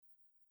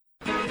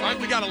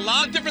right? We got a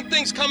lot of different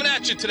things coming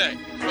at you today,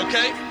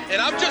 okay? And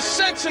I'm just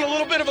sensing a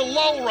little bit of a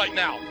lull right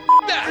now.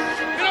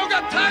 That. We don't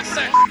got time for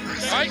that.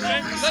 All right?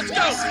 Let's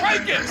go.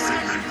 Crank it.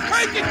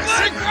 Crank it,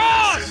 Glenn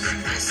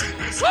Cross.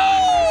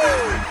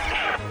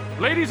 Woo!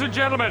 Ladies and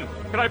gentlemen,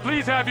 can I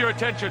please have your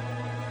attention?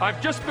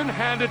 I've just been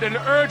handed an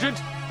urgent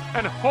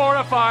and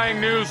horrifying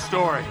news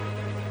story.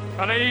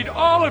 And I need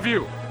all of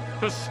you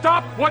to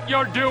stop what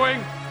you're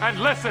doing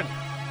and listen.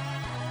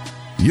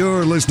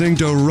 You're listening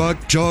to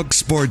Rock Chalk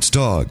Sports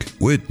Talk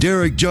with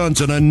Derek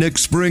Johnson and Nick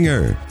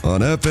Springer on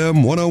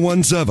FM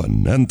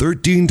 1017 and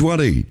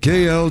 1320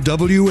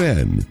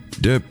 KLWN.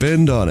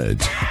 Depend on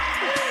it.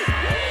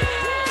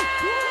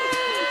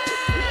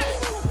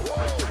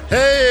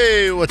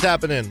 Hey, what's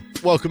happening?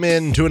 Welcome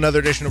in to another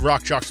edition of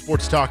Rock Chalk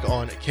Sports Talk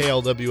on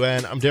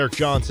KLWN. I'm Derek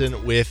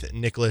Johnson with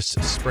Nicholas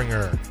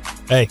Springer.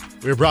 Hey.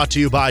 We're brought to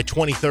you by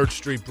 23rd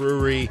Street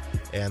Brewery,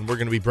 and we're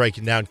going to be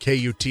breaking down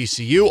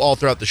KU-TCU all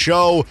throughout the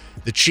show.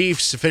 The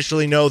Chiefs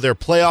officially know their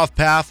playoff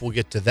path. We'll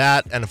get to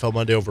that. NFL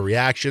Monday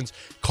Overreactions.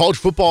 College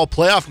football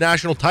playoff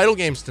national title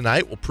games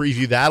tonight. We'll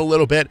preview that a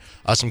little bit.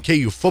 Some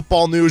KU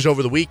football news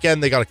over the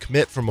weekend. They got a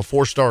commit from a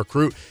 4-star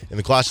recruit in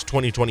the class of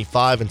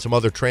 2025 and some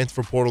other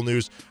transfer portal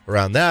news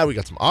around that. We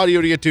got some audio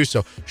to get to,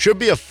 so should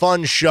be a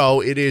fun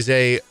show. It is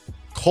a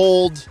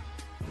cold,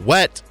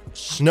 wet,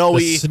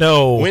 snowy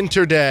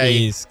winter day.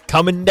 He's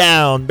coming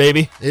down,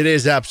 baby. It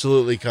is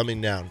absolutely coming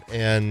down,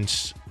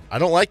 and I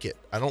don't like it.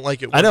 I don't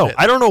like it. I know. Bit.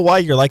 I don't know why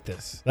you're like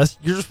this.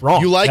 You're just wrong.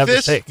 You like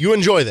this? You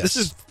enjoy this? This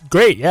is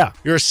great, yeah.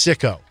 You're a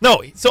sicko.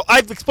 No, so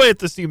I've explained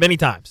this to you many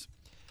times.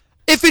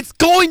 If it's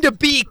going to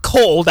be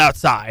cold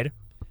outside,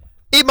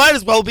 it might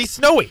as well be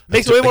snowy.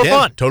 Makes it way more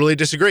fun. Totally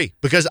disagree.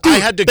 Because Dude, I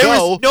had to there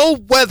go. was no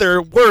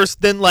weather worse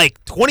than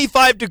like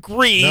 25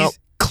 degrees. Nope.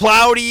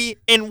 Cloudy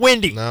and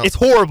windy. No. It's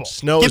horrible.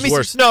 Snow Give me is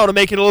worse. some snow to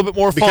make it a little bit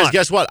more fun. Because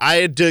guess what? I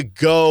had to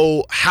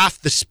go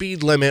half the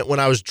speed limit when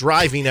I was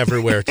driving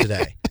everywhere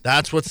today.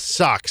 That's what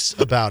sucks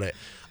about it.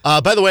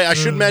 By the way, I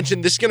should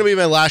mention, this is going to be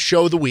my last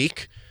show of the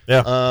week.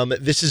 Yeah.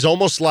 This is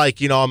almost like,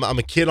 I'm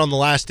a kid on the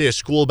last day of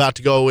school about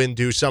to go and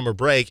do summer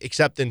break,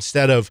 except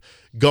instead of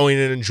going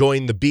and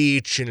enjoying the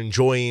beach and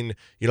enjoying,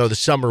 the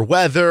summer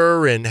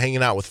weather and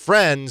hanging out with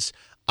friends,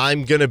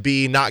 I'm going to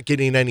be not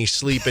getting any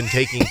sleep and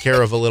taking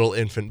care of a little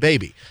infant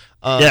baby.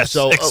 Yes,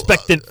 so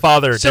expectant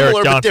father, similar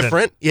Derek Johnson. but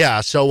different.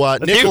 Yeah, so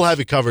Nick huge. will have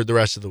you covered the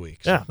rest of the week.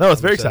 So yeah, no, it's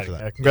very exciting.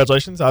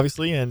 Congratulations,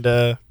 obviously, and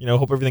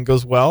hope everything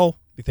goes well.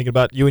 Be thinking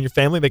about you and your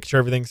family, making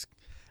sure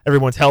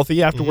everyone's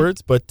healthy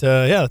afterwards. But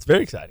yeah, it's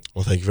very exciting.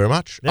 Well, thank you very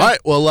much. Yeah. All right,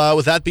 well,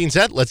 with that being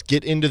said, let's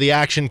get into the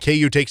action.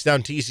 KU takes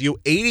down TCU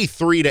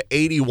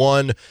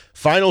 83-81.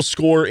 Final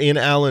score in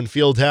Allen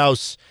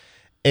Fieldhouse,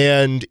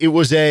 and it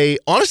was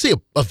honestly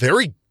a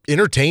very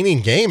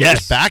entertaining game. Yes.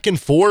 It was back and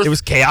forth. It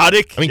was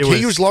chaotic. I mean,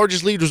 KU's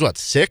largest lead was,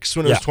 6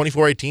 when it was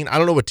 24-18? I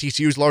don't know what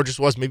TCU's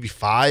largest was, maybe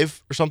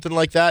 5 or something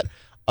like that.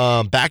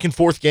 Back and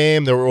forth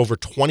game. There were over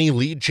 20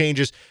 lead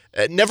changes.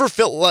 It never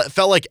felt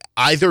like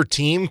either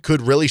team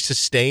could really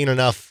sustain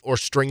enough or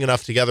string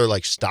enough together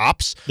like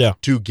stops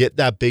to get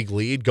that big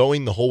lead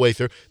going the whole way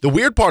through. The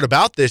weird part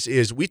about this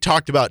is we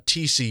talked about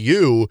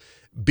TCU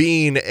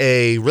being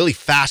a really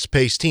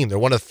fast-paced team. They're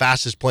one of the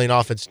fastest playing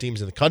offensive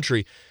teams in the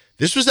country.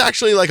 This was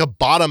actually like a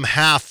bottom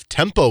half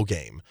tempo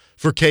game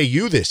for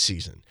KU this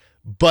season,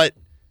 but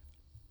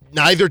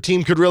neither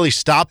team could really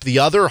stop the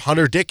other.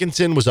 Hunter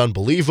Dickinson was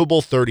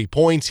unbelievable, 30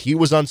 points. He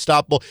was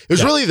unstoppable. It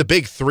was really the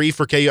big three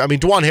for KU. I mean,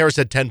 DeJuan Harris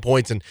had 10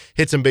 points and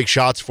hit some big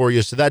shots for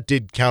you, so that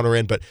did counter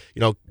in, but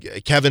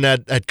Kevin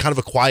had kind of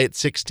a quiet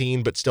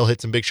 16, but still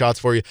hit some big shots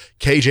for you.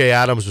 KJ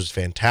Adams was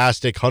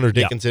fantastic. Hunter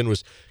Dickinson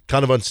was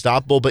kind of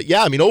unstoppable, but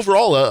yeah, I mean,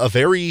 overall, a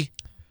very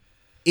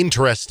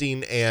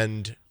interesting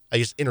and I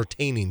guess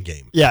entertaining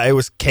game. Yeah, it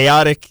was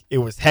chaotic. It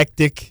was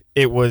hectic.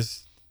 It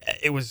was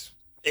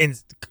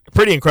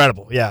pretty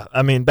incredible. Yeah,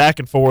 I mean, back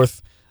and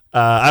forth.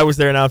 I was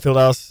there in Allen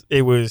Fieldhouse.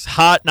 It was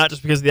hot, not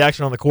just because of the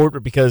action on the court,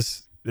 but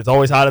because it's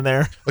always hot in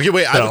there. Okay,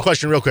 wait, I have a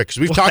question real quick,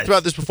 because we've talked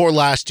about this before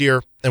last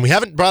year, and we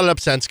haven't brought it up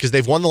since because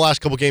they've won the last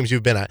couple games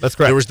you've been at. That's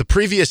correct. There was the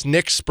previous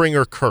Nick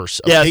Springer curse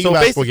of KU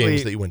basketball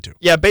games that you went to.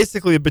 Yeah,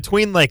 basically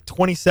between like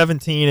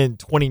 2017 and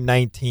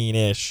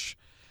 2019-ish,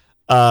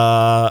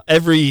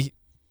 every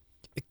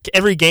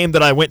game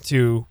that I went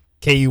to,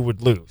 KU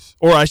would lose.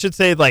 Or I should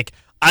say, like,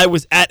 I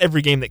was at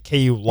every game that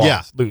KU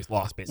lost,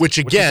 basically. Which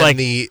again, like,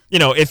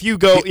 if you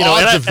go,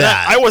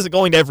 I wasn't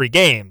going to every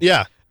game.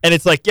 Yeah. And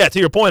it's like, to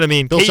your point, I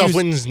mean, Bill Self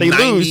wins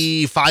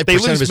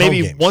 95% of his home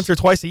games. Once or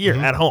twice a year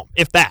at home,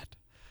 if that.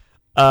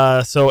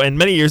 So in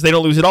many years, they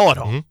don't lose it all at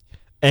home.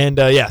 And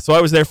so I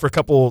was there for a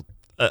couple,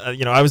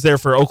 I was there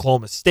for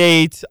Oklahoma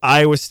State,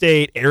 Iowa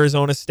State,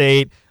 Arizona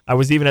State. I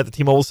was even at the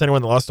T-Mobile Center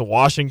when they lost to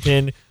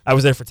Washington. I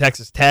was there for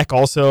Texas Tech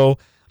also.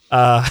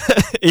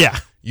 Yeah.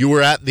 You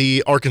were at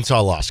the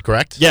Arkansas loss,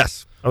 correct?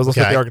 Yes. I was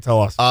looking at the Arkansas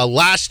loss.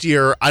 Last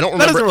year, I don't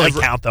remember. That doesn't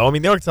really count, though. I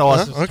mean, the Arkansas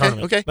loss was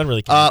okay. Doesn't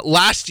really count.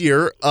 Last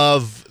year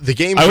of the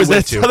games I was you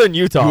went at Southern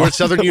Utah. You were at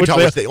Southern Utah,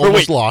 which they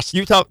almost lost.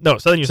 Southern Utah.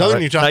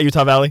 Southern Utah. Not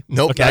Utah Valley?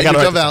 Nope, okay, not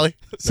Utah Valley.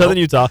 Southern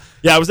Utah.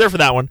 Yeah, I was there for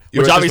that one,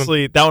 which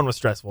obviously that one was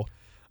stressful.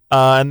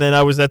 And then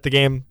I was at the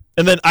game.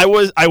 And then I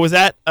was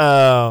at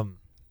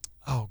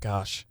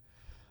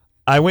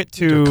I went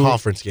to a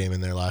conference game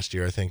in there last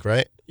year, I think,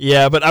 right?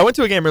 Yeah, but I went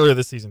to a game earlier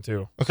this season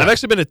too. Okay. I've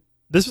actually been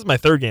this was my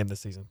third game this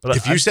season. But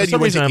if you said you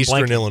went to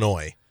Eastern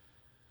Illinois.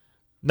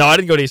 No, I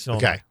didn't go to Eastern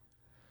Illinois. Okay.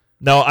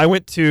 No, I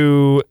went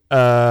to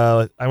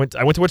I went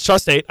to Wichita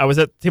State. I was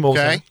at T-Mobile.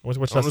 Okay. I went to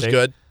Wichita State. That was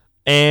good.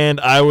 And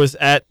I was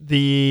at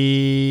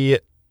the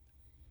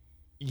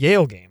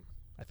Yale game,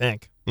 I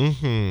think.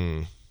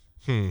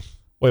 Mm-hmm.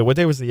 Wait, what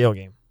day was the Yale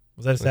game?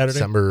 Was that a Saturday?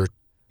 December.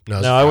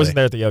 No, I wasn't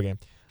there at the Yale game.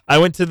 I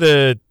went to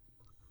the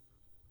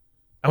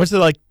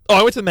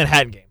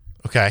Manhattan game.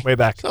 Okay. Way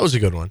back. So that was a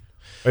good one.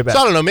 Way back.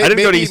 So I don't know. Maybe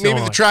Maybe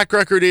the track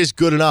record is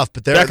good enough,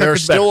 but there are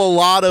still a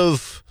lot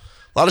of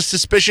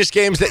suspicious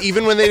games that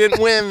even when they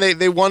didn't win,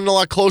 they won a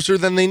lot closer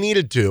than they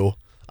needed to.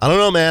 I don't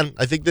know, man.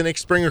 I think the Nick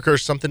Springer curse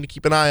is something to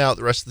keep an eye out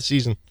the rest of the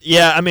season.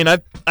 Yeah, I mean,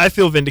 I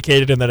feel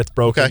vindicated in that it's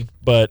broken, Okay.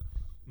 but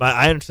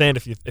I understand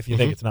if you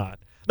think it's not.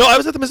 No, I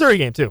was at the Missouri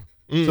game too.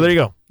 So there you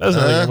go. That was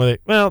another game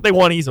where they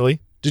won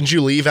easily. Didn't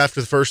you leave after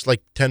the first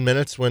 10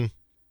 minutes when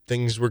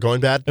things were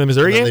going bad? In the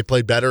Missouri game? They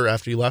played better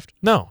after you left?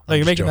 No,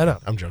 you're making that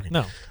up. I'm joking.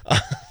 No.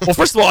 Well,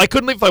 first of all, I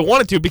couldn't leave if I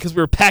wanted to because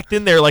we were packed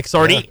in there like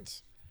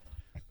sardines.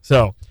 Yeah.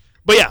 So,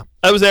 but yeah,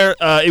 I was there.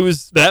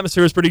 The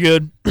atmosphere was pretty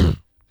good.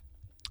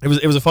 It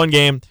was a fun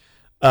game.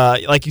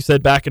 Like you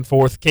said, back and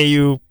forth.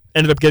 KU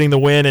ended up getting the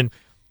win, and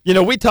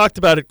we talked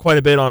about it quite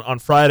a bit on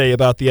Friday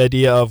about the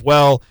idea of,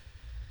 well,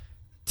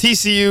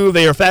 TCU,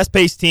 they are a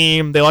fast-paced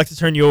team. They like to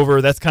turn you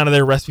over. That's kind of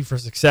their recipe for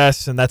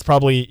success, and that's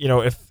probably,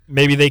 if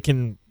maybe they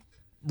can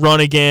run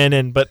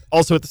again, but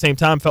also at the same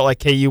time felt like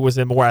KU was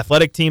a more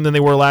athletic team than they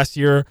were last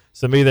year,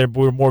 so maybe they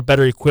were more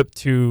better equipped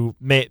to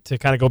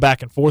kind of go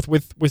back and forth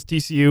with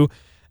TCU.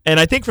 And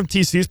I think from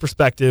TCU's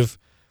perspective,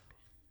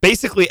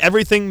 basically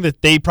everything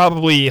that they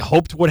probably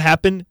hoped would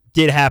happen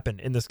did happen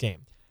in this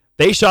game.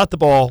 They shot the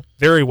ball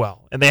very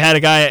well, and they had a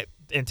guy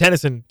in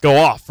Tennyson go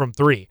off from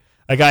three,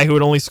 a guy who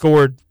had only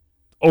scored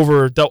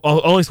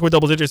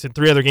double digits in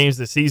 3 other games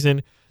this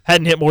season,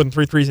 hadn't hit more than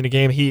 3 threes in a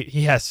game.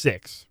 He has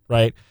 6,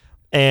 right?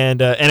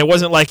 And it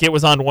wasn't like it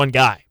was on one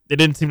guy. It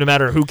didn't seem to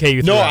matter who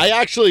KU threw. No, I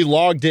actually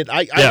logged it.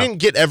 I didn't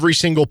get every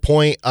single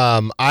point.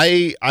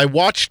 I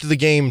watched the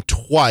game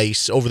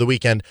twice over the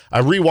weekend.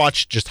 I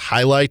rewatched just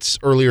highlights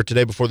earlier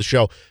today before the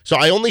show. So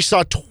I only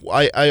saw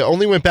I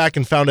only went back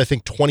and found, I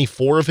think,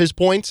 24 of his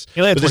points.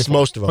 He had but this is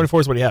most of them. 24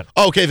 is what he had.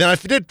 Okay, then I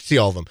did see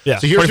all of them. Yeah,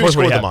 so here's who he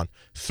scored them on.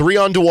 3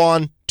 on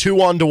DeJuan, 2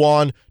 on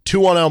DeJuan,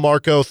 2 on El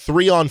Marco,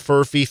 3 on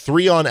Furphy,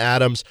 3 on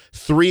Adams,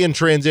 3 in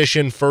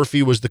transition.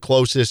 Furphy was the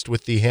closest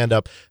with the hand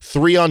up.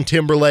 3 on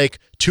Timberlake,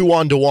 2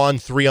 on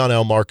DeJuan, 3 on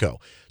El Marco.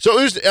 So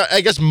it was, I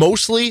guess,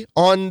 mostly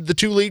on the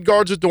 2 lead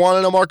guards with DeJuan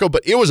and El Marco,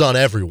 but it was on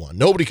everyone.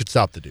 Nobody could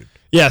stop the dude.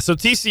 Yeah, so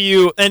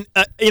TCU, and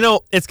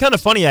it's kind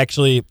of funny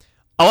actually.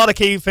 A lot of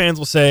KU fans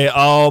will say,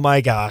 "Oh my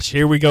gosh,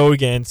 here we go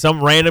again.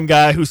 Some random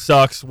guy who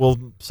sucks will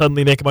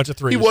suddenly make a bunch of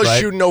threes." He was right?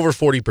 shooting over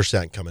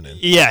 40% coming in.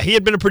 Yeah, he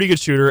had been a pretty good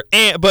shooter,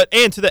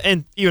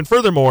 and even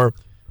furthermore,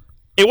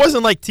 it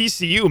wasn't like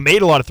TCU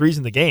made a lot of threes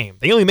in the game.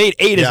 They only made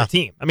 8 as a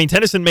team. I mean,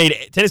 Tennyson made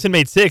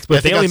 6,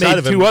 but they only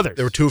made 2 others.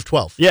 They were 2 of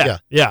 12. Yeah.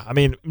 I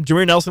mean,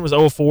 Jameer Nelson was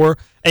 0 of 4,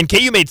 and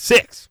KU made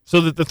 6,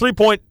 so that the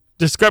 3-point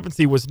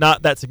discrepancy was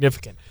not that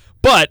significant.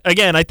 But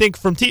again, I think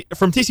from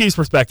TCU's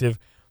perspective,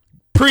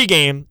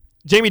 pregame,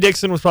 Jamie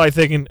Dixon was probably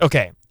thinking,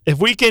 okay, if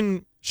we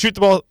can shoot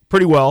the ball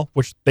pretty well,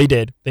 which they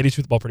did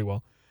shoot the ball pretty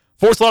well,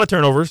 force a lot of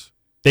turnovers,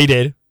 they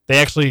did. They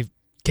actually,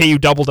 KU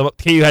had double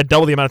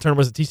the amount of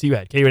turnovers that TCU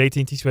had. KU had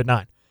 18, TCU had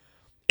 9.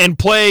 And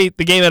play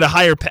the game at a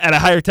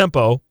higher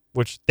tempo,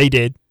 which they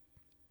did,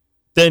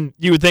 then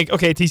you would think,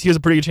 okay, TCU has a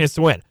pretty good chance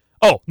to win.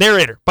 Oh,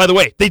 narrator, by the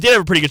way, they did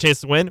have a pretty good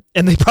chance to win,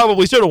 and they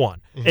probably should have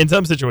won in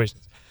some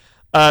situations.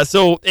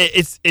 So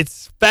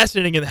it's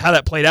fascinating in how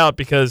that played out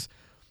because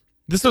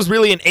this was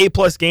really an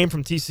A-plus game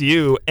from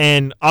TCU,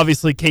 and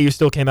obviously KU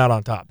still came out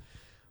on top.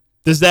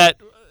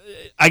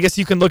 I guess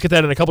you can look at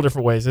that in a couple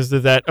different ways. Is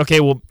that, okay,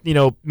 well,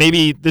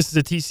 maybe this is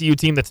a TCU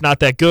team that's not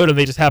that good, and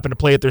they just happen to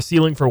play at their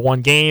ceiling for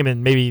one game,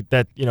 and maybe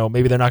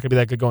maybe they're not going to be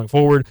that good going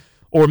forward.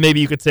 Or maybe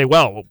you could say,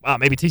 well, wow,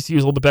 maybe TCU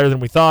is a little bit better than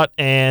we thought,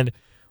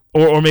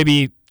 or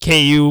maybe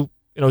KU,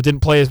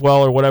 didn't play as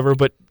well or whatever.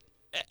 But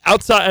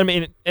outside, I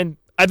mean, and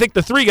I think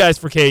the 3 guys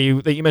for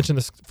KU that you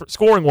mentioned,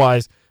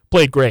 scoring-wise,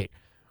 played great.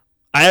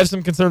 I have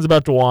some concerns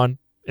about DeJuan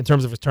in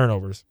terms of his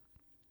turnovers.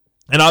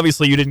 And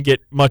obviously you didn't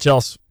get much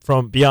else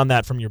from beyond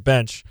that from your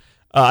bench.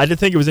 I did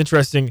think it was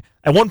interesting.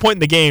 At one point in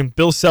the game,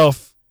 Bill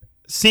Self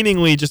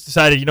seemingly just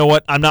decided, you know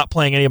what, I'm not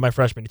playing any of my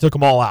freshmen. He took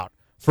them all out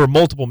for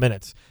multiple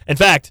minutes. In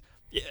fact,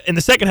 in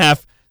the second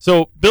half,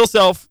 so Bill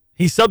Self,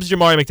 he subs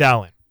Jamari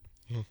McDowell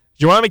in.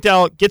 Jamari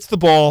McDowell gets the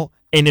ball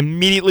and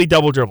immediately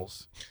double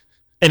dribbles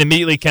and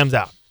immediately comes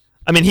out.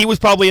 I mean, he was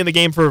probably in the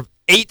game for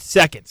 8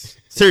 seconds,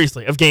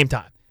 seriously, of game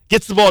time.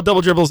 Gets the ball,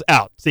 double dribbles,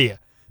 out. See ya.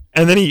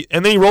 And then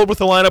he rolled with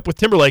the lineup with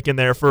Timberlake in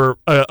there for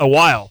a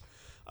while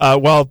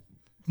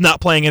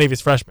not playing any of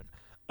his freshmen,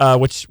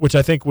 which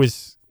I think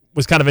was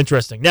kind of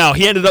interesting. Now,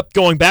 he ended up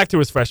going back to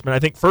his freshmen. I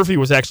think Furphy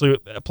was actually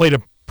played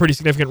a pretty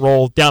significant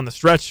role down the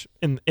stretch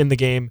in the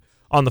game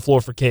on the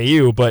floor for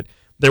KU. But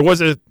there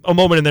was a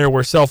moment in there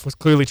where Self was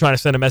clearly trying to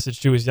send a message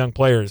to his young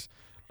players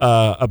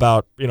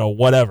about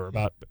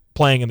about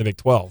playing in the Big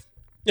 12.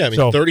 Yeah, I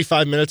mean,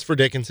 35 minutes for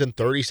Dickinson,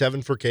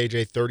 37 for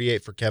KJ,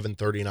 38 for Kevin,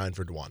 39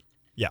 for DeJuan.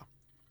 Yeah.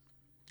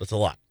 That's a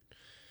lot.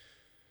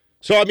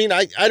 So, I mean,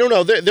 I don't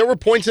know. There were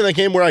points in that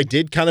game where I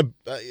did kind of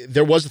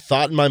there was a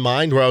thought in my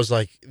mind where I was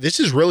like, this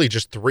is really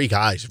just 3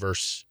 guys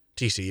versus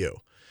TCU.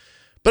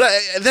 But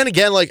then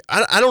again, like,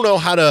 I don't know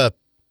how to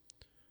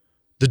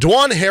 – the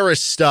DeJuan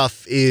Harris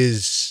stuff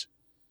is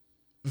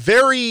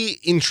very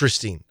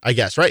interesting, I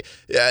guess, right?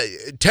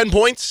 10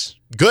 points,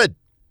 good.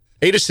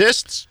 8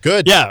 assists,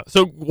 good. Yeah.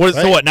 So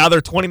what? Now they're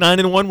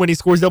 29-1 when he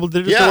scores double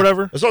digits or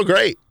whatever? That's all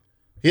great.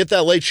 He hit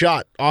that late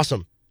shot.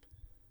 Awesome.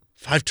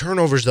 5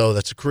 turnovers, though.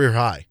 That's a career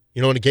high.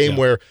 In a game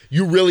where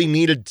you really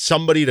needed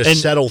somebody to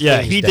settle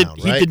things down,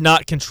 right? He did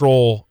not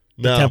control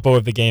the tempo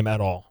of the game at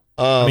all.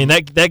 I mean,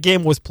 that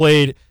game was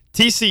played –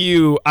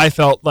 TCU, I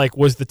felt like,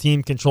 was the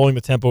team controlling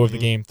the tempo of the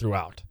game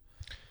throughout.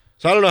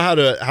 So I don't know how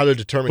to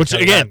determine. Which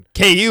again,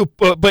 KU,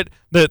 but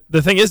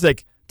the thing is,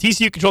 like,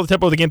 TCU controlled the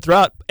tempo of the game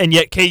throughout, and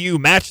yet KU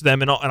matched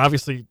them and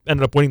obviously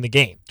ended up winning the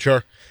game.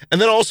 Sure.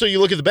 And then also you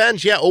look at the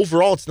bench. Yeah,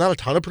 overall it's not a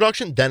ton of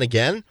production. Then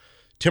again,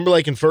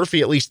 Timberlake and Furphy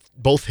at least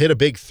both hit a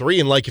big 3.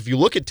 And like if you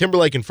look at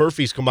Timberlake and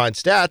Furphy's combined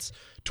stats,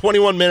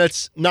 21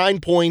 minutes, 9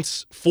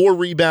 points, 4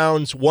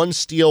 rebounds, 1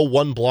 steal,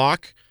 1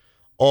 block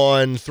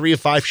on 3 of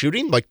 5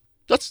 shooting. Like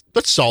that's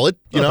solid.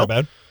 You know, not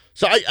bad.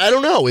 So I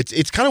don't know.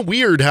 It's kind of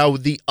weird how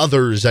the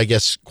others, I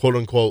guess, quote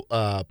unquote,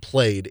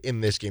 played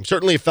in this game.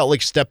 Certainly, it felt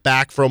like a step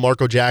back from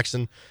Marco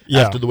Jackson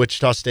after the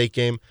Wichita State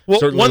game. Well,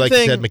 certainly, like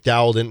you said,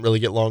 McDowell didn't really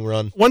get long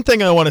run. One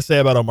thing I want to say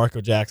about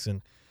Marco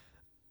Jackson,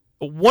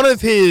 one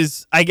of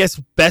his, I guess,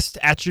 best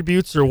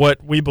attributes, or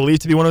what we believe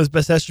to be one of his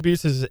best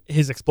attributes, is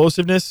his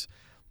explosiveness.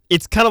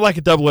 It's kind of like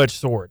a double-edged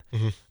sword.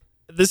 Mm-hmm.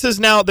 There's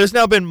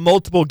now been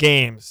multiple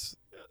games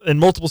and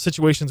multiple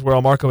situations where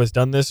Marco has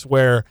done this,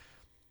 where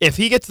if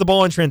he gets the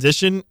ball in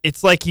transition,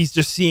 it's like he's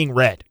just seeing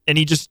red, and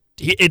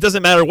it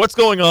doesn't matter what's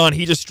going on.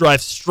 He just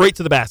drives straight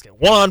to the basket,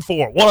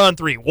 1-on-4,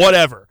 1-on-3,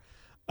 whatever.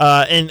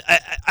 And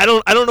I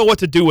don't know what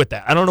to do with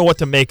that. I don't know what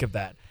to make of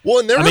that. Well,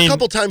 and there were a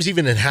couple times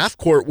even in half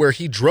court where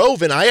he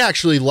drove, and I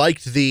actually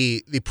liked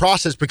the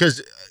process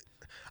because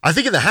I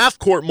think in the half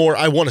court more,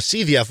 I want to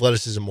see the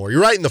athleticism more.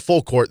 You're right, in the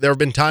full court, there have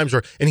been times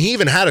where, and he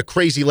even had a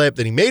crazy layup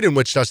that he made in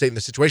Wichita State in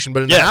the situation,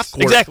 but in the half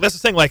court. Exactly. That's the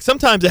thing. Like,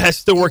 sometimes it has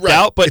still worked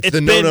out, but it's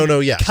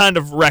been kind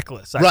of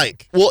reckless. I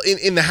think. Well,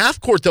 in the half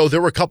court, though, there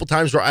were a couple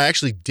times where I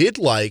actually did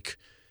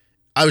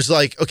I was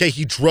like, okay,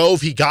 he drove,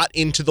 he got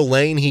into the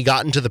lane, he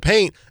got into the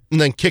paint, and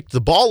then kicked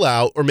the ball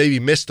out or maybe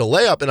missed a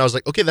layup. And I was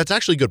like, okay, that's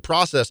actually good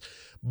process.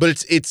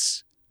 But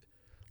it's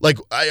like,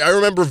 I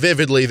remember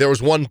vividly, there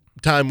was one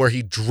time where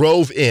he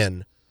drove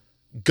in,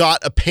 got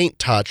a paint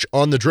touch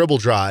on the dribble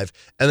drive,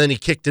 and then he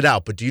kicked it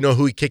out. But do you know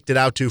who he kicked it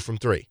out to from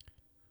 3?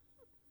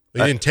 He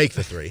didn't take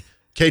the 3.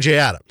 KJ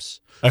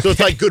Adams. Okay. So it's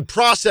like good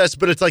process,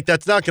 but it's like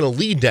that's not going to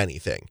lead to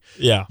anything.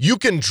 Yeah. You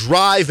can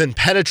drive and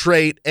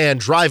penetrate and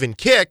drive and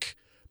kick,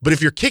 but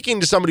if you're kicking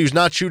to somebody who's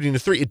not shooting a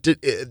 3,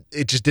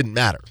 it just didn't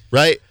matter,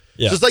 right?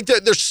 Yeah. So it's like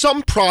there's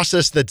some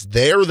process that's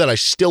there that I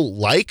still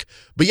like,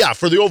 but yeah,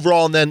 for the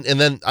overall, and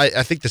then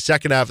I think the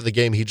second half of the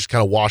game he just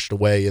kind of washed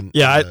away.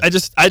 I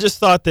just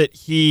thought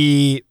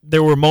that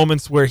there were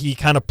moments where he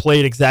kind of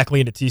played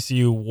exactly into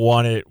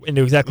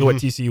exactly what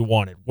TCU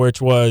wanted,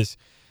 which was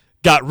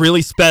got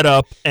really sped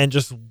up and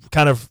just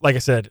kind of, like I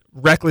said,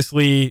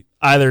 recklessly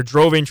either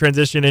drove in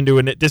transition into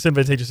a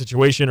disadvantageous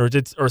situation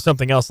or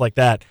something else like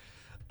that.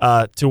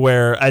 To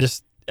where I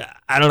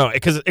don't know,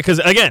 because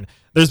again,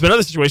 there's been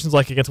other situations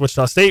like against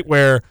Wichita State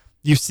where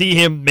you see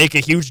him make a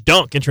huge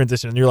dunk in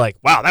transition and you're like,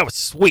 wow, that was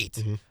sweet.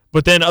 Mm-hmm.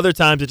 But then other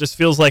times it just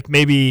feels like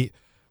maybe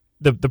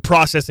the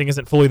processing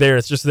isn't fully there.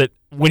 It's just that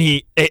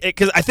when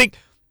because I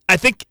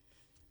think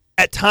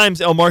at times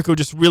El Marco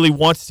just really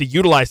wants to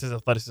utilize his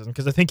athleticism,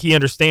 because I think he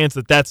understands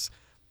that that's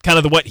kind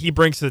of what he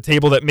brings to the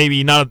table that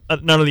maybe none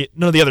of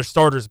the other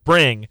starters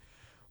bring.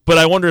 But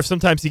I wonder if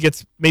sometimes he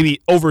gets maybe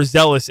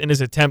overzealous in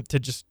his attempt to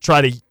just try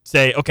to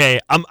say, okay,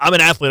 I'm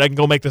an athlete. I can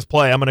go make this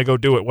play. I'm going to go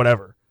do it,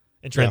 whatever,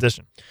 in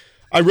transition. Yeah.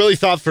 I really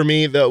thought for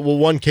me that,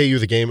 one KU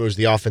the game, it was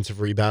the offensive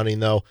rebounding,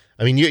 though.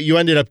 I mean, you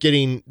ended up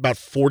getting about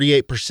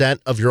 48%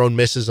 of your own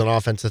misses on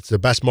offense. That's the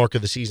best mark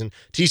of the season.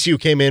 TCU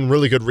came in,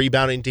 really good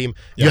rebounding team.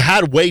 Yeah. You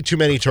had way too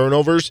many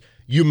turnovers.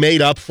 You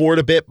made up for it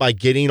a bit by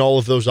getting all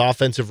of those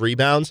offensive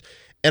rebounds.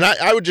 And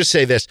I would just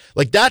say this,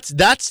 like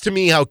that's to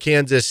me how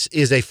Kansas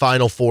is a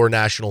Final Four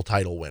national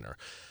title winner.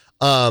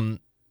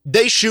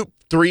 They shoot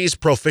threes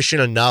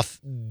proficient enough.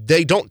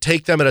 They don't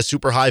take them at a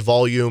super high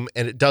volume,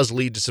 and it does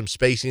lead to some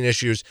spacing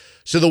issues.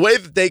 So the way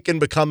that they can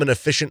become an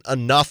efficient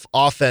enough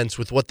offense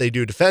with what they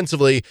do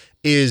defensively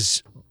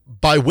is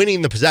by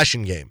winning the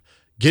possession game.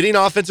 getting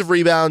offensive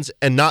rebounds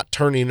and not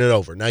turning it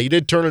over. Now, you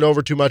did turn it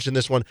over too much in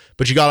this one,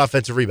 but you got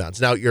offensive rebounds.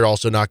 Now, you're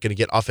also not going to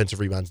get offensive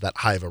rebounds that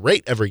high of a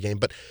rate every game,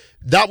 but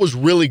that was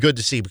really good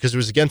to see because it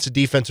was against a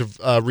defensive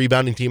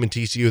rebounding team in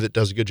TCU that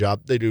does a good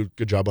job. They do a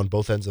good job on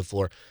both ends of the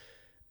floor.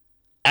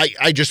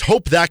 I just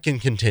hope that can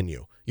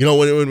continue. You know,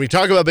 when we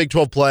talk about Big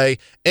 12 play,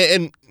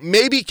 and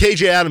maybe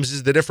KJ Adams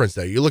is the difference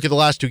there. You look at the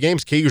last two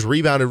games, KU's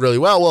rebounded really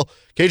well. Well,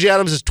 KJ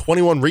Adams has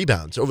 21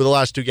 rebounds over the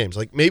last two games.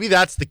 Like, maybe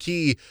that's the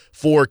key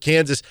for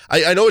Kansas.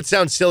 I know it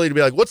sounds silly to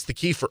be like, what's the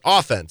key for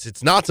offense?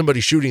 It's not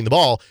somebody shooting the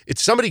ball.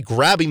 It's somebody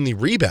grabbing the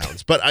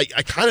rebounds. But I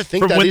kind of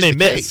think that is the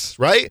case,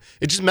 right?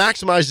 It just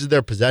maximizes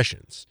their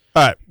possessions.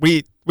 All right,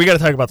 we got to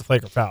talk about the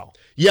flagrant foul.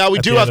 Yeah, we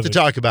do have to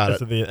talk about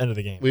it. At the end of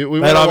the game. We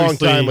went a long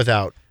time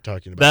without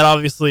talking about that. That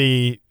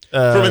obviously...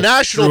 from a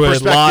national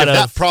perspective,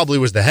 that probably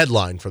was the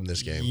headline from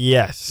this game.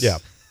 Yes. Yeah.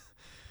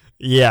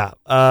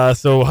 Yeah.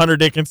 So Hunter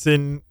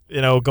Dickinson,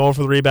 going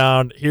for the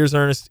rebound. Here's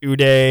Ernest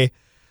Uday.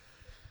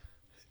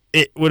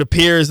 It would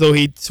appear as though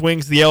he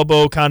swings the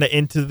elbow kind of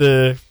into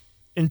the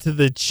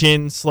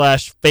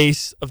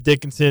chin/face of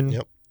Dickinson.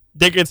 Yep.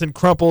 Dickinson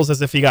crumples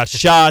as if he got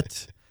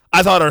shot.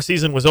 I thought our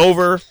season was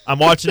over. I'm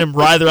watching him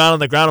writhe around on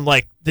the ground. I'm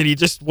like,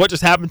 what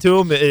just happened to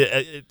him?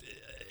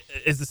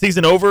 Is the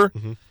season over?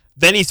 Mm-hmm.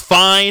 Then he's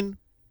fine.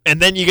 And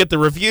then you get the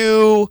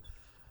review,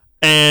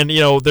 and,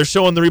 they're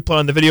showing the replay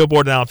on the video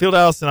board down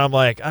Fieldhouse, and I'm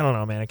like, I don't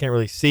know, man. I can't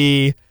really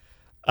see.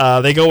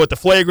 They go with the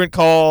flagrant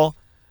call,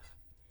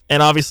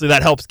 and obviously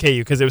that helps KU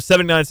because it was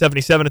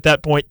 79-77 at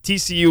that point.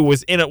 TCU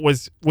was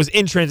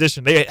in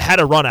transition. They had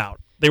a run out.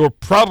 They were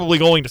probably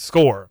going to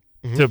score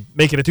to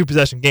make it a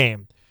two-possession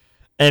game.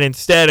 And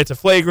instead, it's a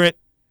flagrant.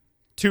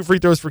 2 free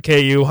throws for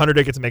KU. Hunter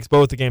Dickinson makes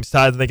both. The game's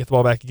tied, and they get the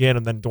ball back again,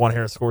 and then DeJuan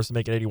Harris scores to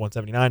make it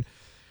 81-79.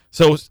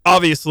 So,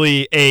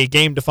 obviously, a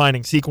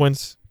game-defining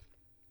sequence.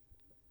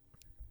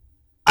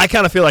 I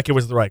kind of feel like it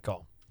was the right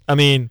call. I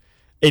mean,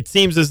 it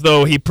seems as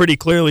though he pretty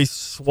clearly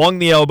swung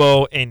the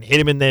elbow and hit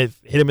him in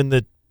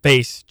the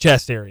face,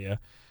 chest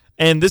area.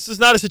 And this is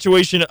not a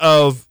situation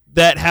of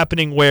that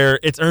happening where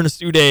it's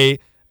Ernest Uday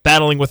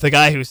battling with a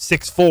guy who's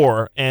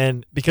 6'4",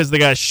 and because the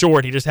guy's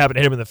short, he just happened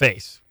to hit him in the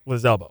face with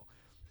his elbow.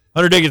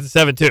 Hunter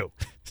Dickinson is 7'2".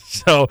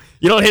 So,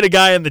 you don't hit a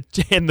guy in the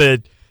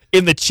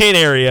chin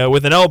area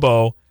with an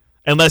elbow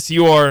unless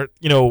you are,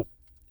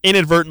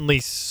 inadvertently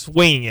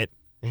swinging it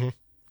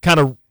kind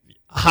of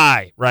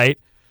high, right?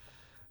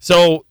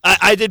 So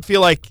I did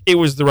feel like it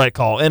was the right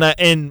call. And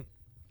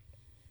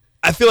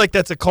I feel like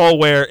that's a call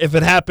where if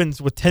it happens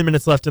with 10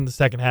 minutes left in the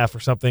second half or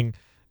something,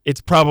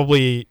 it's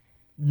probably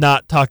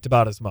not talked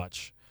about as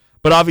much.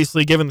 But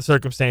obviously, given the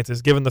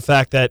circumstances, given the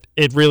fact that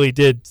it really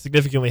did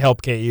significantly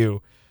help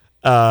KU,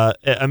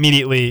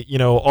 immediately,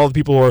 all the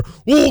people were,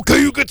 oh,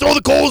 KU gets all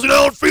the calls in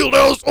Allen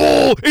Fieldhouse.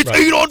 Oh, it's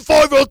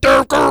 8-on-5 out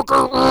there.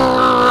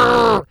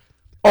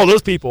 All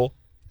those people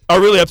are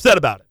really upset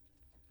about it.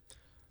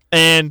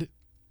 And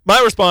my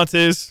response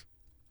is,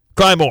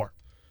 cry more.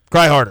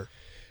 Cry harder.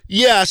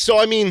 Yeah, so,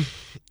 I mean,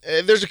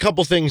 there's a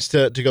couple things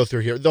to go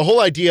through here. The whole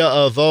idea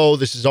of,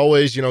 this is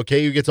always,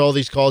 KU gets all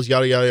these calls,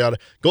 yada, yada, yada.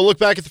 Go look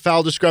back at the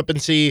foul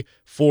discrepancy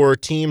for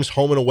teams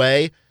home and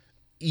away.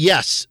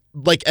 Yes,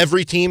 like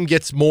every team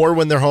gets more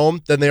when they're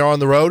home than they are on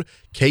the road.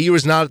 KU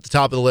is not at the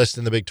top of the list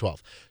in the Big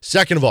 12.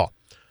 Second of all,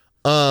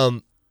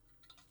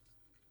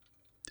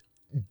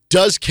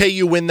 does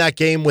KU win that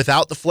game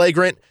without the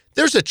flagrant?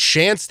 There's a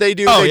chance they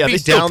do. They'd be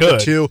down to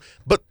 2.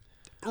 But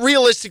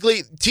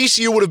realistically,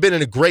 TCU would have been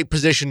in a great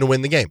position to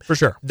win the game. For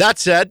sure. That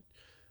said,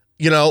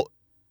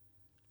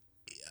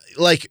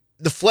 like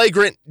the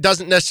flagrant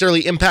doesn't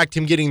necessarily impact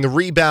him getting the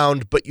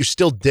rebound, but you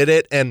still did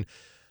it. And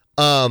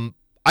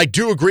I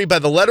do agree by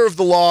the letter of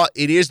the law,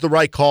 it is the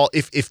right call.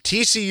 If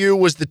TCU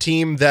was the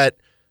team that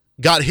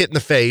got hit in the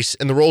face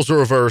and the roles were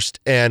reversed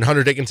and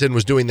Hunter Dickinson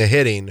was doing the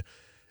hitting,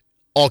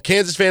 all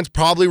Kansas fans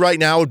probably right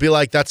now would be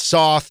like, that's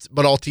soft,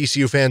 but all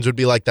TCU fans would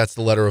be like, that's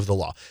the letter of the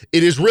law.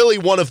 It is really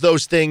one of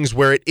those things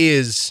where it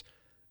is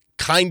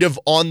kind of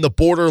on the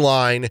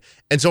borderline.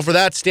 And so for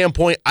that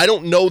standpoint, I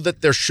don't know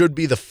that there should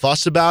be the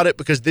fuss about it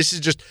because this is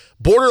just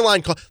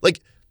borderline.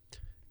 Like,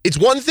 it's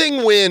one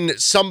thing when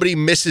somebody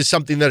misses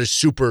something that is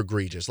super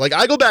egregious. Like,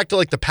 I go back to,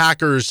 like, the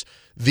Packers,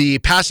 the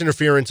pass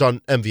interference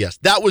on MVS.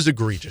 That was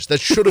egregious. That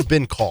should have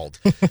been called.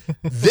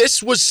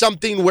 This was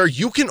something where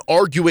you can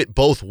argue it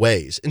both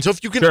ways. And so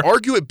if you can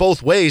argue it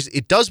both ways,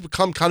 it does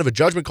become kind of a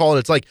judgment call. And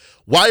it's like,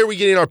 why are we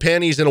getting our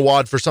panties in a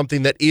wad for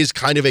something that is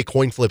kind of a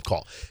coin flip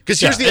call? Because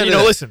here's the end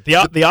of it. Listen, the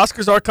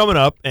Oscars are coming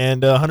up,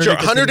 and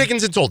Hunter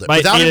Dickinson told it.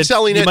 Without him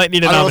selling it, I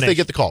don't know if they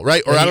get the call,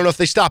 right? Or I don't know if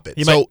they stop it.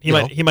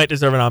 He might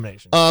deserve a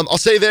nomination. I'll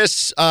say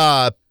this.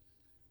 I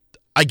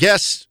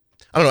guess,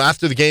 I don't know,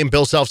 after the game,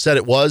 Bill Self said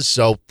it was,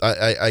 so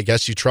I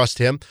guess you trust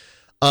him.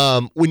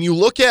 When you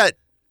look at,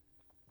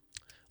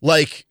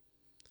 like,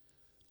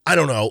 I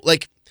don't know,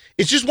 like,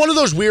 it's just one of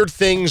those weird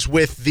things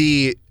with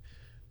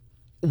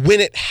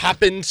when it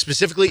happened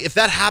specifically. If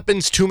that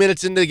happens 2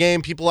 minutes into the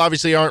game, people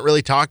obviously aren't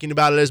really talking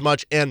about it as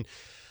much, and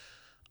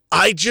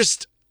I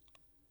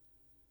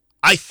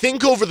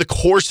think over the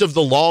course of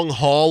the long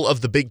haul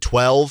of the Big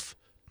 12,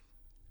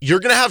 you're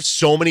going to have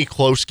so many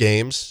close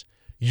games.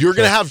 You're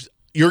going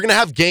to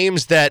have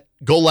games that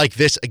go like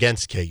this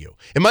against KU.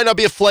 It might not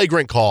be a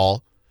flagrant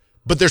call,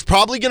 but there's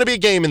probably going to be a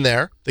game in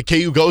there that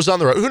KU goes on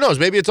the road. Who knows?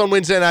 Maybe it's on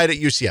Wednesday night at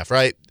UCF,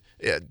 right?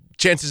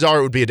 Chances are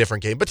it would be a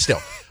different game, but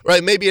still,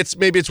 right? Maybe it's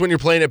when you're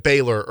playing at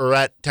Baylor or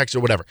at Texas or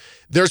whatever.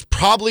 There's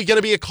probably going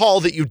to be a call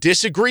that you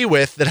disagree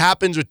with that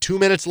happens with 2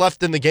 minutes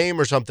left in the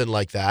game or something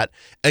like that,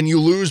 and you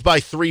lose by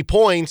 3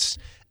 points,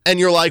 and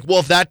you're like, well,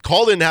 if that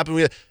call didn't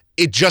happen,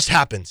 it just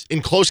happens.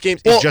 In close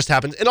games, it just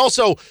happens. And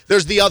also,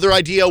 there's the other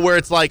idea where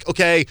it's like,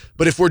 okay,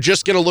 but if we're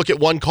just going to look at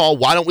one call,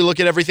 why don't we look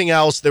at everything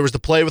else? There was the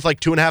play with like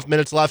 2.5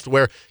 minutes left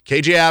where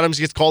KJ Adams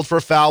gets called for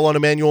a foul on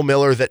Emmanuel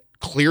Miller that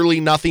clearly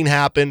nothing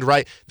happened,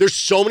 right? There's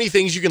so many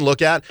things you can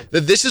look at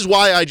that this is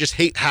why I just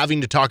hate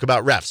having to talk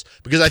about refs,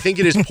 because I think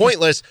it is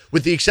pointless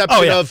with the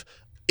exception of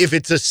if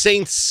it's a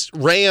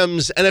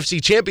Saints-Rams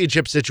NFC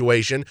Championship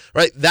situation,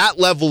 right? That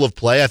level of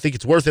play, I think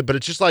it's worth it, but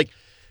it's just like,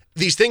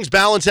 these things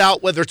balance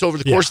out, whether it's over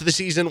the course of the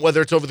season, whether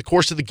it's over the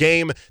course of the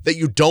game that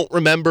you don't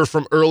remember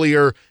from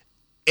earlier.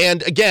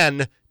 And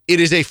again, it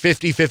is a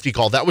 50-50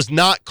 call. That was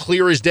not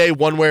clear as day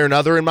one way or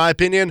another, in my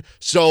opinion.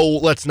 So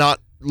let's not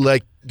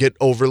get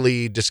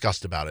overly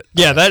discussed about it.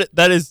 Yeah,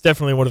 that is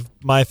definitely one of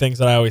my things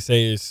that I always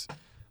say is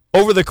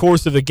over the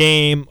course of the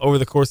game, over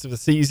the course of the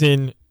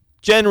season,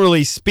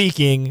 generally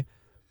speaking,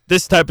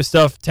 this type of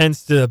stuff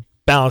tends to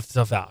balance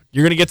itself out.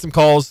 You're going to get some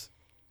calls.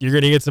 You're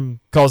going to get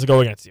some calls that go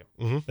against you.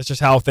 Mm-hmm. That's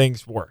just how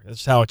things work. That's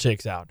just how it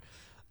shakes out.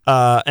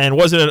 And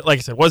was it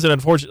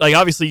unfortunate? Like,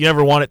 obviously, you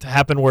never want it to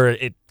happen where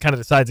it kind of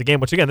decides the game,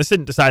 which, again, this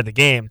didn't decide the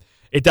game.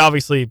 It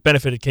obviously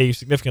benefited KU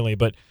significantly.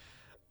 But,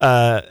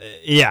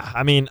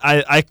 I mean,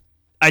 I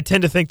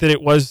tend to think that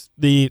it was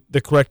the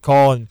correct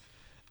call.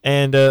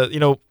 And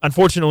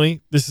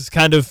unfortunately, this is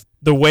kind of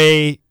the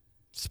way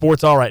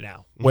sports are right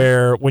now,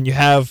 where when you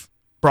have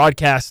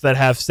broadcasts that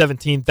have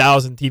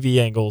 17,000 TV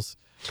angles,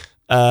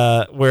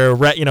 where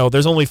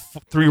there's only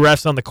 3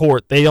 refs on the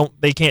court.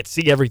 They can't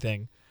see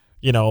everything.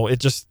 It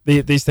just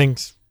these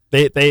things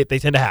they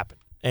tend to happen,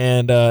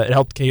 and it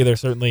helped KU there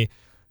certainly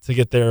to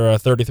get their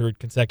 33rd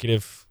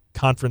consecutive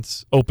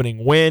conference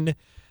opening win.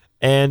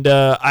 And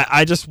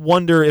I just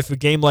wonder if a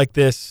game like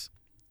this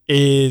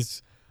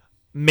is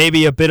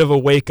maybe a bit of a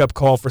wake up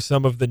call for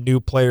some of the new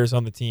players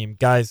on the team,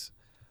 guys.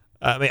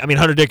 I mean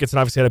Hunter Dickinson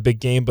obviously had a big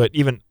game, but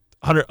even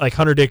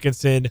Hunter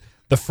Dickinson,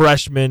 the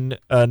freshman,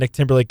 Nick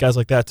Timberlake, guys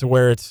like that, to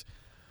where it's,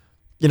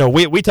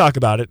 we talk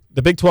about it.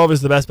 The Big 12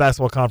 is the best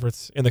basketball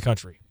conference in the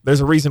country. There's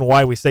a reason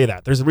why we say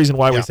that. There's a reason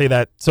why we say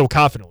that so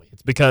confidently.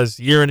 It's because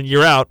year in and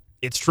year out,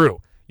 it's true.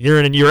 Year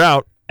in and year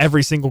out,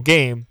 every single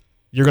game,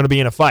 you're going to be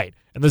in a fight.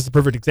 And this is a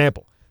perfect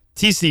example.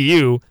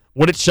 TCU,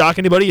 would it shock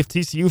anybody if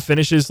TCU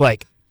finishes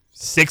like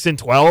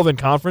 6-12 in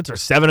conference or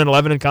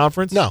 7-11 in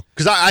conference? No,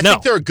 because I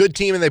think they're a good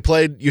team, and they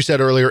played, you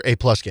said earlier, A+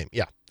 game.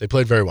 Yeah, they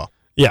played very well.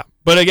 Yeah,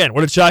 but again,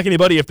 would it shock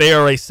anybody if they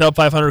are a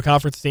sub-500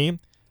 conference team?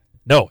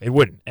 No, it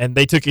wouldn't. And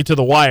they took you to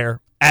the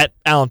wire at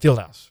Allen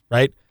Fieldhouse,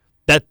 right?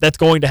 That's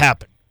going to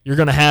happen. You're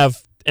going to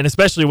have, and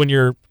especially when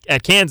you're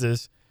at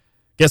Kansas,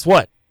 guess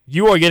what?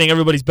 You are getting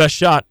everybody's best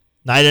shot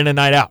night in and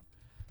night out.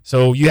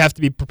 So you have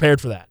to be prepared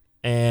for that.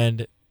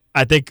 And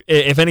I think,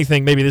 if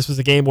anything, maybe this was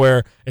a game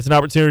where it's an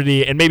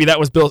opportunity, and maybe that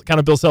was Bill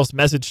Self's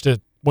message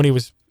to when he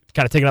was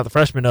kind of taking out the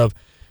freshmen of,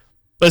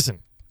 listen,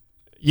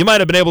 you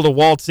might have been able to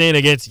waltz in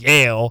against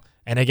Yale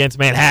and against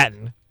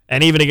Manhattan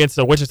and even against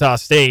a Wichita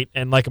State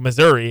and like a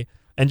Missouri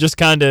and just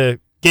kind of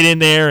get in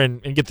there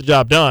and get the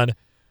job done.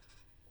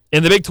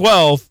 In the Big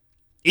 12,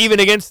 even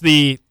against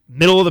the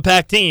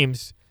middle-of-the-pack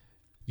teams,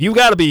 you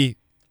got to be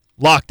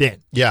locked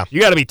in. Yeah.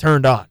 You got to be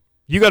turned on.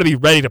 You got to be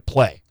ready to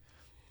play.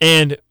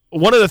 And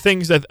one of the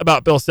things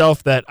about Bill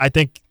Self that I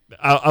think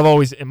I've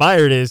always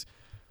admired is,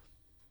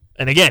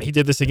 and again, he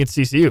did this against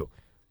TCU,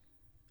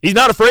 he's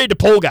not afraid to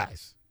pull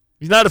guys.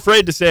 He's not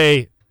afraid to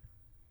say,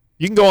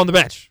 you can go on the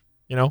bench,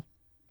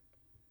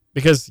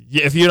 because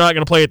if you're not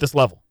going to play at this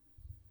level.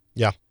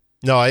 Yeah.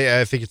 No,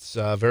 I think it's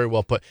very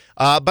well put.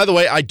 By the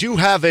way, I do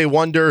have a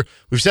wonder.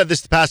 We've said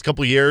this the past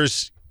couple of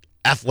years.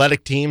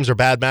 Athletic teams are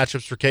bad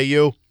matchups for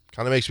KU.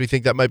 Kind of makes me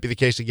think that might be the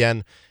case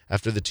again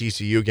after the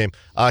TCU game.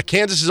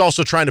 Kansas is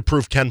also trying to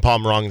prove Ken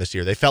Pom wrong this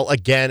year. They fell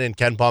again in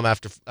Ken Pom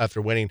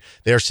after winning.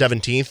 They're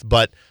 17th,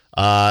 but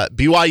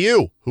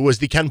BYU, who was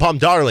the Ken Pom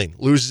darling,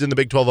 loses in the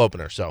Big 12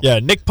 opener. So yeah,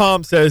 Nick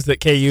Pom says that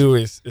KU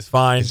is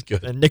fine,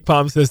 and Nick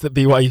Pom says that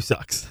BYU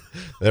sucks.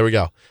 There we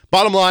go.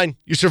 Bottom line,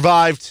 you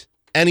survived.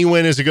 Any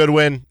win is a good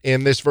win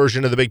in this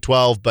version of the Big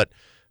 12, but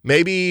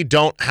maybe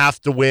don't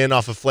have to win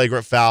off a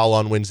flagrant foul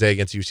on Wednesday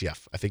against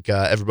UCF. I think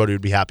everybody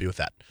would be happy with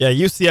that. Yeah,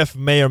 UCF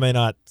may or may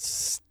not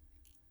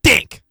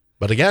stink.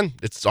 But again,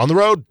 it's on the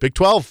road, Big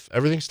 12.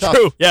 Everything's tough.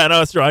 True. Yeah,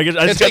 no, it's true. I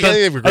just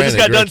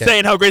got done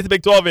saying how great the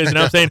Big 12 is, and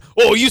now I'm saying,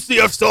 oh,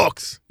 UCF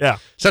sucks. Yeah.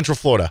 Central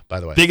Florida, by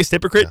the way. Biggest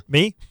hypocrite? Yeah.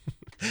 Me?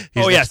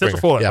 Central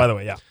Florida, by the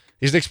way, yeah.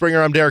 He's Nick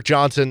Springer. I'm Derek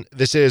Johnson.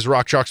 This is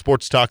Rock Chalk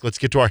Sports Talk. Let's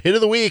get to our hit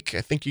of the week.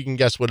 I think you can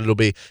guess what it'll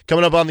be.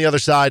 Coming up on the other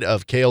side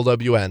of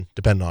KLWN.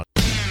 Depend on it.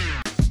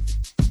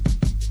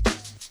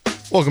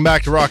 Welcome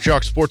back to Rock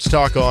Chalk Sports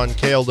Talk on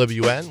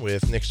KLWN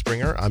with Nick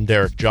Springer. I'm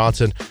Derek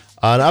Johnson.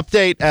 An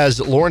update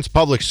as Lawrence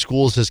Public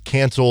Schools has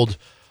canceled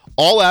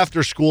all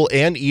after-school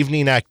and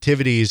evening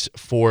activities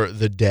for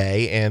the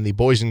day, and the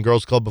Boys and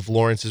Girls Club of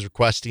Lawrence is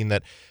requesting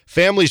that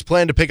families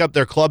plan to pick up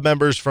their club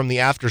members from the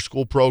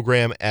after-school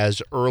program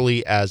as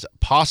early as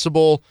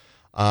possible.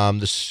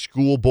 The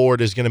school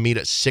board is going to meet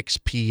at 6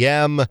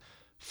 p.m.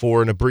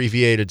 for an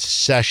abbreviated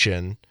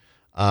session.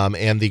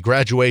 And the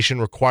graduation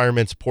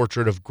requirements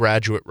portrait of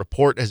graduate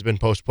report has been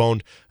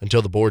postponed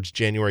until the board's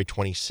January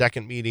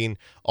 22nd meeting.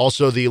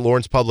 Also, the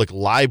Lawrence Public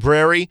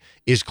Library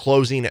is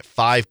closing at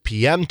 5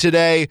 p.m.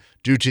 today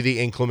due to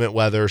the inclement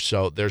weather.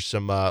 So there's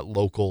some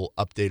local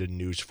updated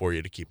news for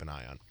you to keep an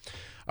eye on.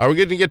 We're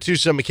going to get to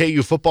some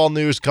KU football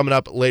news coming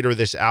up later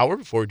this hour.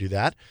 Before we do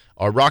that,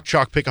 our Rock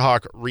Chalk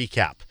Pick-a-Hawk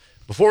recap.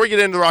 Before we get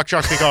into the Rock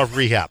Chalk Pick-a-Hawk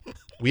recap,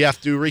 we have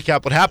to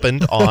recap what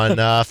happened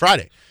on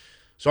Friday.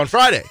 So on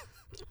Friday,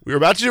 we were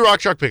about to do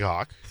Rock Chalk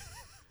Pick-a-Hawk.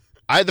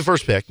 I had the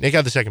first pick. Nick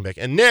had the second pick.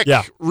 And Nick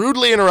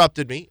rudely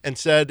interrupted me and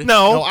said,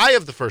 No, I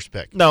have the first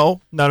pick. No.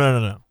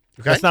 Okay?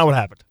 That's not what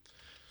happened.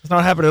 That's not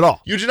what happened at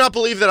all. You did not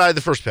believe that I had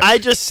the first pick. I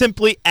just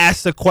simply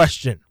asked a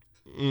question.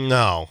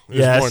 No, it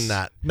was more than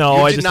that. No,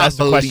 I just asked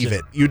a question. You did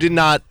not believe it. You did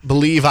not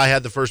believe I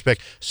had the first pick.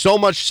 So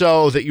much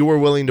so that you were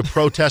willing to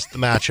protest the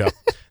matchup,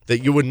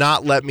 that you would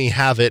not let me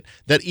have it,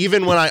 that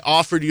even when I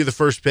offered you the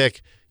first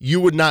pick,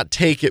 you would not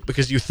take it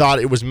because you thought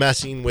it was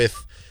messing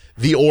with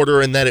the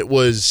order and that it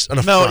was an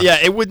affront. No,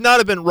 it would not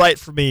have been right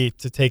for me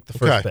to take the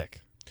first pick,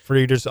 for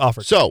you to just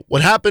offer. So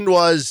what happened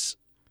was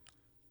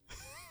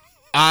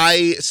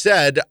I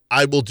said,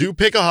 I will do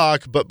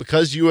Pick-a-Hawk, but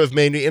because you have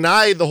made me, and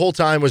I the whole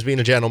time was being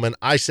a gentleman,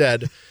 I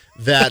said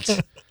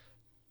that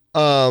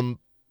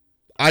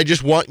I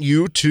just want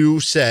you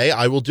to say,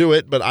 I will do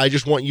it, but I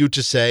just want you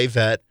to say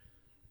that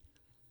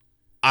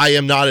I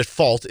am not at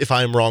fault if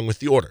I am wrong with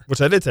the order.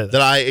 Which I did say that.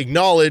 That I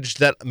acknowledged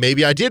that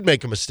maybe I did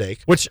make a mistake.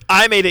 Which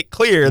I made it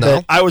clear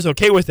that I was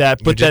okay with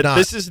that, but that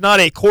this is not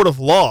a court of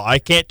law. I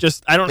can't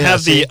just, I don't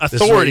have the authority.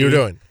 This is what you're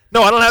doing.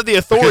 No, I don't have the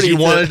authority. Because you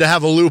wanted to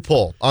have a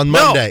loophole on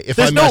Monday if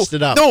I messed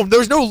it up. No,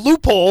 there's no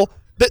loophole.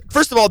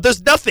 First of all,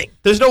 there's nothing.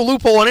 There's no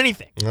loophole on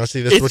anything. Well,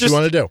 see, this is what you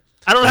want to do.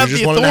 I don't have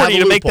the authority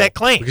to make that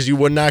claim. Because you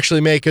wouldn't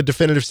actually make a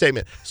definitive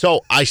statement. So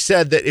I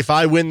said that if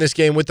I win this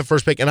game with the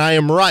first pick and I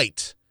am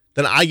right,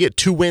 then I get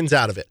 2 wins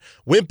out of it.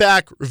 Went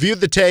back, reviewed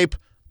the tape.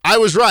 I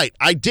was right.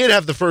 I did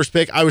have the first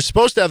pick. I was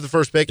supposed to have the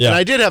first pick, and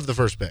I did have the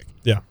first pick.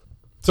 Yeah.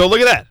 So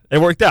look at that.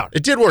 It worked out.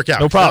 It did work out.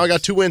 No problem. Now I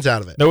got 2 wins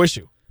out of it. No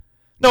issue.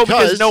 No,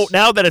 because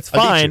now that it's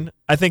fine,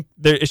 I think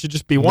it should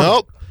just be 1.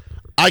 Nope.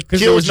 I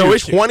killed you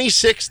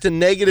 26 to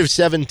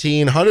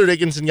 -17. Hunter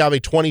Dickinson got me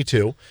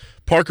 22.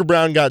 Parker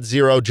Brown got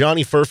 0.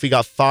 Johnny Furphy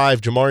got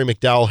 5. Jamari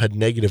McDowell had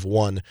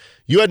 -1.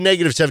 You had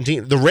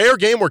 -17. The rare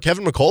game where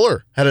Kevin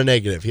McCullough had a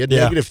negative. He had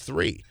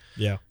 -3.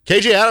 Yeah.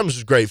 KJ Adams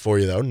was great for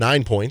you, though.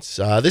 9 points.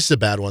 This is a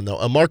bad one,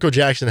 though. Marco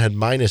Jackson had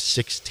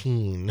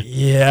 -16.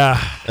 Yeah.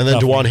 And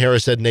then DeJuan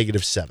Harris had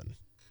 -7.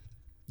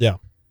 Yeah.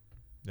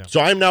 So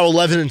I'm now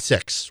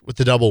 11-6 with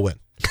the double win.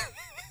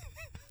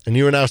 And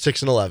you are now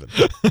 6-11.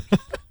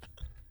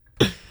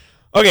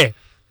 Okay.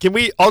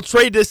 I'll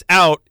trade this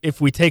out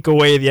if we take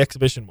away the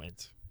exhibition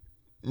wins.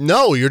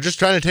 No, you're just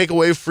trying to take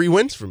away free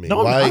wins from me.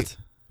 No, I'm not.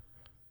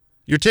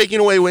 You're taking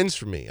away wins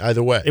from me,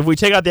 either way. If we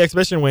take out the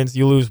exhibition wins,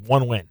 you lose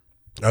 1 win.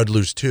 I'd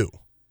lose 2.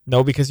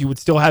 No, because you would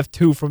still have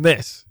 2 from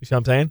this. You see what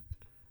I'm saying?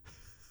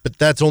 But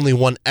that's only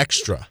 1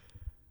 extra.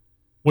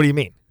 What do you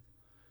mean?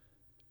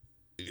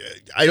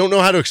 I don't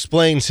know how to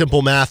explain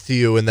simple math to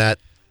you in that.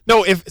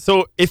 No, if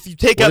you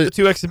take out the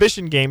 2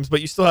 exhibition games, but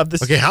you still have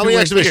this. Okay, how many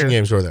exhibition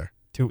games were there?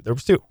 2. There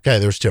was 2. Okay,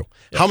 there was 2.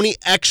 Yes. How many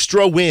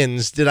extra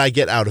wins did I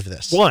get out of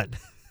this? 1.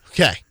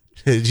 Okay.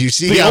 Did you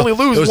see? So you only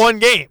lose 1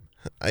 game.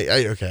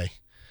 Okay.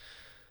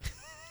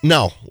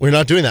 No, we're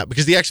not doing that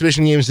because the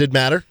exhibition games did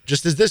matter,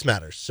 just as this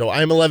matters. So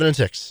I'm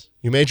 11-6.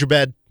 You made your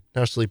bed.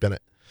 Now sleep in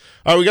it.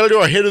 All right, we got to do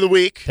our hit of the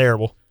week.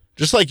 Terrible.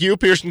 Just like you,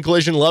 Pearson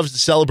Collision loves to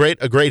celebrate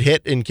a great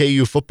hit in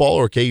KU football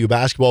or KU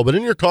basketball, but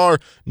in your car,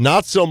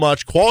 not so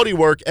much. Quality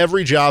work,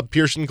 every job,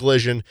 Pearson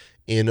Collision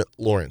in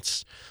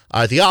Lawrence.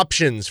 The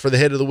options for the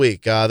hit of the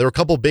week. There were a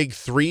couple big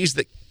threes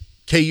that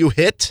KU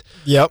hit.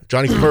 Yep.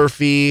 Johnny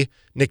Furphy,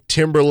 Nick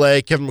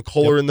Timberlake, Kevin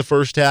McCullough in the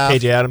first half.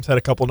 KJ Adams had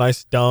a couple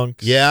nice dunks.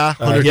 Yeah.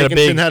 Hunter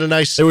Dickinson had a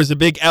nice. There was a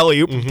big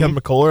alley-oop from Kevin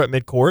McCullough at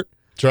midcourt.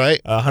 That's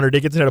right. Hunter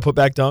Dickinson had a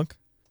putback dunk.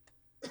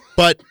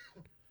 But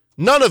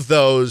none of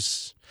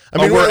those. I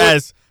mean, were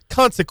as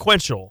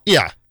consequential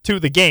to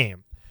the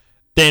game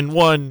than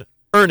one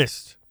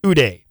Ernest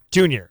Uday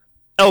Jr.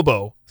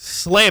 elbow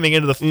slamming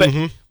into the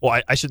face.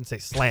 Well, I shouldn't say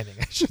slamming.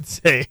 I should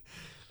say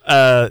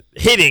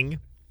hitting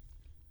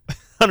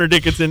Hunter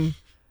Dickinson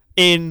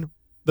in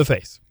the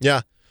face.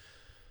 Yeah.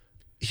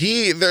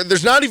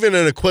 There's not even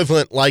an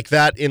equivalent like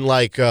that in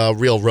like a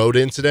real road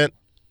incident.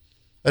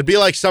 It'd be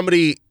like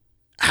somebody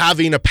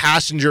having a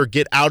passenger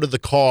get out of the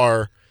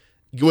car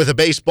with a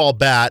baseball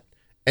bat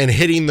and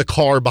hitting the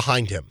car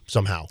behind him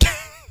somehow.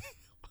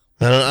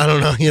 I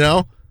don't know, you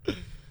know?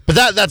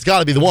 But that's got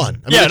to be the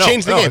one. I mean, it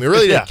changed the game. It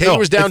really did. KU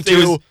was down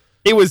 2.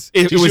 It was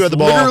TCU had the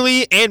ball.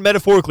 Literally and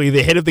metaphorically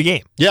the hit of the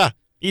game. Yeah.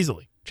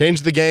 Easily.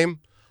 Changed the game.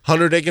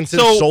 Hunter Dickinson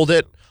sold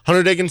it.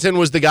 Hunter Dickinson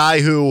was the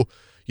guy who,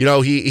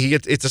 he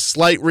gets, it's a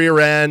slight rear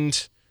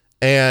end,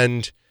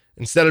 and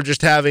instead of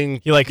just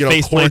having he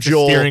face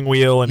cordial the steering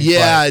wheel and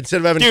instead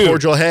of having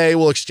cordial, hey,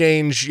 we'll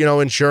exchange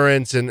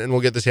insurance and we'll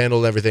get this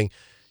handled and everything.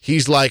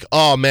 He's like,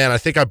 oh man, I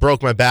think I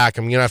broke my back.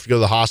 I'm gonna have to go to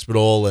the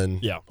hospital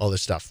and all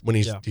this stuff. When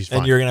he's fine,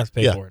 and you're gonna have to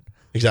pay for it.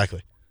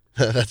 Exactly.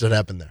 That's what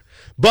happened there.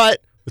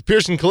 But with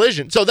Pearson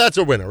Collision, so that's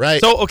a winner,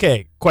 right? So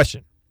okay,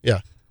 question.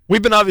 Yeah,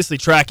 we've been obviously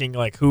tracking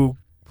who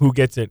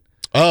gets it.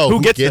 Oh,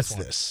 who gets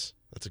this?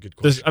 That's a good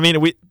question.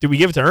 Do we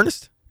give it to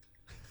Ernest?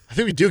 I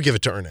think we do give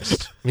it to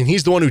Ernest. I mean,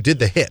 he's the one who did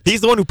the hit.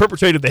 He's the one who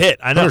perpetrated the hit.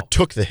 I know. Hunter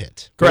took the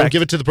hit. Correct. We don't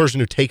give it to the person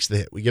who takes the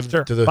hit. We give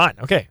it to the. Fine.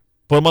 Okay.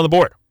 Put him on the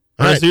board.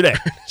 Ernest Uday.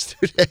 Ernest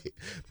Uday.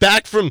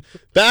 Back from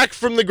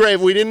the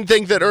grave. We didn't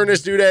think that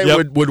Ernest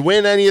Uday would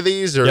win any of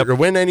these or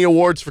win any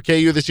awards for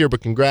KU this year,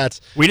 but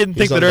congrats. We didn't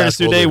think that Ernest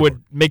Uday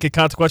would make a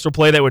consequential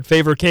play that would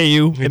favor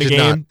KU in a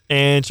game,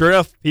 and sure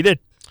enough, he did.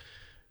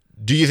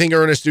 Do you think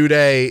Ernest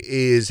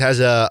Uday has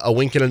a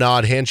wink and a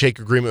nod handshake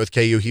agreement with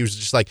KU? He was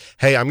just like,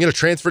 hey, I'm going to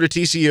transfer to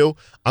TCU.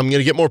 I'm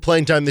going to get more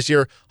playing time this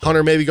year.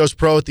 Hunter maybe goes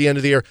pro at the end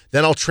of the year.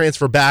 Then I'll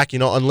transfer back,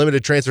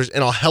 unlimited transfers,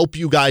 and I'll help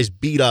you guys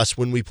beat us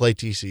when we play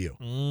TCU.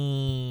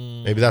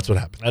 Maybe that's what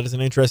happened. That is an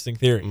interesting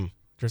theory.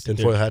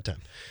 Tinfoil hat time.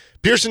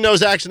 Pearson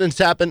knows accidents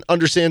happen,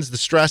 understands the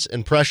stress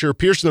and pressure.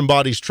 Pearson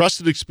embodies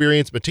trusted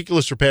experience,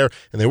 meticulous repair,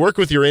 and they work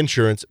with your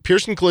insurance.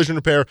 Pearson Collision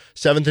Repair,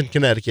 7th in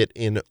Connecticut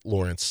in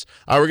Lawrence.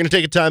 We're going to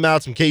take a time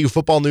out. Some KU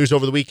football news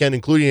over the weekend,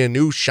 including a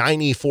new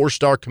shiny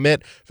 4-star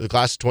commit for the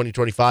class of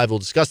 2025. We'll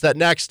discuss that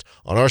next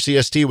on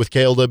RCST with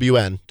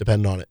KLWN.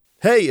 Depend on it.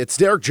 Hey, it's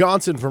Derek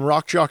Johnson from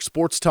Rock Chalk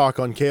Sports Talk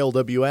on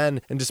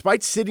KLWN, and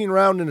despite sitting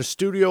around in a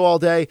studio all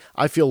day,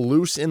 I feel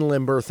loose and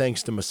limber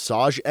thanks to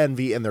Massage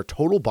Envy and their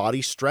total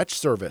body stretch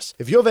service.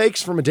 If you have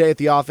aches from a day at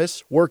the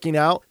office, working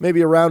out,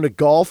 maybe a round of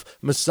golf,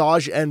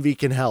 Massage Envy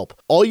can help.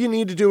 All you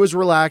need to do is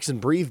relax and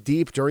breathe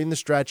deep during the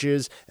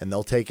stretches, and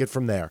they'll take it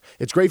from there.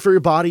 It's great for your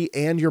body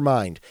and your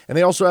mind, and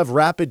they also have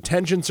rapid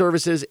tension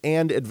services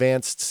and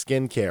advanced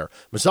skin care.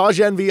 Massage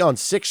Envy on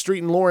 6th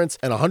Street in Lawrence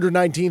and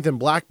 119th and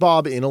Black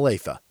Bob in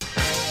Olathe.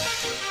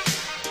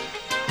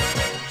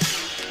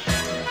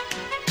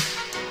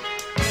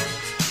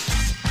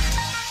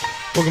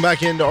 Welcome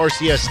back into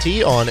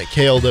RCST on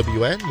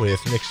KLWN with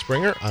Nick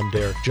Springer. I'm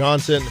Derek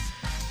Johnson.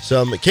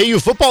 Some KU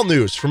football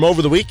news from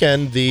over the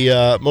weekend.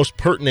 The most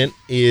pertinent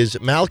is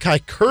Malachi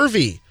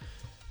Kirby,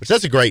 which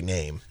that's a great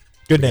name.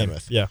 Good name.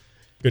 Yeah,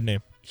 good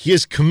name. He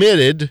is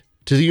committed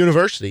to the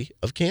University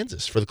of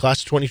Kansas for the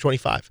class of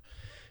 2025.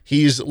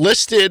 He's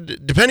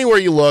listed, depending where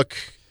you look,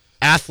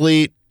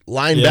 athlete,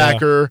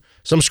 linebacker. Yeah.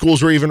 Some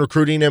schools were even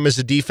recruiting him as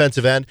a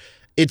defensive end.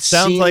 It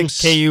sounds like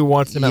KU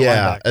wants him at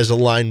linebacker. As a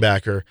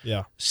linebacker.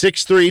 Yeah.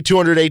 6'3",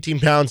 218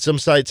 pounds. Some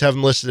sites have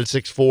him listed at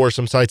 6'4".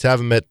 Some sites have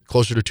him at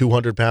closer to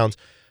 200 pounds.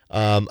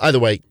 Either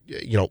way,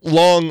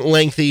 long,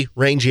 lengthy,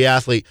 rangy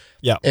athlete.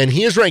 Yeah. And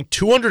he is ranked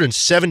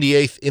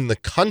 278th in the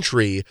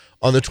country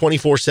on the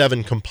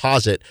 24/7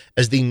 composite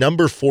as the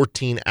number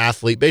 14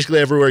 athlete. Basically,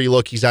 everywhere you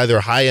look, he's either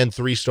a high-end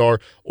 3-star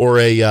or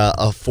a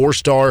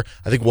 4-star.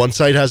 I think one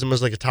site has him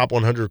as like a top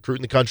 100 recruit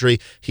in the country.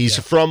 He's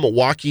from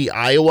Waukee,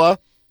 Iowa,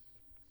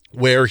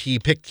 where he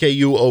picked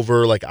KU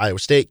over like Iowa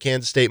State,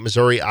 Kansas State,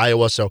 Missouri,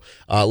 Iowa. So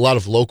a lot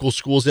of local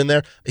schools in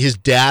there. His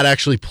dad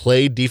actually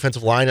played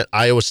defensive line at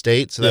Iowa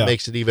State, so that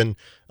makes it even,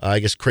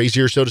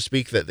 crazier, so to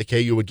speak, that the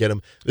KU would get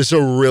him. This is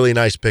a really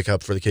nice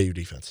pickup for the KU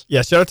defense.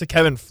 Yeah, shout out to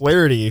Kevin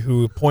Flaherty,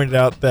 who pointed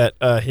out that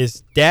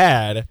his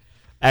dad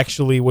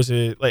actually was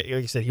like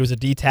you said, he was a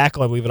D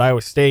tackle, I believe, at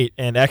Iowa State,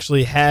 and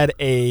actually had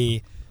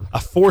a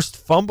forced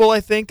fumble,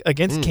 I think,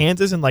 against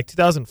Kansas in like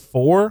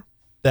 2004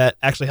 that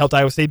actually helped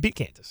Iowa State beat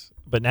Kansas.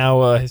 But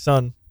now his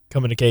son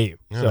coming to KU.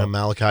 Yeah, so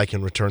Malachi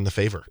can return the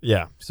favor.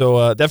 Yeah,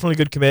 so definitely a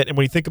good commit. And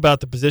when you think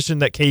about the position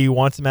that KU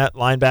wants him at,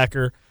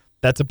 linebacker,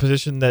 that's a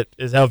position that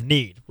is of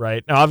need,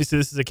 right? Now, obviously,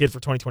 this is a kid for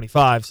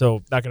 2025, so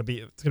it's going to be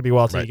a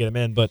while until you get him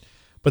in. But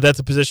that's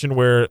a position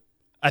where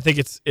I think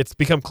it's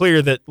become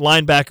clear that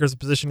linebacker is a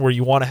position where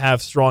you want to have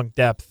strong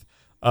depth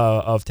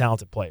of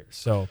talented players.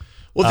 So,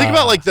 well, think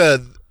about like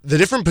the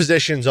different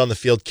positions on the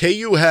field.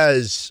 KU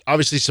has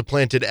obviously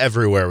supplanted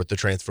everywhere with the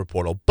transfer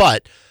portal,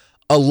 but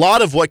a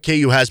lot of what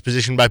KU has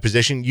position by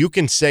position, you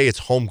can say it's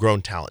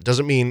homegrown talent.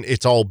 Doesn't mean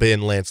it's all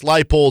been Lance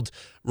Leipold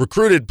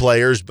recruited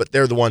players, but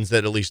they're the ones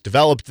that at least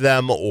developed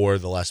them, or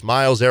the Les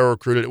Miles they were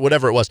recruited,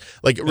 whatever it was.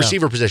 Like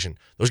receiver position,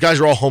 those guys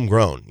are all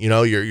homegrown.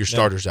 Your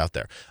starters out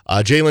there.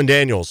 Jalen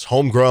Daniels,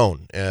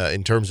 homegrown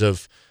in terms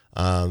of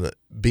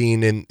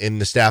being in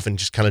the staff and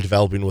just kind of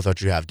developing with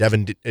what you have.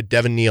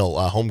 Devin Neal,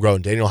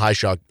 homegrown. Daniel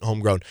Highshaw,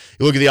 homegrown.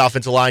 You look at the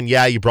offensive line,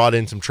 yeah, you brought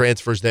in some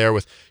transfers there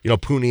with,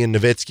 Pooney and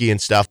Nowitzki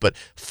and stuff, but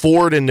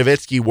Ford and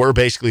Nowitzki were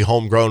basically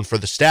homegrown for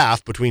the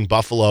staff between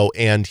Buffalo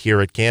and here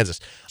at Kansas.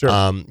 Sure.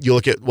 You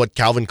look at what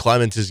Calvin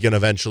Clements is going to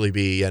eventually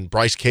be, and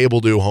Bryce Cable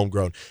do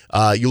homegrown.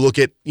 You look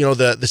at,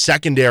 the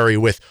secondary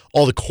with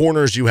all the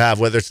corners you have,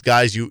 whether it's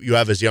guys you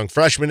have as young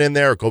freshmen in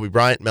there, or Kobe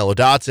Bryant, Mello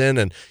Dotson,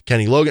 and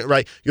Kenny Logan,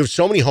 right? You have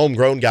so many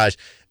homegrown guys.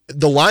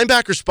 The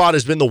linebacker spot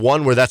has been the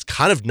one where that's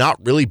kind of not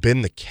really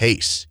been the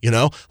case,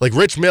 Like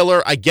Rich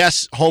Miller, I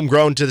guess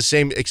homegrown to the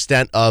same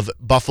extent of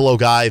Buffalo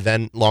guy,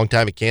 then long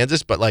time at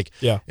Kansas, but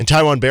and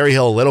Taiwan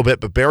Berryhill a little bit,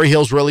 but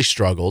Berryhill's really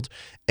struggled,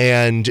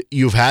 and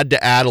you've had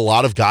to add a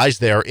lot of guys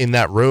there in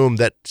that room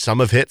that some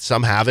have hit,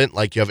 some haven't,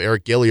 like you have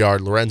Eric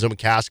Gilliard, Lorenzo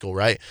McCaskill,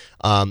 right?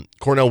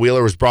 Cornell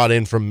Wheeler was brought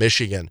in from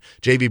Michigan.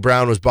 J.B.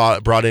 Brown was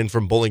brought in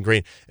from Bowling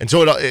Green, and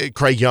so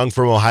Craig Young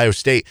from Ohio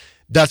State.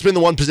 That's been the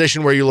one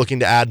position where you're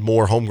looking to add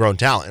more homegrown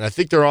talent. And I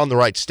think they're on the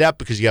right step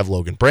because you have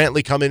Logan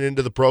Brantley coming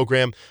into the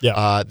program.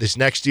 Yeah. This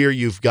next year,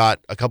 you've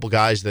got a couple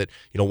guys that,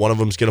 one of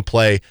them's going to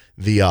play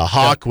the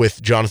Hawk with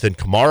Jonathan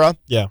Kamara.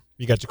 Yeah.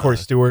 You got Ja'Cory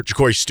Stewart.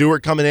 Ja'Cory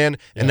Stewart coming in,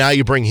 and now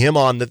you bring him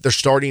on, that they're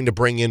starting to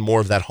bring in more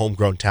of that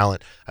homegrown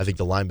talent, I think,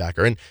 the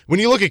linebacker. And when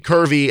you look at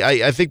Kirby,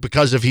 I think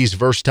because of he's a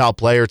versatile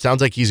player, it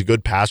sounds like he's a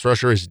good pass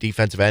rusher as a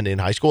defensive end in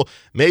high school.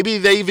 Maybe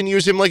they even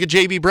use him like a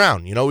J.B.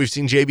 Brown. We've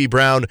seen J.B.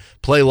 Brown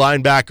play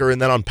linebacker, and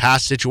then on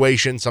pass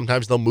situations,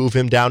 sometimes they'll move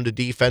him down to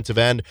defensive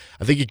end.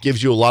 I think it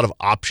gives you a lot of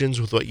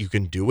options with what you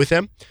can do with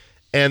him.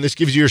 And this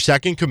gives you your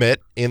second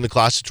commit in the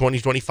class of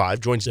 2025,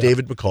 joins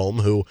David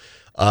McComb, who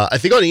I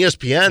think on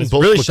ESPN,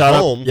 both really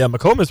McComb.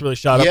 McComb has really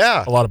shot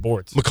up a lot of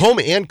boards.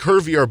 McComb and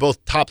Kirby are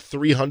both top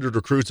 300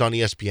 recruits on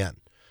ESPN.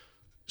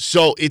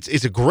 So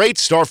it's a great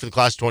start for the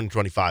class of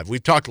 2025.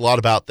 We've talked a lot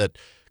about that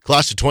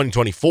class of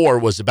 2024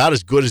 was about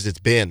as good as it's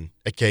been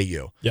at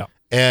KU. Yeah.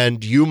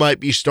 And you might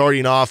be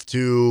starting off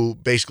to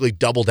basically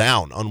double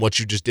down on what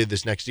you just did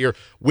this next year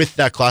with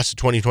that class of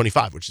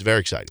 2025, which is very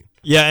exciting.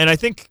 Yeah, and I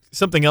think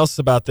something else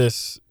about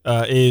this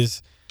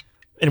is,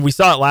 and we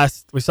saw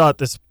it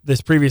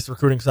this previous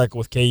recruiting cycle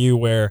with KU,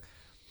 where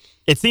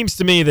it seems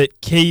to me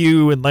that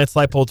KU and Lance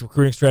Leipold's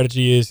recruiting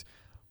strategy is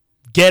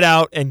get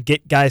out and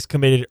get guys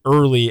committed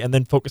early and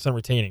then focus on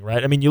retaining,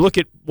 right? I mean, you look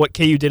at what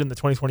KU did in the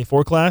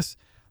 2024 class,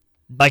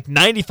 like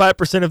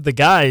 95% of the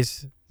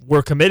guys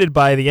were committed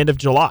by the end of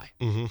July,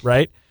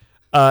 right?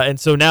 And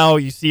so now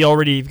you see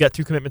already you've got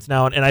two commitments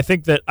now, and I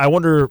think that I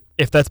wonder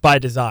if that's by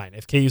design.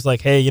 If KU's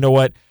like, hey, you know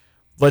what?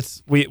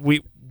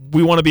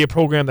 We want to be a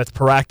program that's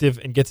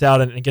proactive and gets out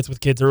and gets with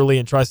kids early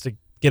and tries to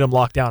get them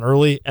locked down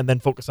early and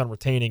then focus on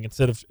retaining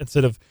instead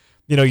of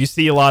you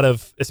see a lot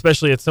of,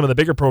 especially at some of the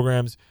bigger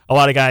programs, a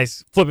lot of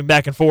guys flipping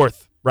back and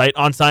forth, right,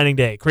 on signing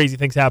day, crazy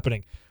things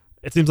happening.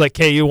 It seems like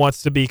KU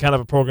wants to be kind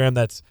of a program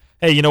that's,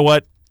 hey, you know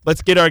what?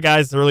 Let's get our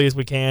guys as early as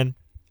we can,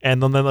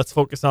 and then let's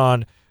focus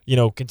on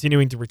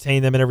continuing to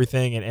retain them and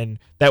everything, and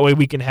that way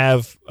we can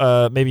have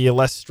maybe a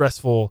less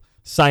stressful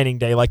signing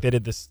day like they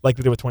did with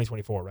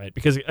 2024, right?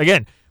 Because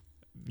again,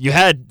 you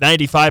had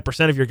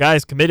 95% of your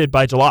guys committed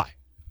by July.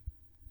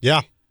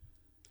 Yeah.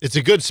 It's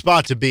a good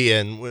spot to be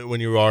in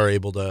when you are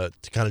able to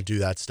kind of do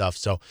that stuff.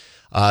 So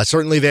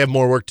certainly they have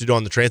more work to do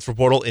on the transfer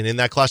portal and in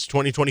that class of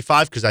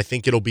 2025, because I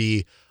think it'll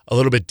be a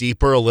little bit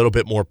deeper, a little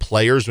bit more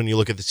players when you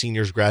look at the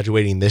seniors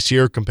graduating this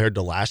year compared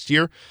to last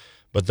year.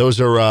 But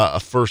those are a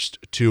first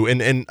two.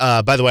 And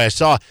by the way, I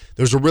saw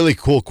there was a really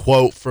cool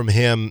quote from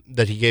him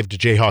that he gave to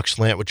Jayhawk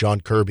Slant with John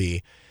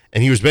Kirby.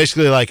 And he was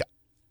basically like,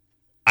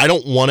 I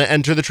don't want to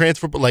enter the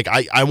transfer, but like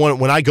I want,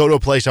 when I go to a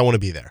place, I want to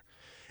be there.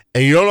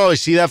 And you don't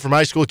always see that from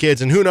high school kids.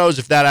 And who knows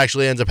if that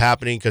actually ends up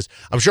happening, because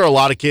I'm sure a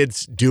lot of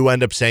kids do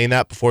end up saying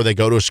that before they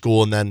go to a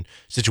school, and then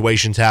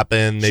situations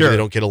happen. Maybe they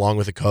don't get along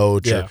with a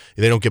coach, or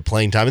they don't get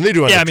playing time, and they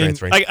do end up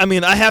transferring.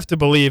 I have to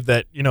believe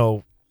that,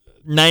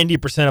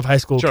 90% of high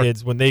school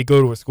kids, when they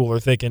go to a school, are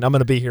thinking, I'm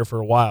going to be here for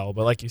a while.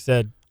 But like you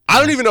said, I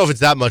don't even know if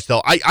it's that much,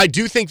 though. I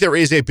do think there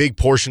is a big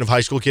portion of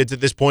high school kids at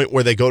this point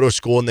where they go to a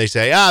school and they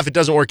say, if it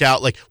doesn't work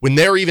out, like when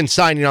they're even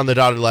signing on the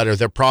dotted letter,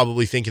 they're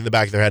probably thinking in the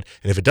back of their head,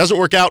 and if it doesn't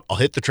work out, I'll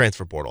hit the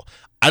transfer portal.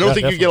 I don't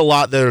think you get a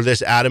lot that are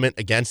this adamant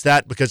against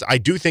that, because I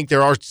do think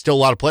there are still a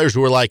lot of players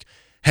who are like,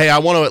 hey, I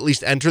want to at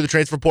least enter the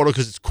transfer portal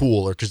because it's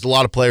cool, or because a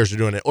lot of players are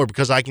doing it, or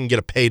because I can get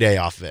a payday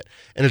off of it.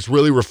 And it's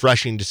really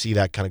refreshing to see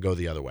that kind of go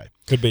the other way.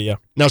 Could be, yeah.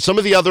 Now, some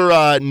of the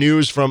other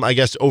news from, I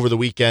guess, over the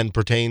weekend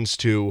pertains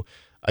to,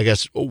 I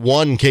guess,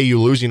 one, KU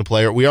losing a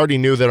player. We already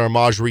knew that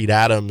Armaj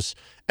Reed-Adams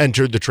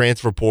entered the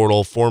transfer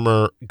portal,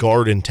 former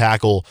guard and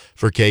tackle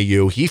for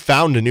KU. He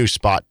found a new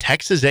spot,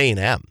 Texas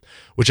A&M,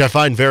 which I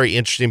find very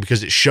interesting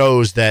because it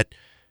shows that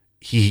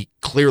he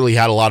clearly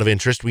had a lot of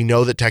interest. We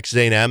know that Texas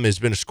A&M has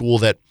been a school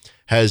that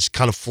has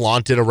kind of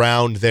flaunted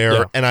around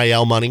their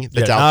NIL money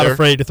that's out there. Not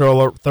afraid to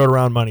throw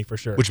around money, for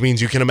sure. Which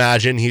means you can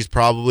imagine he's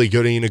probably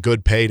getting a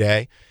good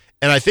payday.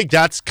 And I think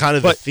that's kind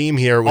of the theme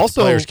here with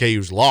the players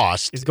KU's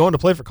lost. He's going to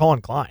play for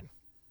Colin Klein.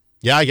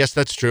 Yeah, I guess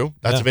that's true.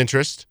 That's of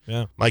interest.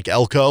 Yeah. Mike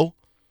Elko,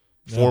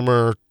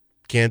 former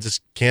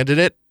Kansas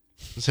candidate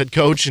as head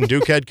coach and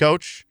Duke head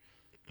coach.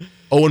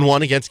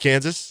 0-1 against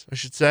Kansas, I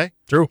should say.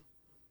 True.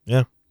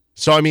 Yeah.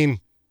 So, I mean,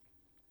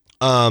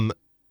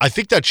 I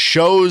think that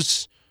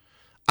shows,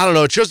 I don't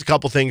know, it shows a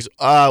couple things.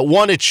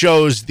 One, it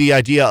shows the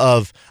idea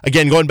of,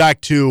 again, going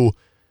back to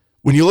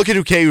when you look at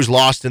who KU's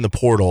lost in the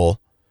portal,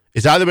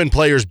 it's either been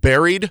players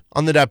buried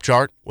on the depth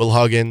chart, Will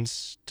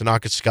Huggins,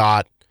 Tanaka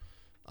Scott,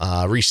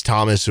 Reese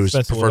Thomas, who's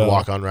preferred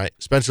walk-on, right?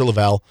 Spencer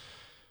Lavelle.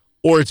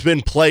 Or it's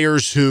been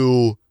players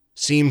who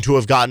seem to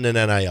have gotten an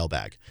NIL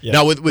bag. Yeah.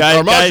 Now, with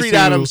Armand Reed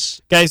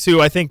Adams. Guys who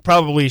I think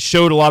probably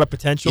showed a lot of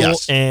potential,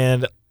 yes.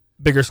 And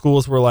bigger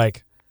schools were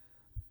like,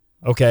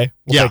 okay,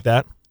 we'll take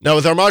that. Now,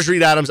 with Armand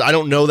Reed Adams, I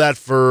don't know that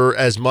for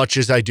as much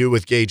as I do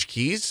with Gage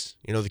Keys.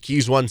 You know, the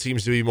Keys one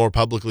seems to be more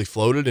publicly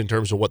floated in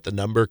terms of what the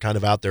number kind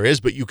of out there is,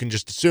 but you can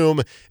just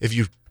assume if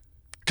you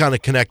kind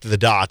of connect the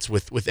dots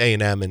with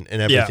A&M and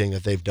everything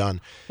that they've done.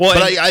 Well,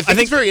 but I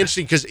think it's very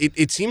interesting because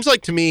it seems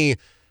like to me,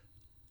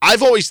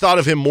 I've always thought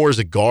of him more as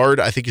a guard.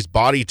 I think his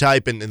body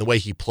type and the way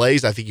he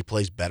plays, I think he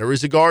plays better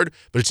as a guard,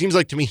 but it seems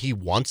like to me he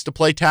wants to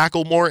play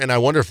tackle more, and I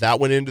wonder if that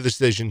went into the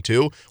decision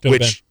too,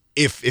 which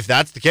if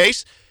that's the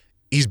case,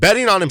 he's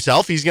betting on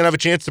himself. He's going to have a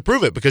chance to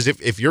prove it because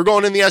if you're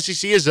going in the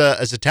SEC as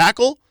a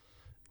tackle,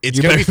 it's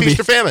going to be feast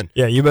or famine.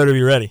 Yeah, you better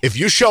be ready. If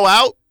you show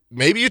out,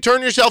 maybe you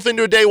turn yourself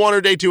into a day 1 or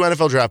day 2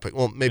 NFL draft pick.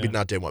 Well, maybe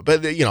not day 1,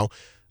 but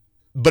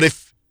but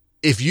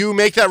if you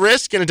make that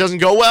risk and it doesn't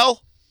go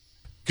well,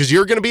 because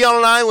you're going to be on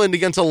an island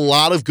against a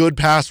lot of good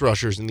pass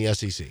rushers in the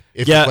SEC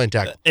if you're playing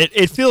tackle.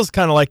 It feels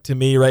kind of like to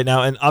me right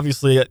now, and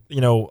obviously,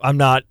 I'm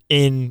not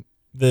in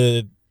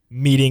the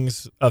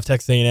meetings of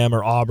Texas A&M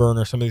or Auburn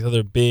or some of these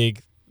other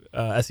big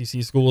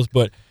SEC schools,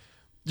 but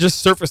just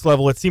surface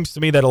level, it seems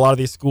to me that a lot of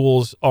these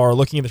schools are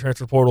looking at the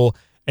transfer portal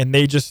and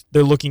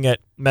they're looking at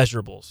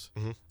measurables.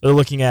 Mm-hmm. They're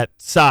looking at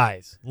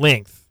size,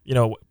 length,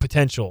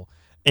 potential,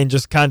 and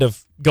just kind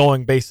of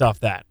going based off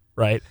that,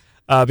 right?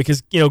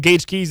 Because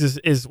Gage Keys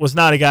was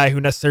not a guy who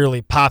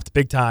necessarily popped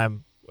big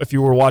time if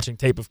you were watching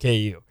tape of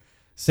KU.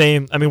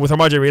 Same, I mean, with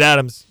Armand Reed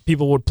Adams,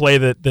 people would play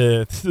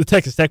the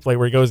Texas Tech play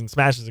where he goes and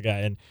smashes a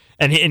guy,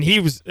 and he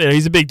was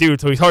he's a big dude,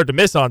 so he's hard to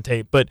miss on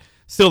tape. But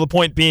still, the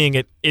point being,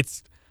 it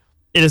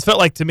has felt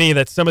like to me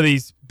that some of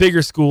these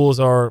bigger schools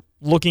are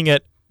looking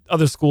at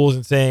other schools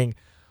and saying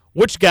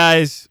which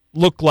guys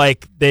look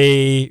like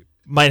they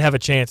might have a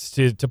chance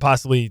to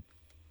possibly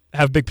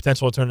have big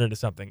potential to turn into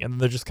something,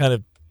 and they're just kind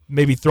of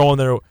maybe throwing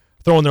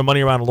their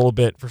money around a little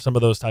bit for some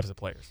of those types of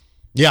players.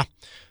 Yeah.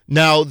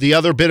 Now, the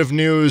other bit of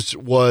news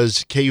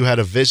was KU had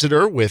a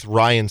visitor with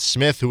Ryan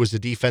Smith, who was the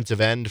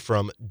defensive end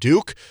from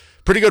Duke.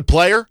 Pretty good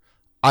player.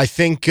 I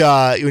think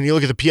when you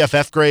look at the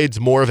PFF grades,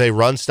 more of a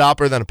run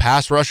stopper than a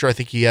pass rusher. I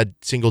think he had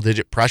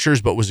single-digit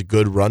pressures, but was a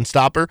good run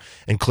stopper.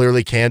 And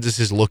clearly Kansas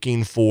is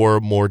looking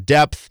for more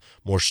depth,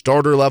 more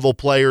starter-level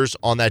players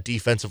on that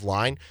defensive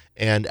line.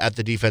 And at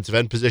the defensive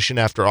end position,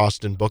 after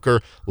Austin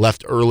Booker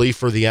left early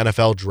for the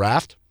NFL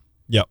draft,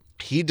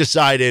 he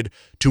decided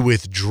to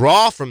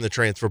withdraw from the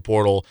transfer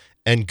portal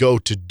and go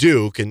to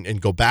Duke and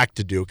go back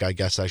to Duke, I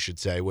guess I should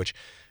say, which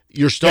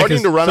you're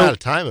starting to run out of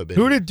time a bit.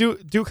 Who did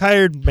Duke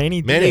hired?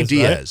 Manny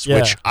Diaz,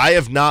 right? which I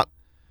have not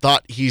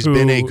thought he's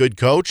been a good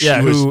coach.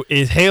 Yeah, who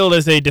is hailed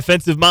as a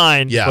defensive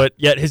mind, but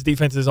yet his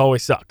defenses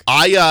always suck.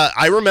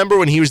 I remember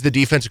when he was the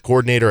defensive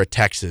coordinator at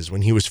Texas,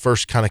 when he was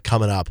first kind of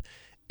coming up,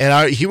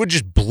 and he would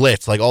just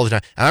blitz like all the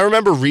time. And I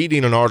remember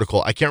reading an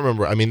article, I can't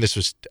remember, I mean, this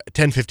was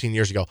 10, 15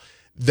 years ago,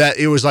 that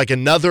it was like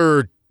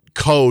another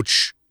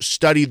coach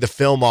studied the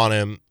film on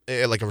him,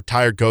 like a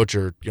retired coach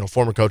or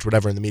former coach,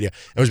 whatever, in the media.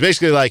 It was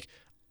basically like,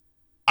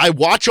 I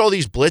watch all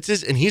these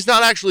blitzes, and he's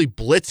not actually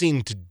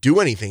blitzing to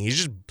do anything.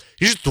 He's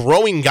just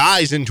throwing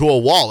guys into a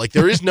wall. Like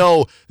there's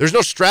no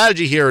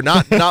strategy here.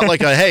 Not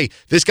like hey,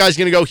 this guy's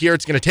gonna go here.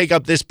 It's gonna take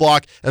up this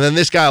block, and then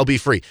this guy will be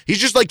free. He's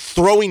just like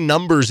throwing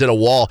numbers at a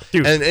wall.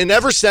 Dude. And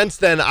ever since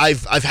then,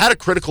 I've had a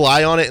critical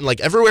eye on it, and like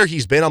everywhere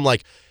he's been, I'm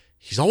like,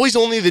 he's always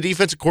only the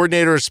defensive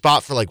coordinator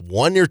spot for like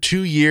 1 or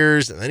 2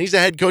 years, and then he's the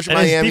head coach of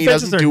Miami. He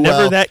doesn't do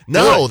well.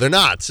 No, they're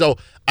not. So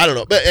I don't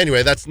know. But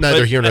anyway, that's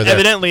neither here nor there.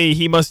 Evidently,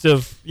 he must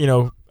have,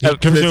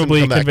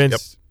 presumably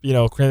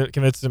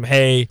convinced him,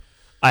 hey,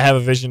 I have a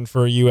vision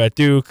for you at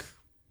Duke.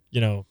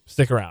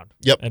 Stick around.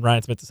 Yep. And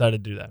Ryan Smith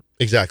decided to do that.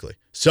 Exactly.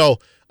 So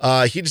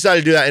he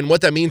decided to do that, and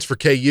what that means for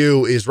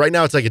KU is right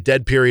now it's like a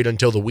dead period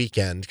until the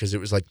weekend, because it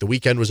was like the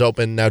weekend was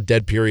open, now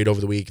dead period over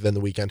the week, then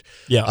the weekend.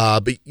 Yeah.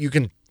 But you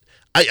can.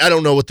 I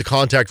don't know what the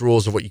contact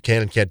rules of what you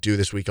can and can't do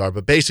this week are,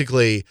 but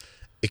basically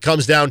it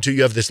comes down to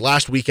you have this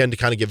last weekend to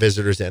kind of get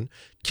visitors in.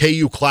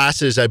 KU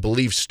classes, I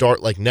believe,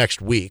 start like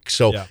next week.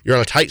 So you're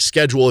on a tight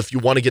schedule if you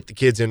want to get the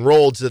kids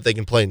enrolled so that they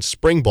can play in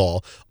spring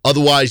ball.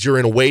 Otherwise, you're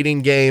in a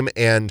waiting game,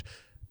 and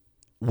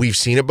we've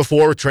seen it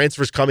before with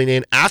transfers coming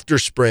in after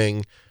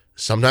spring.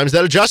 Sometimes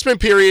that adjustment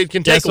period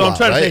can take a while, I'm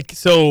trying to think.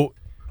 So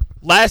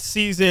last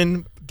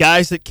season,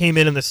 guys that came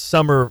in the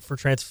summer for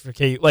transfer for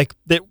KU, like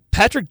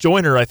Patrick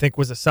Joyner, I think,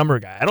 was a summer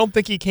guy. I don't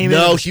think he came in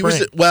the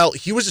spring.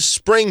 He was a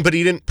spring, but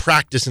he didn't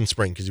practice in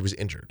spring because he was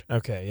injured.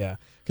 Okay, yeah.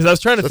 Because I was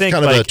trying to think,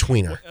 kind of a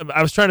tweener.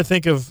 I was trying to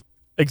think of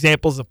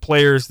examples of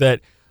players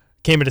that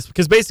came into,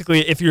 because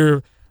basically if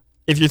you're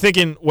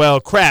thinking, well,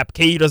 crap,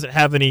 KU doesn't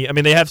have any. I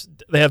mean, they have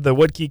the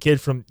Woodkey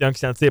kid from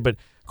Youngstown State, but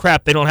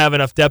crap, they don't have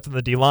enough depth in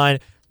the D line.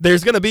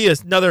 There's going to be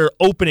another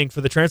opening for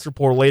the transfer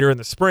portal later in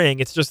the spring.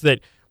 It's just that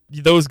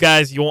those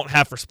guys you won't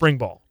have for spring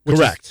ball. Which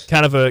Correct. Is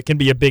kind of can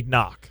be a big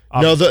knock.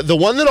 Obviously. No, the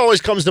one that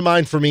always comes to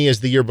mind for me is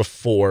the year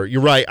before.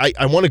 You're right.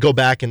 I want to go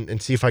back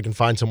and see if I can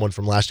find someone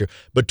from last year.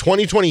 But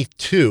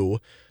 2022,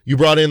 you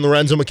brought in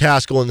Lorenzo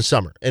McCaskill in the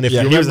summer. And if you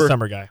remember, he was a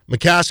summer guy.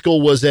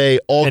 McCaskill was a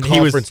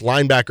all-conference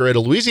linebacker at a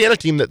Louisiana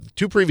team that the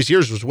 2 previous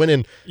years was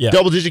winning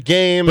double-digit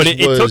games. But it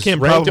took him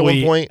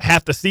probably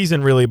half the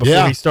season, really,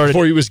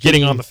 before he was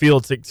getting on the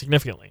field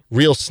significantly.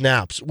 Real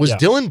snaps. Was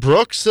Dylan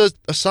Brooks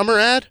a summer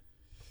ad?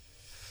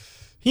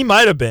 He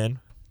might have been.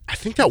 I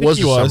think that was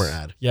a summer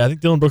ad. Yeah, I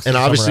think Dylan Brooks was and a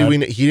obviously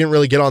summer ad. he didn't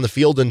really get on the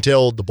field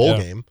until the bowl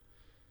game.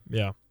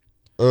 Yeah.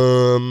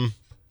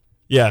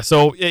 Yeah,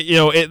 so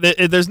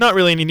there's not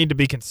really any need to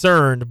be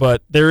concerned,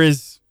 but there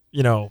is,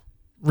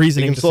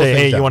 reasoning to say,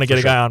 hey, you want to get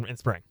a guy on in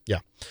spring. Yeah.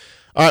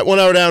 All right, 1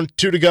 hour down,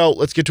 2 to go.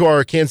 Let's get to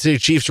our Kansas City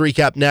Chiefs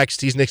recap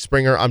next. He's Nick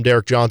Springer. I'm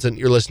Derek Johnson.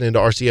 You're listening to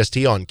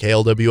RCST on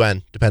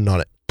KLWN. Depend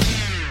on it.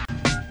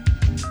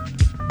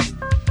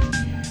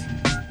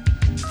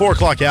 4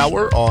 o'clock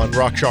hour on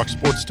Rock Chalk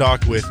Sports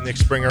Talk with Nick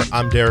Springer.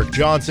 I'm Derek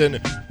Johnson.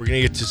 We're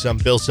going to get to some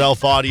Bill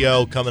Self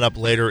audio coming up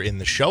later in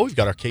the show. We've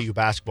got our KU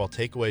basketball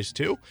takeaways,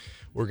 too.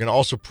 We're going to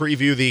also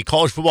preview the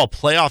college football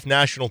playoff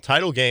national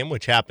title game,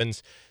 which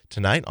happens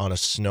tonight on a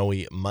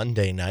snowy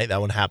Monday night. That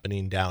one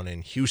happening down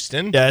in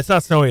Houston. Yeah, it's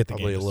not snowy at the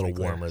Probably game. Probably a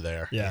little warmer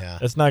there. Yeah,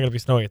 it's not going to be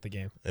snowy at the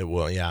game. It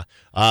will, yeah.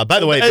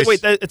 By the way,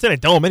 it's in a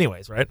dome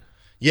anyways, right?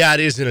 Yeah, it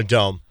is in a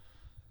dome.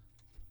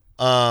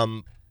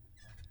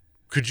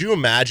 Could you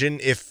imagine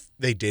if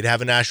they did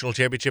have a national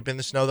championship in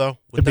the snow, though?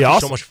 It'd be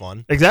awesome. So much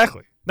fun.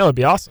 Exactly. No, it'd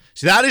be awesome.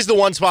 See, that is the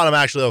one spot I'm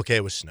actually okay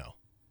with snow.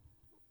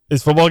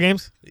 Is football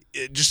games?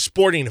 Just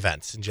sporting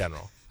events in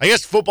general. I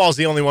guess football's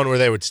the only one where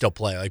they would still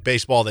play. Like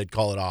baseball, they'd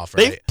call it off,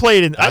 right? They've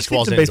played in. I've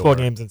seen some baseball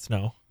games in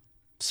snow.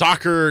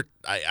 Soccer,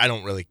 I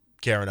don't really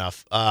care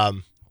enough.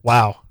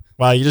 Wow,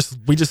 we just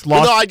lost.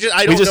 Well, no, I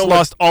don't know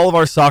lost all of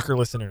our soccer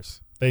listeners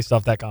based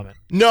off that comment.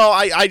 No,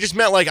 I just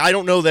meant like I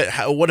don't know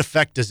what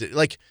effect does it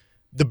like.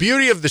 The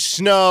beauty of the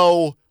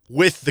snow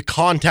with the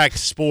contact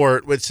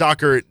sport, with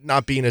soccer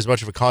not being as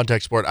much of a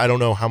contact sport, I don't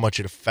know how much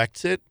it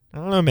affects it. I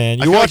don't know, man.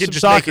 You watch some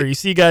soccer, you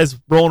see guys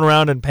rolling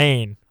around in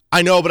pain.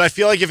 I know, but I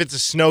feel like if it's a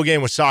snow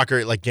game with soccer,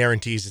 it like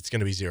guarantees it's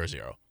going to be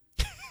 0-0.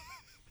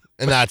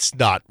 And that's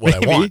not what I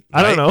want. Right?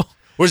 I don't know.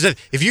 Whereas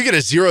if you get a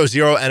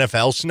 0-0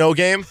 NFL snow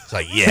game, it's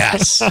like,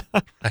 yes.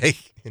 I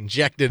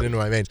inject it into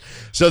my veins.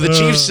 So the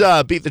Chiefs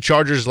beat the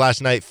Chargers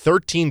last night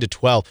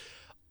 13-12.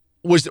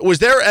 Was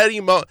there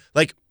any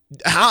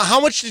how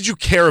much did you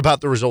care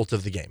about the result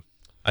of the game,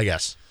 I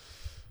guess?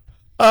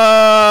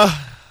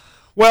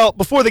 Well,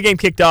 before the game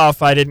kicked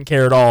off, I didn't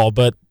care at all,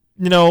 but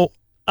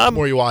I'm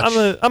more you watch.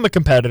 I'm a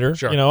competitor.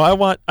 Sure.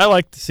 I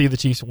like to see the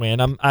Chiefs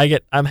win.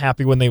 I'm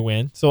happy when they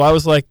win. So I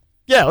was like,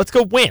 yeah, let's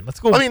go win. Let's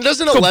go. I mean,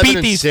 doesn't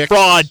 11-6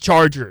 fraud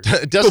Chargers?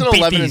 Doesn't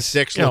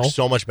 11-6 look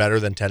so much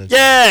better than 10-6?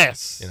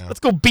 Yes. Let's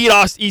go beat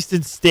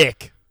Easton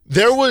Stick.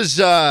 There was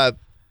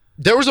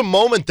a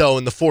moment though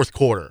in the fourth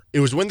quarter. It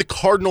was when the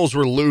Cardinals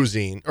were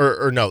losing,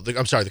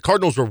 the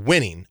Cardinals were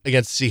winning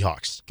against the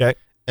Seahawks. Okay.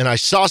 And I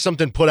saw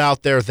something put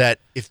out there that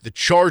if the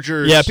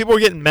Chargers, people were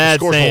getting mad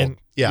saying,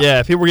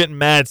 people were getting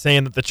mad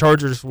saying that the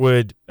Chargers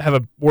would have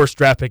a worse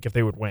draft pick if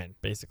they would win,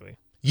 basically.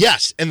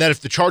 Yes, and that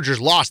if the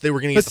Chargers lost, they were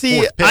going to get the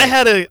fourth pick. I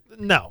had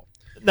no.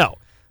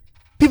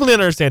 People need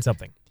to understand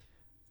something.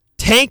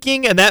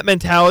 Tanking and that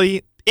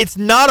mentality, it's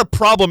not a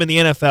problem in the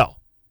NFL.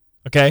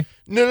 Okay?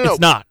 No. It's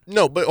not.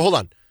 No, but hold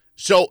on.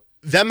 So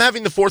them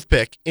having the fourth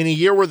pick in a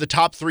year where the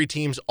top 3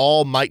 teams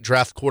all might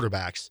draft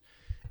quarterbacks,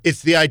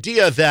 it's the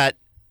idea that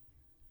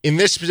in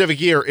this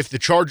specific year, if the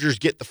Chargers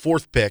get the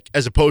 4th pick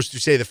as opposed to,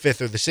 say, the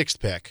 5th or the 6th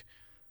pick,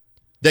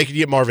 they could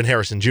get Marvin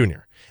Harrison Jr.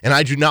 And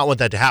I do not want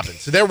that to happen.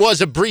 So there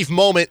was a brief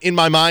moment in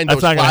my mind that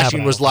was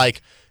flashing, was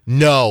like,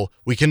 no,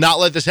 we cannot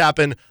let this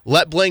happen.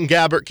 Let Blaine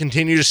Gabbert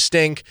continue to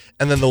stink,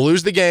 and then they'll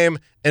lose the game,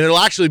 and it'll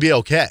actually be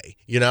okay,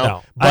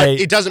 No, but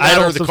it doesn't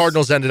matter. The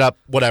Cardinals ended up,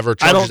 whatever,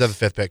 Chargers have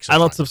the 5th pick. So I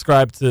don't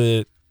subscribe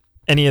to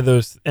any of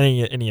those,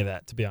 any of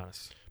that, to be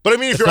honest. But I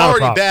mean, if you're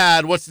already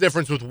bad, what's the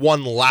difference with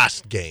one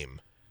last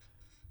game?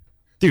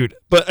 Dude,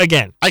 but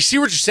again, I see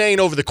what you're saying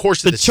over the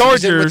course of the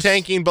season with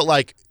tanking, but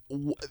like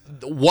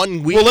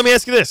 1 week. Well, let me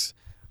ask you this.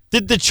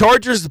 Did the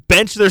Chargers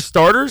bench their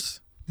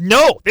starters?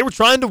 No, they were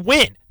trying to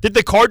win. Did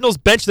the Cardinals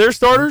bench their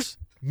starters?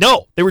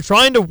 No, they were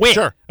trying to win.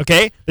 Sure.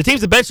 Okay? The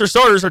teams that bench their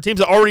starters are teams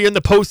that are already in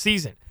the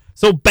postseason.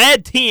 So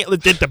bad team.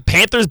 Did the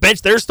Panthers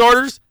bench their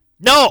starters?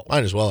 No.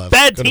 Might as well have.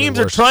 Bad teams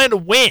are trying to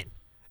win.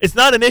 It's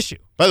not an issue.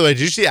 By the way,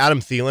 did you see Adam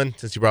Thielen,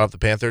 since you brought up the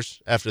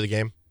Panthers after the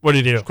game? What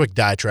did he do? Just a quick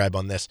diatribe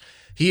on this.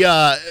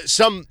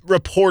 Some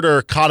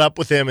reporter caught up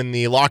with him in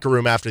the locker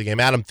room after the game.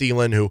 Adam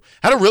Thielen, who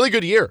had a really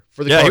good year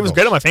for the Cardinals. He was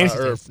great on my fantasy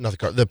team. Not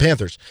the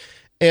Panthers.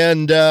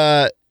 And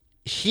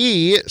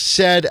he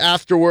said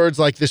afterwards,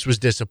 like, this was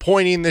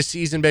disappointing this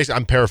season. Basically,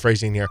 I'm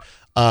paraphrasing here.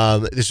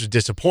 This was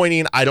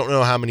disappointing. I don't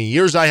know how many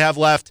years I have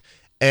left,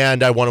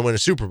 and I want to win a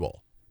Super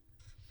Bowl.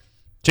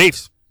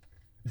 Chiefs.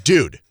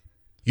 Dude,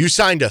 you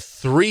signed a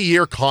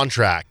 3-year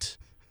contract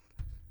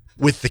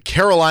with the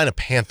Carolina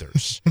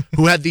Panthers,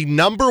 who had the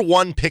number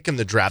 1 pick in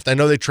the draft. I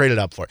know they traded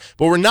up for it,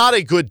 but we're not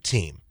a good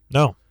team.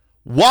 No.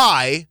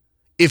 Why,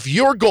 if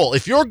your goal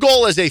as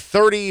a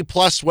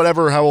 30-plus,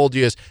 whatever, how old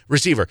he is,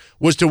 receiver,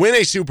 was to win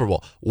a Super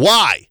Bowl,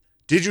 why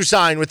did you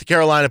sign with the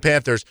Carolina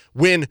Panthers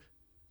when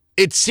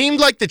it seemed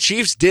like the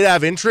Chiefs did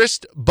have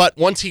interest, but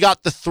once he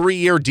got the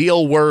 3-year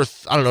deal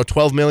worth, I don't know,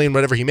 $12 million,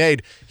 whatever he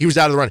made, he was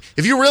out of the running.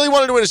 If you really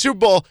wanted to win a Super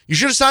Bowl, you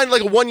should have signed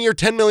like a 1-year,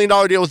 $10 million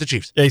deal with the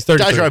Chiefs. Yeah, he's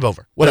 33. Guys drive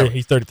over. Whatever.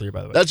 He's 33,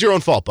 by the way. That's your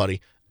own fault,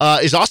 buddy.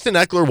 Is Austin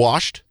Eckler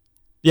washed?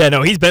 Yeah,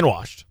 no, he's been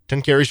washed.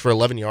 10 carries for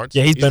 11 yards?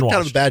 Yeah, he's been washed.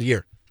 Kind of a bad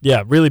year.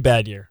 Yeah, really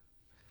bad year.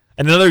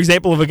 And another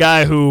example of a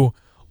guy who,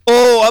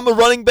 I'm a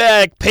running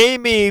back, pay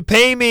me.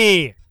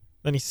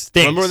 Then he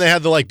stinks. Remember when they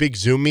had the like big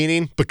Zoom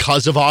meeting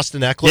because of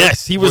Austin Eckler?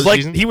 Yes, he was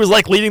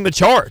like leading the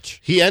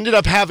charge. He ended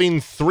up having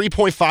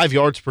 3.5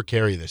 yards per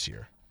carry this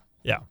year.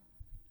 Yeah.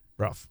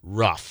 Rough.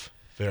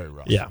 Very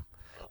rough. Yeah.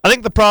 I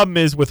think the problem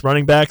is with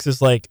running backs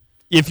is like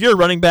if you're a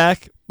running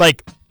back,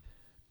 like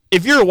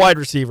if you're a wide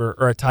receiver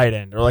or a tight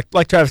end or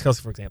like Travis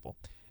Kelce, for example,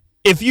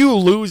 if you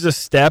lose a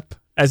step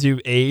as you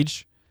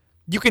age,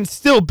 you can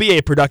still be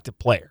a productive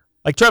player.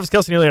 Like Travis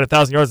Kelce nearly had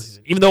 1,000 yards this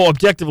season, even though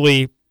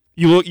objectively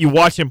you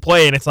watch him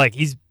play and it's like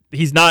he's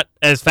not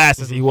as fast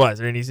as he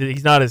was, and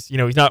he's not as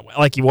he's not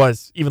like he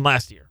was even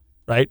last year,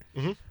 right?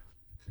 Mm-hmm.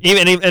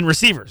 Even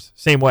receivers,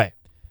 same way,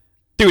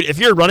 dude. If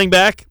you're a running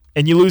back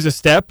and you lose a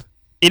step,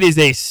 it is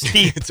a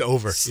steep, it's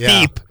over,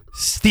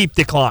 steep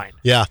decline.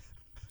 Yeah.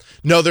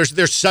 No,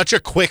 there's such a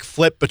quick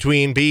flip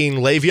between being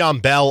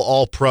Le'Veon Bell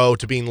All-Pro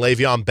to being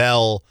Le'Veon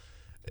Bell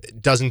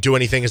doesn't do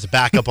anything as a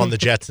backup on the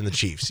Jets and the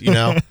Chiefs,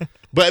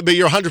 But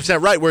you're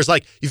 100% right. Whereas,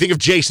 like, you think of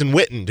Jason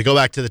Witten, to go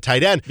back to the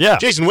tight end. Yeah.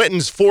 Jason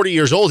Witten's 40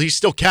 years old. He's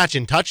still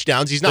catching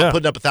touchdowns. He's not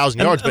putting up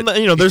 1,000 yards, but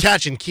he's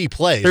catching key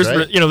plays.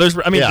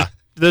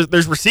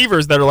 There's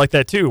receivers that are like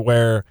that too,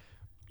 where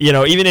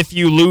even if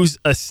you lose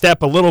a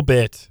step a little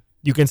bit,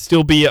 you can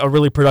still be a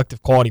really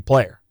productive quality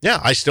player. Yeah,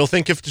 I still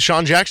think if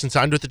Deshaun Jackson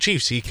signed with the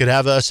Chiefs, he could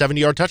have a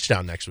 70-yard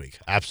touchdown next week.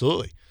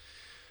 Absolutely.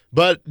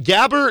 But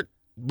Gabbert,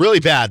 really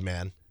bad,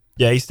 man.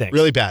 Yeah, he stinks.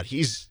 Really bad.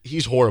 He's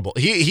horrible.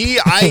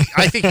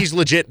 I think he's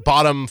legit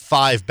bottom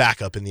 5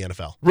 backup in the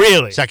NFL.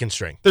 Really? Second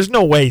string. There's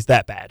no way he's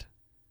that bad.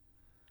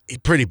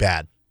 Pretty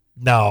bad.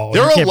 No.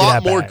 There are a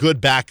lot more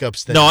good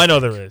backups than I know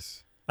there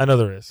is.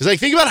 Because like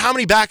think about how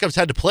many backups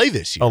had to play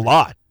this year. A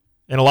lot.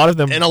 And a lot of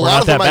them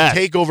might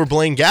take over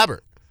Blaine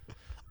Gabbert.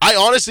 I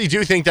honestly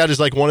do think that is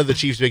like one of the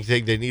Chiefs' big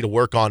things they need to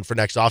work on for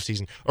next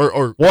offseason.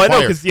 Or I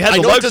know because you had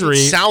the luxury. It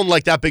doesn't sound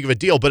like that big of a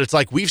deal, but it's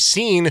like we've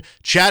seen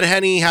Chad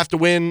Henne have to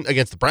win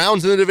against the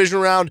Browns in the division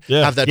round.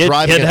 Yeah. Have that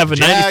drive. He had to have a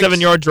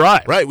 97-yard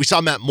drive. Right. We saw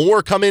Matt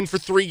Moore come in for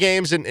 3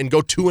 games and go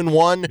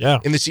 2-1 Yeah.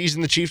 in the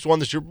season the Chiefs won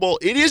the Super Bowl.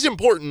 It is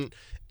important,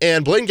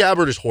 and Blaine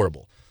Gabbert is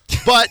horrible,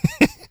 but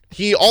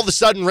he all of a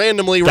sudden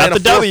randomly ran a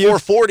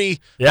 4.40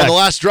 on the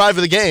last drive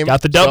of the game.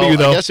 Got the W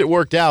though. I guess it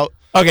worked out.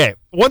 Okay,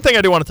 one thing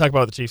I do want to talk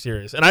about with the Chiefs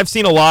series, and I've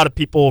seen a lot of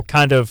people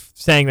kind of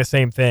saying the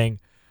same thing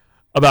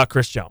about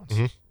Chris Jones.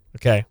 Mm-hmm.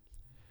 Okay,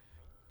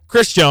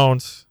 Chris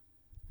Jones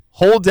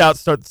holds out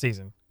to start the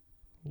season,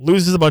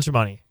 loses a bunch of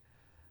money,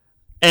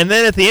 and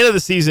then at the end of the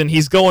season,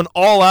 he's going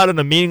all out in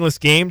a meaningless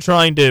game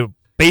trying to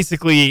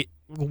basically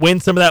win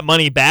some of that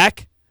money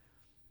back.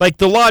 Like,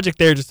 the logic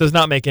there just does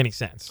not make any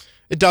sense.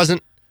 It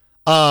doesn't.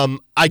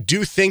 I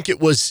do think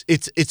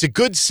it's a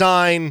good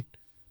sign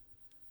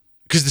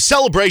because the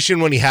celebration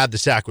when he had the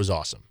sack was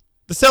awesome.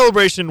 The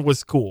celebration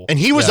was cool. And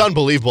he was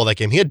unbelievable that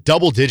game. He had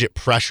double-digit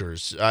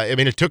pressures.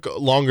 It took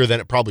longer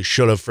than it probably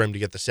should have for him to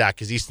get the sack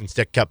because Easton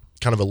Stick kept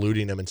kind of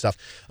eluding him and stuff.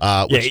 For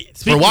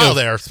a while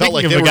there, felt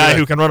like they were a guy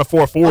who can run a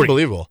 4.40.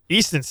 Unbelievable.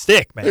 Easton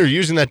Stick, man. They were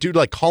using that dude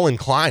like Colin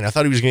Klein. I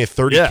thought he was going to get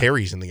 30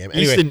 carries in the game.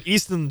 Anyway.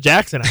 Easton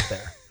Jackson out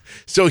there.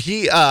 So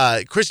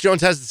Chris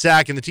Jones has the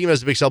sack, and the team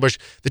has a big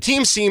celebration. The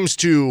team seems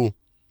to,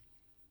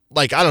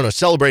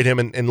 celebrate him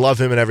and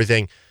love him and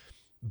everything.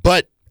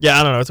 But yeah,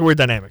 I don't know. It's a weird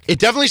dynamic. It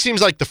definitely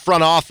seems like the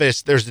front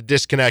office, there's a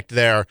disconnect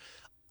there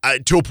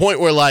to a point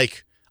where,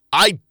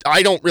 I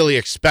don't really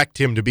expect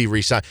him to be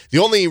re-signed. The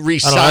only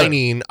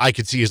re-signing I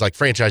could see is,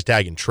 franchise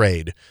tag and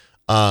trade,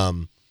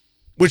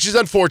 which is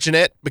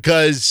unfortunate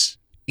because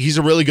he's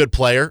a really good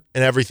player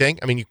and everything.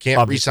 I mean, you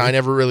can't re-sign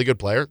every really good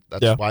player.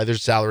 That's why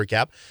there's salary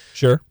cap.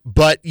 Sure.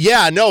 But,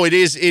 yeah, no, it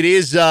is.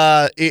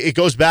 It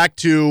goes back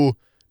to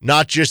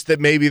not just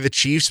that maybe the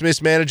Chiefs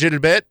mismanage it a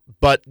bit,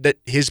 but that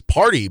his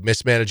party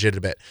mismanaged it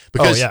a bit.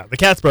 Because, the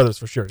Katz brothers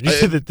for sure. Did you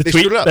see the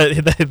tweet?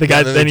 The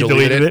guy then he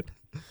deleted it?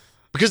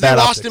 Because they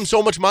lost him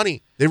so much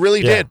money. They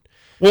really did.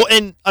 Well,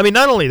 and,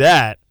 not only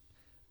that,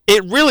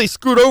 it really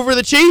screwed over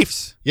the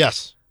Chiefs.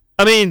 Yes.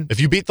 If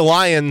you beat the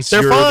Lions,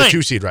 you're fine. The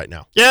 2 seed right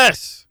now.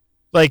 Yes.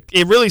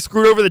 It really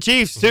screwed over the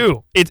Chiefs,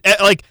 too. It's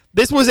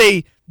this was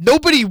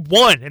nobody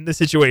won in this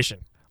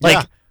situation.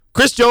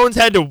 Chris Jones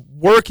had to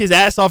work his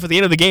ass off at the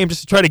end of the game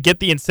just to try to get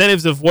the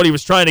incentives of what he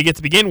was trying to get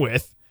to begin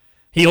with.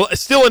 He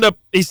still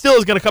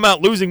is going to come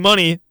out losing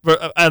money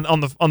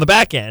on the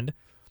back end.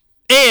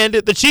 And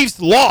the Chiefs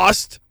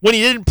lost when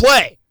he didn't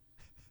play.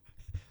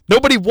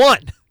 Nobody won.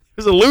 It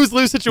was a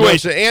lose-lose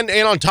situation. And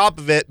on top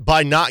of it,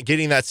 by not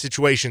getting that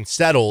situation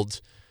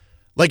settled,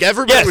 like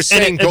everybody was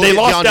saying, go get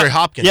DeAndre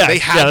Hopkins. They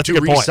had to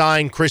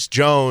re-sign Chris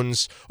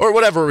Jones or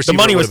whatever receiver.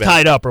 The money was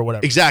tied up or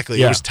whatever. Exactly.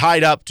 Yeah. It was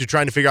tied up to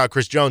trying to figure out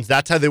Chris Jones.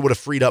 That's how they would have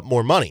freed up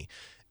more money.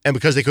 And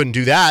because they couldn't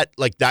do that,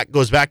 like that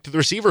goes back to the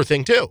receiver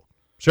thing too.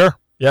 Sure.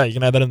 Yeah, you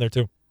can add that in there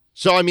too.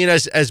 So, I mean,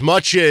 as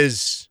much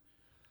as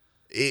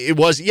it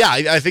was,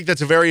 I think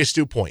that's a very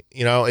astute point.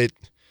 You know, it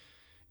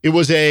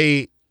was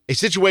a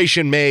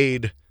situation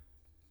made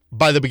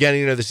by the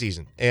beginning of the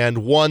season and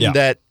one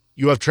that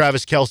you have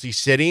Travis Kelce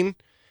sitting.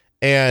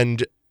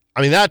 And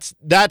I mean, that's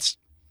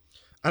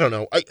I don't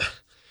know.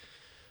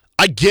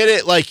 I get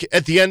it. Like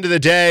at the end of the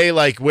day,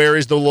 like where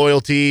is the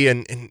loyalty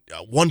and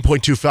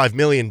 $1.25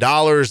 million?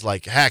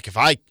 Like, heck, if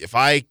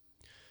I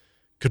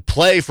could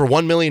play for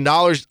 $1 million,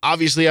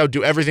 obviously I would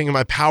do everything in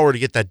my power to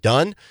get that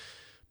done.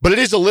 But it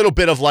is a little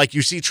bit of like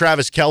you see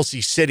Travis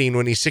Kelce sitting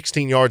when he's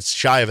 16 yards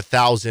shy of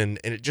 1,000,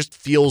 and it just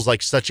feels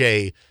like such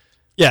a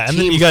and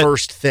team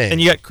first thing. And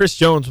you got Chris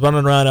Jones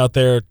running around out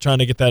there trying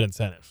to get that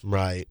incentive.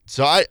 Right.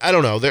 So I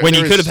don't know. When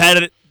he could have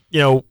had it,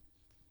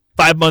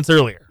 5 months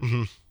earlier.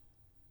 Mm-hmm.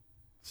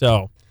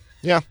 So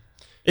yeah,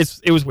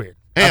 it was weird.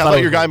 Hey, how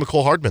about your guy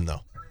Mecole Hardman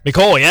though?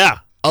 Mecole, yeah,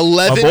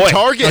 11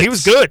 targets. No, he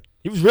was good.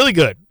 He was really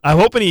good. I'm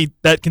hoping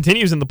that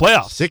continues in the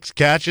playoffs. 6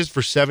 catches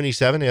for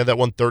 77. He had that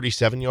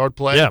 137-yard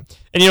play. Yeah.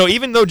 And,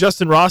 even though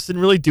Justin Ross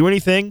didn't really do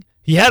anything,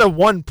 he had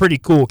one pretty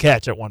cool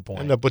catch at one point.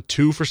 Ended up with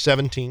 2 for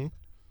 17.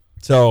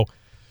 So,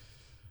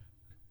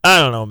 I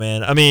don't know,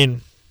 man. I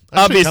mean,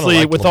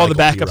 obviously, with all the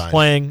backups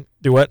playing,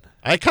 do what?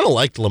 I kind of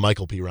liked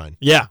LaMichael Pirine.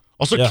 Yeah.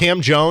 Also,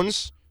 Cam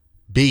Jones,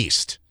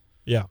 beast.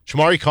 Yeah.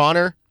 Shamari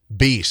Connor,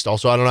 beast.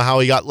 Also, I don't know how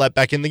he got let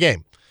back in the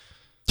game.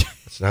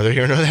 It's neither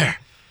here nor there.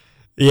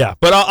 Yeah,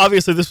 but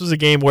obviously this was a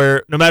game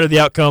where no matter the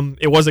outcome,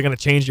 it wasn't going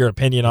to change your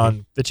opinion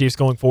on the Chiefs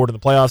going forward in the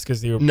playoffs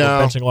because they were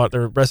benching a lot.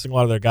 They're resting a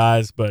lot of their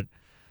guys, but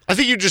I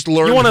think you just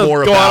learned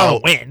more go about out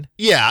and win.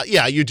 Yeah,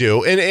 you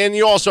do, and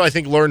you also I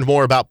think learned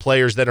more about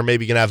players that are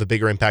maybe going to have a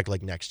bigger impact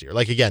like next year.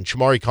 Like again,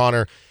 Shamari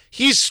Connor,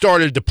 he's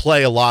started to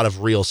play a lot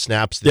of real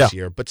snaps this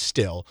year, but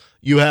still,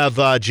 you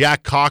have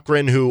Jack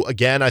Cochran, who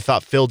again I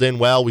thought filled in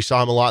well. We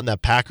saw him a lot in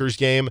that Packers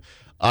game.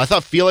 I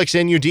thought Felix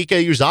Anudike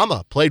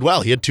Uzama played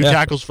well. He had 2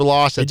 tackles for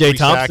loss. Had 3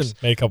 sacks.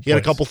 Made a couple he had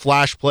a couple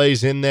flash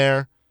plays in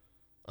there.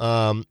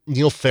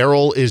 Neil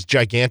Farrell is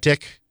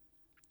gigantic.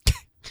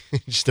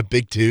 Just a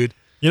big dude.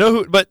 You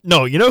know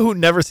who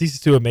never ceases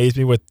to amaze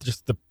me with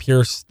just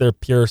their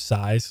pure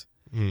size?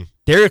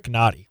 Derek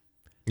Nottie.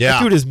 Yeah.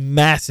 That dude is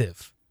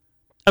massive.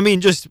 I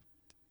mean, just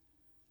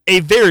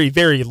a very,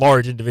 very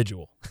large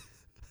individual.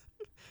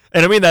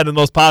 And I mean that in the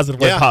most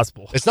positive way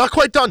possible. It's not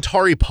quite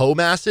Dontari Poe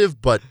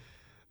massive, but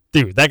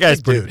dude, that guy's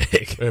pretty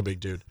big. Very big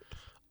dude.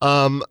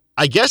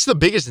 I guess the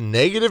biggest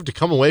negative to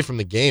come away from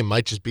the game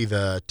might just be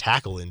the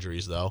tackle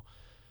injuries, though.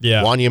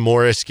 Yeah. Wanya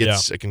Morris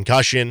gets a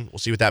concussion. We'll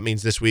see what that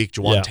means this week.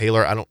 Jawan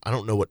Taylor, I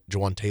don't know what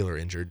Jawan Taylor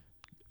injured.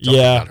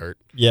 Something got hurt.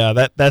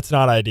 Yeah, that's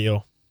not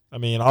ideal. I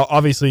mean,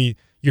 obviously,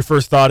 your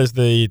first thought is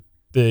the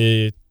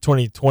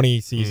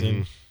 2020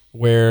 season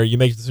where you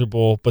make the Super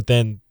Bowl, but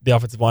then the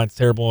offensive line's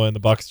terrible and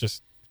the Bucs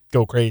just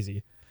go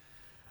crazy.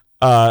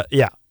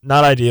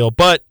 Not ideal,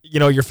 but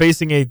you're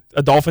facing a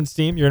Dolphins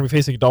team. You're going to be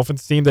facing a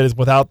Dolphins team that is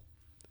without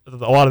a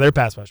lot of their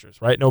pass rushers,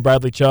 right? No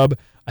Bradley Chubb.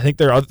 I think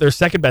their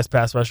second best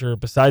pass rusher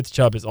besides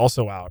Chubb is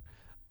also out.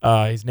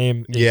 His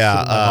name is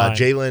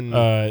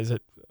Jalen. Is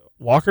it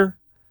Walker?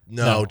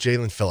 No.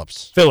 Jalen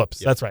Phillips. Phillips,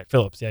 that's right.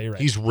 Phillips. Yeah, you're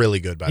right. He's really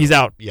good. By He's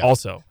out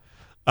also.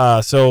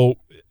 So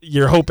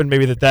you're hoping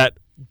maybe that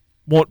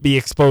won't be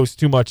exposed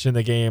too much in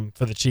the game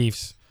for the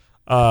Chiefs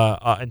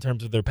in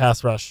terms of their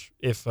pass rush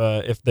if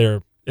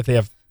they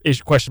have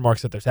question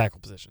marks at their tackle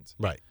positions.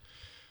 Right.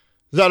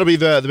 That'll be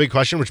the big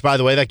question, which, by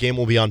the way, that game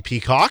will be on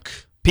Peacock.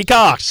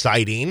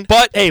 Exciting.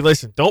 But, hey,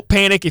 listen, don't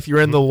panic if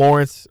you're in the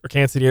Lawrence or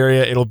Kansas City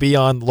area. It'll be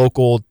on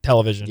local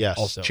television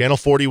also. Channel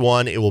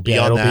 41. It will be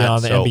on that. Be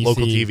on the NBC.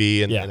 Local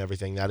TV and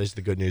everything. That is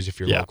the good news if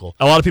you're local.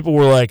 A lot of people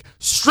were like,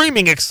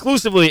 streaming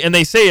exclusively, and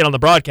they say it on the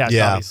broadcast,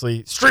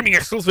 obviously. Streaming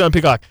exclusively on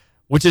Peacock,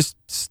 which is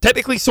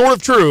technically sort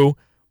of true,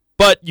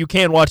 but you'll be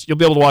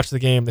able to watch the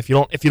game if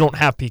you don't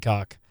have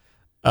Peacock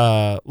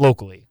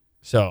locally.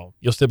 So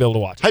you'll still be able to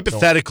watch it.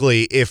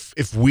 Hypothetically,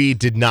 if we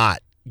did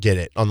not get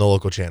it on the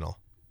local channel,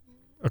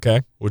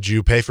 okay, would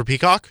you pay for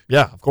Peacock?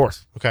 Yeah, of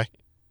course. Okay,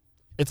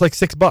 it's like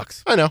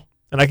 $6. I know,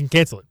 and I can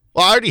cancel it.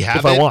 Well, I already have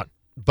if I want.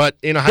 But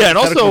in a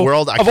hypothetical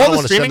world, I kind of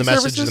want to send the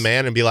message services, to the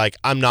man and be like,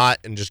 "I'm not,"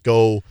 and just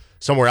go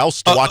somewhere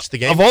else to watch the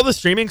game. Of all the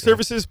streaming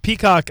services,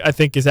 Peacock I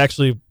think is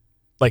actually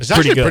it's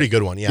actually a pretty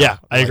good one. Yeah,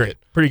 I agree. Like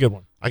pretty good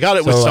one. I got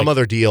it with some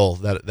other deal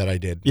that I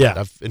did.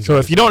 Yeah. So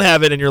if you don't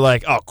have it and you're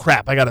like, oh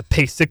crap, I got to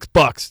pay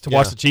 $6 to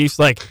watch the Chiefs,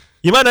 like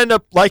You might end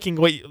up liking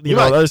what you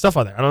know, other stuff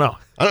on there. I don't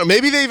know.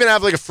 Maybe they even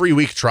have like a free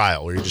week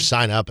trial where you just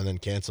sign up and then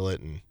cancel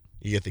it and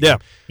you get the game. Yeah,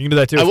 you can do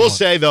that too. I will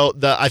say though,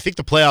 I think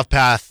the playoff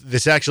path,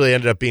 this actually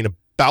ended up being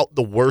about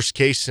the worst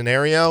case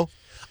scenario.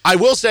 I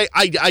will say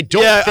I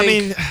don't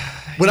think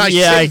when I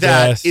say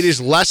that, it is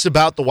less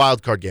about the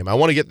wild card game. I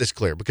want to get this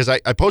clear because I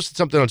posted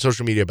something on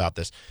social media about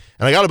this,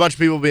 and I got a bunch of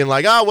people being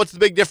like, what's the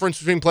big difference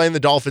between playing the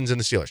Dolphins and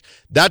the Steelers?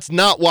 That's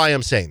not why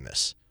I'm saying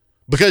this.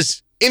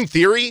 Because in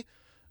theory,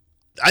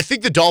 I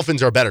think the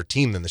Dolphins are a better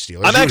team than the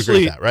Steelers. You would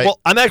agree with that, right? Well,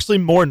 I'm actually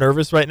more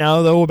nervous right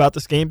now, though, about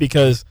this game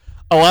because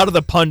a lot of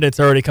the pundits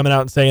are already coming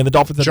out and saying the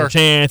Dolphins have no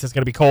chance, it's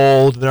going to be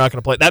cold, they're not going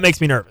to play. That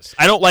makes me nervous.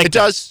 I don't like it.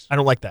 Does. I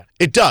don't like that.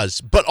 It does.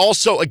 But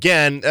also,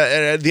 again,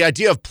 the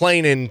idea of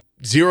playing in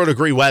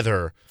 0-degree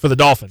weather for the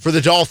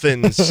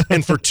Dolphins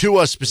and for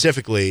Tua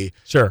specifically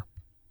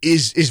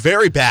is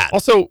very bad.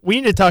 Also, we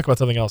need to talk about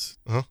something else.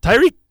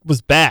 Tyreek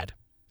was bad.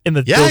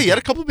 He had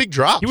a couple big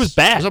drops. He was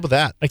bad. What's up with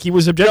that? Like, he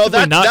was objectively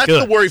not good.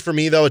 That's the worry for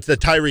me, though. It's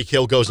that Tyreek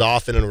Hill goes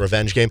off in a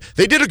revenge game.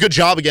 They did a good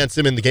job against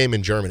him in the game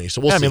in Germany,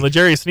 so we'll see. I mean,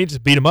 L'Jarius Sneed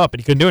just beat him up, and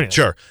he couldn't do anything.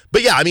 Sure.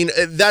 But, yeah, I mean,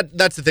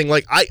 that's the thing.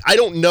 Like, I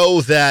don't know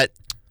that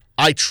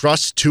I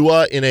trust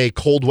Tua in a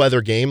cold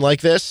weather game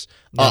like this.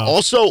 No.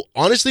 Also,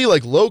 honestly,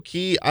 like,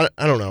 low-key, I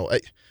don't know.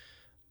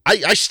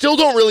 I still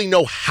don't really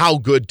know how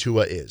good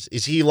Tua is.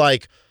 Is he,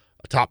 like,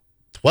 a top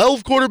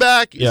 12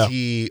 quarterback? Is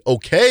he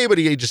okay, but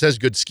he just has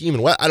good scheme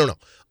and I don't know.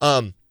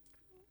 I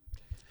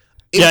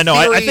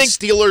think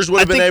Steelers would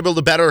have been able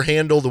to better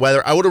handle the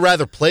weather. I would have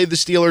rather played the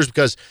Steelers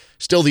because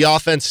still the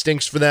offense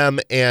stinks for them,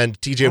 and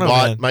TJ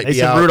Watt might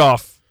be out.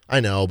 Rudolph.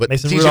 I know, but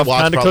TJ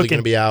Watt's probably going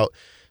to be out.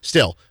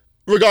 Still,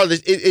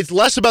 regardless, it's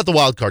less about the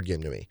wild card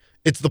game to me.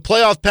 It's the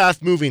playoff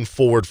path moving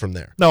forward from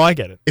there. No, I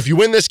get it. If you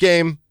win this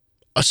game,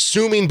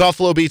 assuming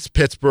Buffalo beats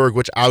Pittsburgh,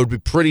 which I would be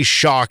pretty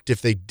shocked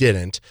if they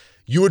didn't,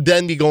 you would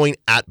then be going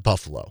at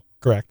Buffalo.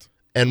 Correct.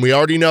 And we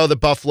already know that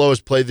Buffalo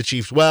has played the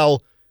Chiefs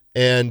well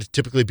and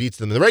typically beats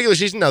them in the regular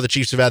season. Now the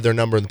Chiefs have had their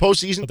number in the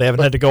postseason. But they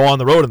haven't had to go on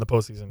the road in the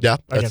postseason. Yeah,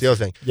 that's the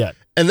other thing. Yeah.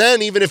 And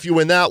then even if you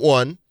win that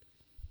one,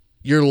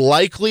 you're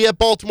likely at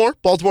Baltimore.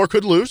 Baltimore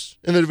could lose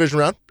in the division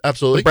round.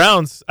 Absolutely. The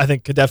Browns, I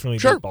think, could definitely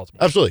beat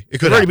Baltimore. Absolutely. It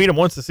could They've already beat them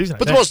once this season.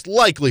 But the most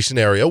likely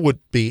scenario would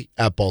be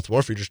at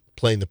Baltimore if you're just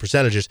playing the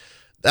percentages.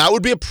 That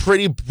would be a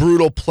pretty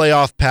brutal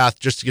playoff path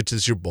just to get to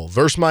the Super Bowl.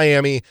 Versus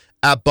Miami,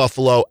 at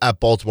Buffalo, at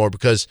Baltimore,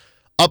 because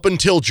up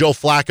until Joe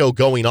Flacco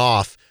going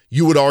off,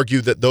 you would argue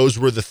that those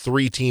were the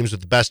three teams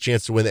with the best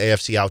chance to win the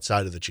AFC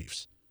outside of the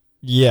Chiefs.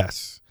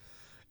 Yes.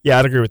 Yeah,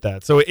 I'd agree with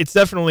that. So it's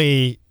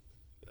definitely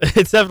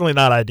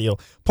not ideal.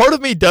 Part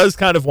of me does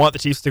kind of want the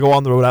Chiefs to go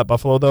on the road at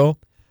Buffalo, though,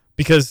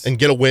 because and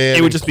get a win.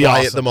 It would just be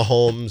awesome. The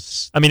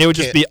Mahomes. I mean, it would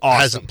just be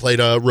awesome. Hasn't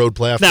played a road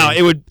playoff. Now,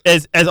 it would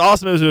as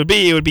awesome as it would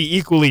be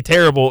equally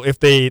terrible if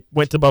they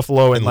went to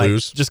Buffalo and like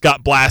lose. Just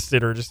got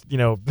blasted or just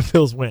the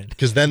Bills win.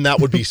 Because then that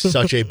would be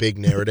such a big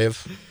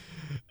narrative.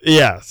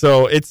 Yeah,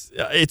 so it's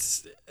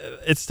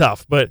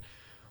tough, but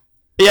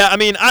yeah, I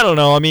mean, I don't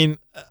know. I mean,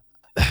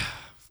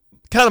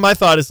 kind of my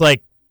thought is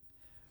like,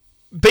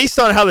 based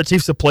on how the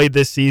Chiefs have played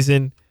this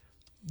season,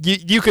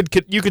 you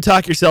could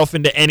talk yourself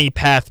into any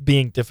path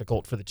being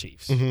difficult for the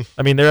Chiefs. Mm-hmm.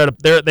 I mean, they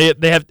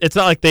have. It's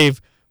not like they've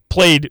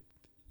played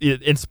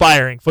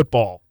inspiring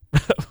football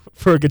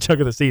for a good chunk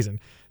of the season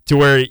to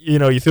where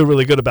you feel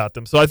really good about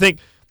them. So I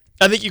think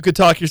you could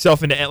talk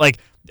yourself into like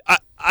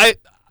I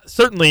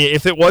certainly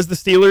if it was the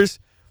Steelers.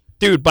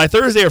 Dude, by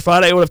Thursday or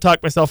Friday, I would have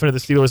talked myself into the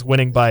Steelers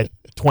winning by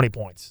 20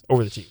 points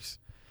over the Chiefs.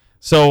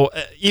 So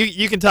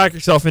you can talk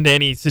yourself into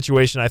any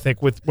situation, I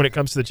think, when it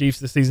comes to the Chiefs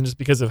this season, just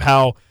because of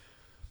how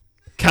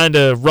kind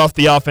of rough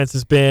the offense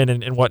has been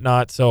and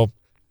whatnot. So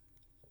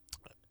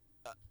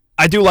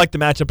I do like the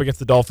matchup against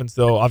the Dolphins,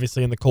 though,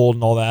 obviously in the cold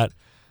and all that.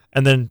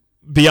 And then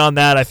beyond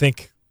that, I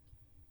think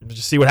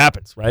just see what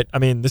happens, right? I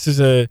mean, this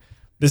is a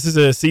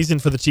season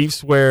for the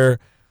Chiefs where.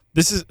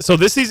 This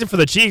season for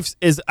the Chiefs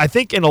is, I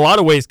think, in a lot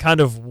of ways,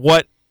 kind of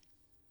what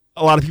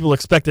a lot of people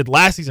expected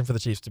last season for the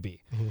Chiefs to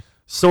be. Mm-hmm.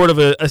 Sort of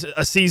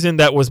a season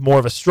that was more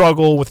of a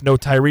struggle with no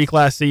Tyreek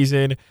last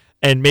season,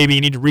 and maybe you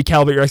need to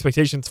recalibrate your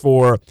expectations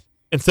for,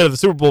 instead of the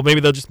Super Bowl,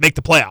 maybe they'll just make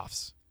the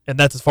playoffs, and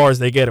that's as far as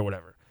they get or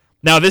whatever.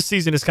 Now, this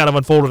season is kind of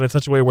unfolded in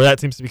such a way where that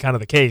seems to be kind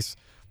of the case,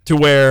 to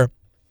where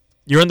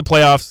you're in the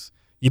playoffs,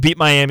 you beat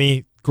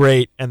Miami,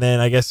 great, and then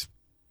I guess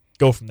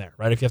go from there,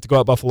 right? If you have to go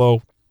out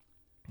Buffalo,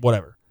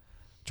 whatever.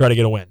 Try to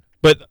get a win.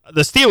 But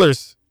the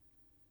Steelers,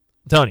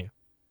 I'm telling you,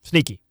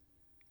 sneaky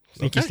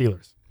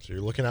Steelers. So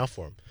you're looking out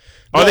for them.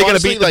 Are they going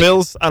to beat the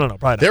Bills? I don't know.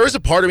 Probably not. There was a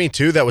part of me,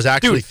 too, that was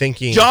actually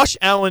thinking. Josh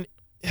Allen,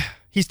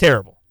 he's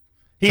terrible.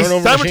 He's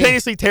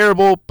simultaneously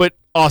terrible, but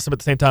awesome at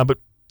the same time, but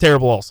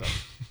terrible also.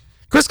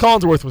 Chris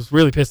Collinsworth was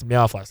really pissing me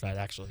off last night,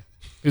 actually.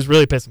 He was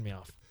really pissing me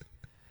off.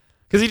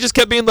 Because he just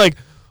kept being like,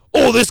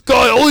 oh, this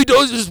guy, all he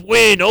does is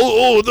win.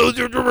 What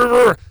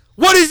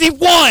does he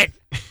want?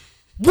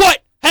 What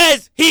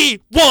has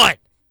he won?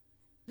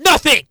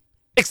 Nothing,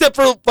 except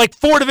for like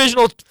four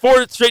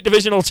straight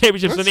divisional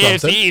championships in the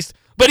AFC East.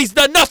 But he's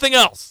done nothing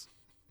else.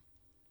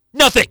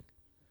 Nothing.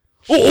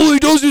 All he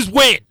does is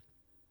win.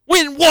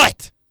 Win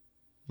what?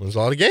 Wins a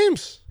lot of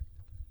games.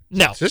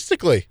 No.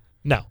 Statistically.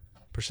 No.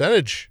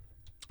 Percentage.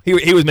 He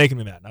was making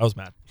me mad. I was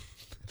mad.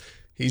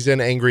 He's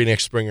an angry Nick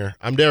Springer.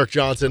 I'm Derek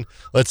Johnson.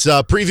 Let's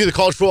preview the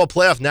college football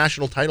playoff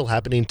national title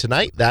happening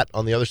tonight. That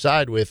on the other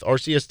side with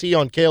RCST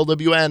on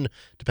KLWN.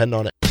 Depend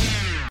on it.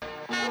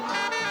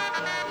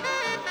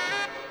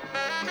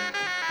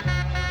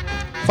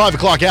 5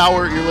 o'clock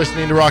hour. You're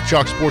listening to Rock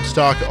Chalk Sports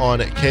Talk on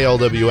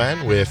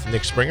KLWN with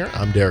Nick Springer.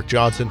 I'm Derek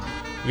Johnson.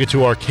 We get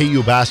to our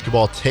KU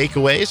basketball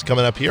takeaways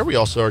coming up here. We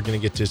also are going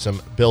to get to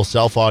some Bill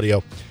Self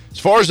audio. As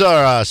far as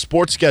our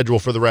sports schedule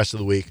for the rest of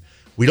the week,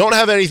 we don't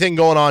have anything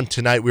going on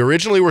tonight. We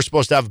originally were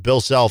supposed to have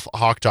Bill Self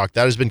Hawk Talk.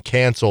 That has been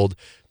canceled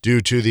due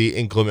to the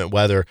inclement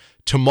weather.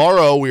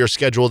 Tomorrow, we are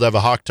scheduled to have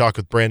a Hawk Talk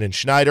with Brandon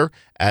Schneider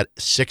at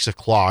 6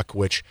 o'clock,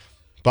 which,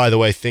 by the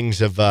way, things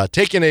have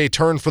taken a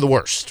turn for the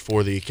worst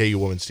for the KU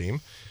women's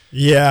team.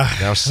 Yeah.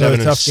 Now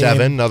 7-7,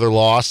 another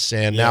loss,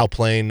 and now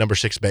playing number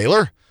 6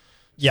 Baylor.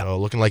 Yeah. So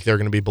looking like they're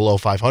going to be below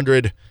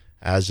 500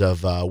 as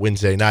of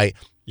Wednesday night.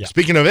 Yeah.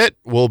 Speaking of it,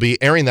 we'll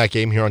be airing that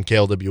game here on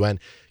KLWN.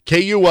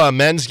 KU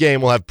men's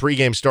game will have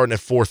pregame starting at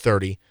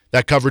 4:30.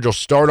 That coverage will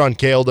start on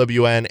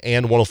KLWN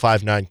and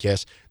 105.9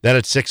 KISS. Then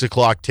at 6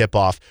 o'clock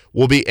tip-off.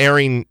 We'll be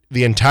airing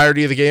the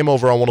entirety of the game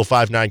over on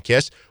 105.9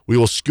 KISS. We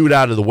will scoot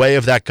out of the way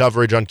of that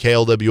coverage on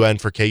KLWN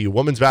for KU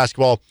women's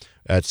basketball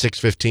at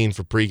 6:15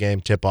 for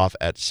pregame, tip-off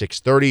at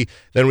 6:30.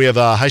 Then we have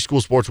High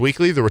School Sports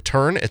Weekly, the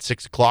return at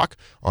 6 o'clock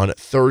on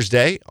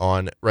Thursday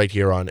right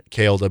here on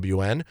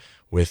KLWN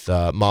with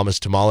Mama's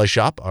Tamale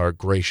Shop, our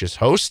gracious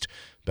host,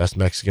 best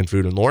Mexican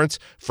food in Lawrence.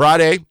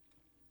 Friday,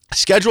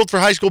 scheduled for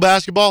high school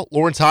basketball,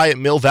 Lawrence High at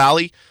Mill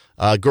Valley.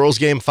 Girls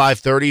game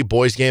 5:30,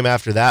 boys game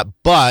after that.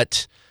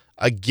 But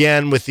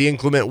again, with the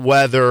inclement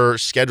weather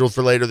scheduled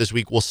for later this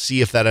week, we'll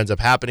see if that ends up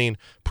happening.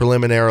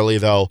 Preliminarily,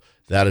 though,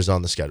 that is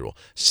on the schedule.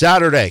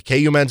 Saturday,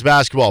 KU men's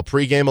basketball,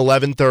 pregame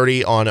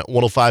 11:30 on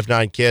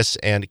 105.9 KISS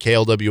and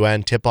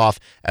KLWN, tip-off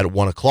at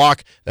 1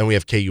 o'clock. Then we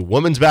have KU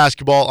women's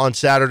basketball on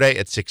Saturday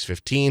at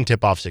 6:15,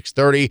 tip-off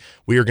 6:30.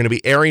 We are going to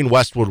be airing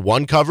Westwood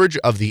 1 coverage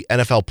of the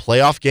NFL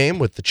playoff game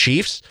with the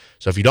Chiefs.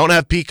 So if you don't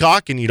have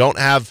Peacock and you don't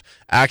have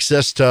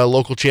access to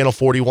local channel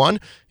 41,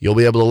 you'll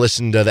be able to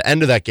listen to the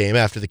end of that game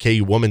after the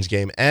KU women's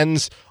game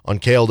ends on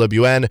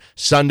KLWN.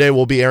 Sunday,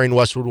 we'll be airing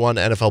Westwood 1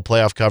 NFL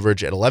playoff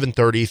coverage at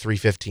 11:30,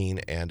 3:15,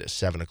 and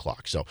 7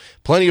 o'clock. So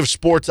plenty of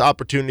sports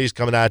opportunities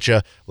coming at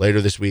you later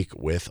this week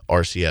with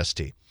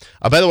RCST.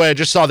 By the way, I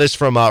just saw this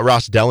from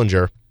Ross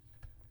Dellinger,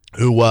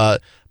 who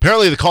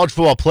apparently the College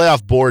Football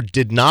Playoff Board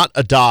did not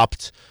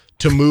adopt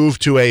to move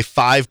to a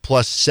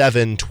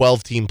 5+7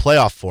 12-team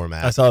playoff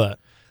format. I saw that.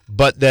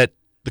 But that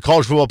the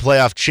College Football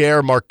Playoff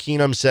chair, Mark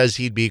Keenum, says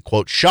he'd be,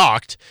 quote,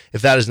 shocked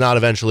if that is not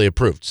eventually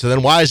approved. So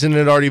then why isn't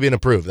it already been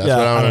approved? That's what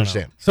I don't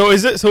understand. So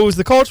is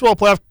the College Football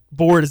Playoff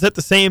Board, is that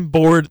the same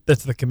board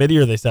that's the committee,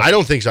 or are they separate? I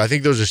don't think so. I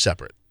think those are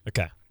separate.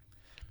 Okay.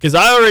 Because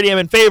I already am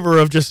in favor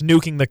of just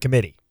nuking the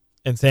committee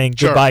and saying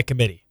goodbye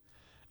committee.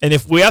 And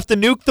if we have to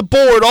nuke the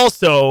board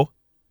also,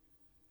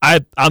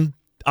 I'm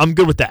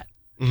good with that.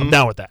 I'm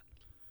down with that.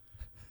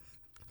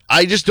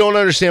 I just don't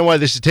understand why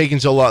this is taking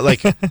so long.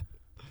 Like,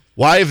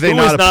 why have they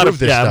not approved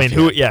this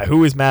stuff yet?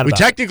 Who is mad about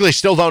it? We technically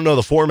still don't know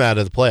the format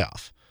of the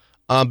playoff.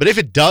 But if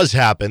it does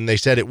happen, they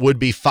said it would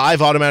be 5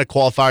 automatic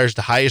qualifiers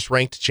to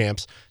highest-ranked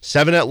champs,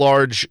 7 at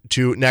large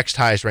to next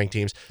highest-ranked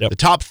teams. Yep. The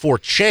top 4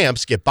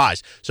 champs get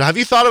buys. So have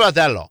you thought about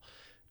that at all?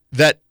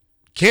 That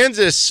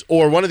Kansas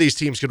or one of these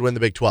teams could win the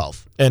Big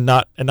 12 and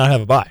not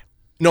have a bye.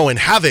 No, and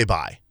have a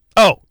bye.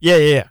 Oh,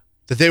 yeah.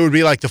 That they would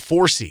be like the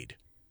 4 seed.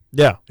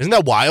 Yeah. Isn't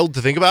that wild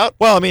to think about?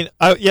 Well, I mean,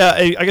 I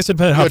guess it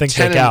depends on how things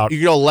shake out. You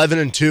can go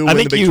 11-2, win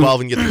the Big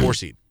 12, and get the 4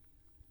 seed.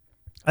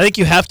 I think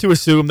you have to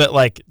assume that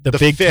like the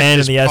Big 10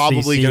 and the SEC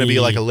probably going to be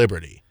like a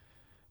Liberty.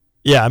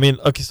 Yeah, I mean,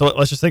 okay, so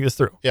let's just think this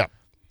through. Yeah.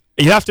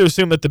 You have to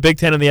assume that the Big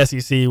 10 and the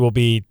SEC will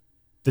be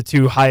the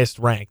 2 highest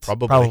ranked,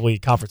 probably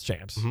conference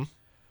champs. Mm-hmm.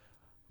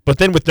 But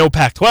then with no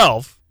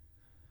Pac-12,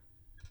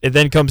 it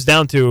then comes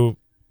down to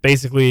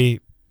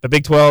basically the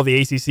Big 12, the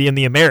ACC, and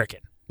the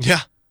American. Yeah.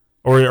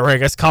 Or I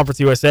guess Conference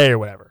USA or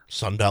whatever.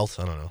 Sun Belt,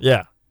 I don't know.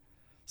 Yeah.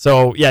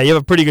 So, yeah, you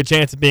have a pretty good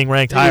chance of being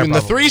ranked higher. Even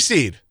the 3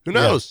 seed. Who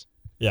knows?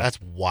 Yeah.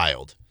 That's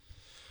wild.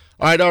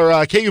 All right,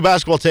 our KU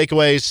basketball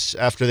takeaways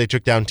after they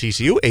took down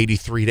TCU,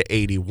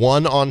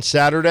 83-81 on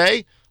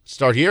Saturday.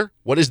 Start here.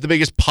 What is the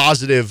biggest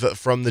positive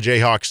from the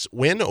Jayhawks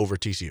win over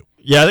TCU?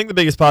 Yeah, I think the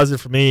biggest positive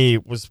for me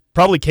was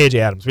probably KJ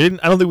Adams. I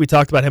don't think we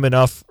talked about him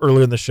enough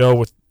earlier in the show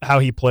with how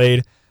he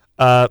played.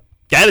 Guy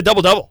had a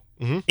double-double.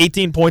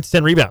 18 points,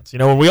 10 rebounds. You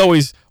know, and we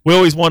always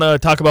want to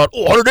talk about,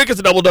 Hunter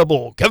Dickinson a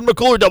double-double, Kevin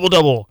McCullough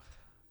double-double.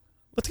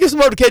 Let's give some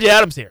more to KJ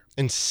Adams here.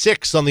 And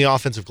 6 on the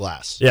offensive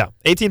glass. Yeah,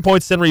 18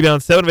 points, 10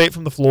 rebounds, 7 of 8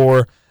 from the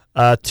floor,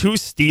 2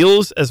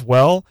 steals as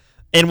well.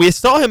 And we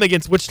saw him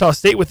against Wichita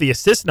State with the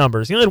assist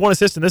numbers. He only had 1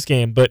 assist in this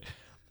game, but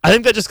I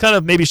think that just kind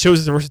of maybe shows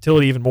his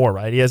versatility even more,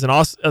 right? He has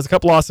a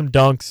couple awesome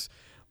dunks,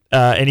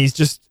 and he's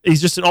just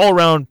an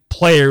all-around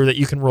player that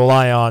you can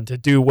rely on to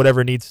do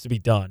whatever needs to be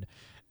done.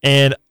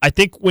 And I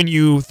think when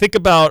you think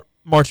about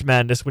March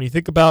Madness, when you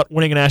think about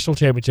winning a national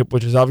championship,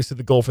 which is obviously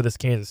the goal for this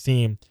Kansas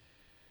team,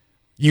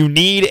 you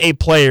need a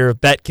player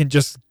that can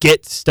just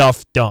get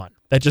stuff done,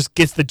 that just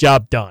gets the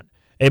job done.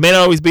 It may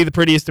not always be the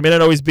prettiest, it may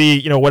not always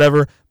be,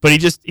 whatever, but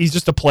he's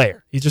just a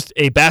player. He's just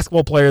a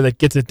basketball player that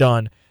gets it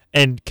done.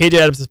 And KJ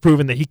Adams has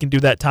proven that he can do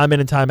that time in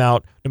and time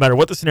out, no matter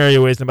what the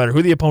scenario is, no matter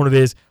who the opponent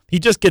is. He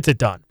just gets it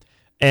done.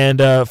 And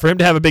for him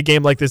to have a big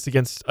game like this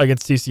against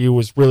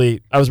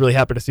TCU I was really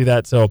happy to see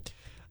that. So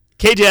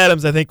KJ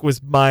Adams, I think,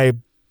 was my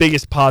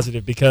biggest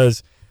positive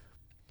because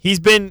he's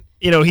been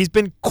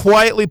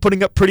quietly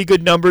putting up pretty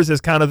good numbers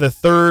as kind of the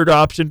third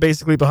option,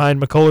 basically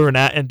behind McCullough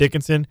and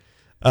Dickinson.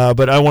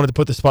 But I wanted to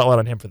put the spotlight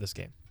on him for this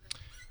game.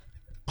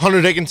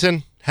 Hunter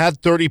Dickinson had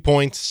 30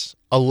 points,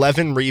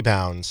 11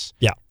 rebounds.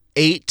 Yeah.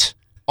 8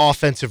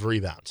 offensive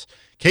rebounds.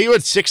 KU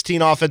had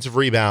 16 offensive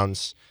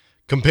rebounds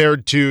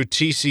compared to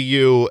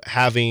TCU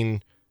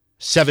having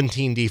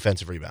 17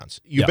 defensive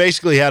rebounds. You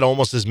basically had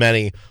almost as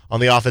many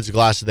on the offensive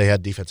glass as they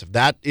had defensive.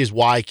 That is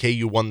why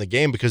KU won the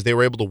game, because they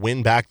were able to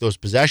win back those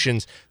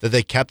possessions that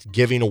they kept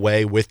giving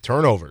away with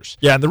turnovers.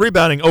 Yeah, and the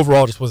rebounding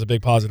overall just was a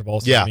big positive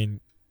also. Yeah. I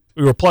mean,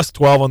 we were plus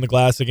 12 on the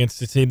glass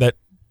against a team that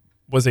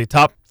was a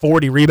top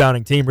 40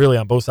 rebounding team really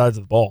on both sides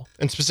of the ball.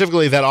 And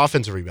specifically that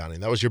offensive rebounding.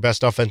 That was your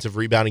best offensive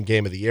rebounding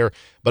game of the year.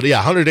 But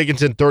yeah, Hunter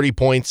Dickinson, 30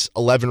 points,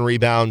 11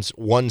 rebounds,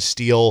 1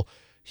 steal.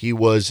 He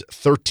was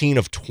 13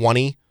 of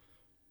 20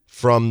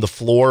 from the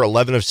floor,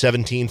 11 of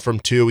 17 from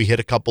 2. He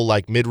hit a couple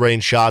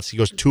mid-range shots. He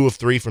goes 2 of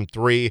 3 from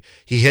 3.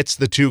 He hits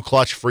the 2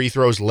 clutch free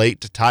throws late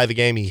to tie the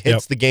game. He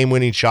hits the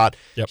game-winning shot.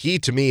 Yep. He,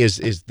 to me,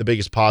 is the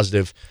biggest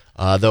positive,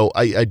 though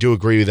I do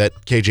agree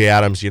that KJ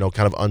Adams, kind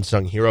of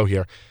unsung hero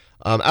here.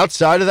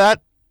 Outside of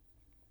that,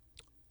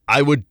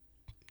 I would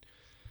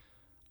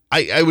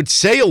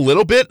say a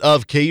little bit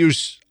of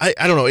KU's. I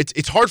don't know.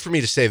 It's hard for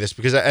me to say this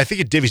because I think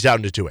it divvies out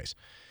into 2 ways.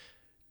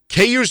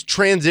 KU's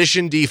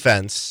transition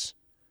defense,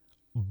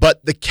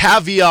 but the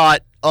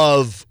caveat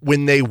of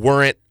when they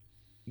weren't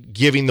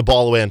giving the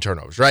ball away on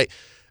turnovers, right?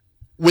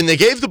 When they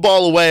gave the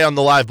ball away on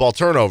the live ball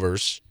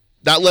turnovers,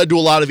 that led to a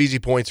lot of easy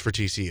points for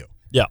TCU.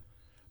 Yeah.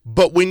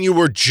 But when you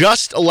were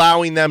just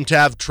allowing them to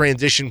have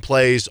transition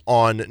plays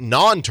on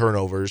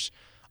non-turnovers,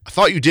 I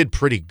thought you did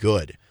pretty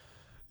good.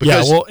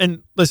 Yeah, well,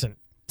 and listen,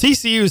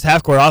 TCU's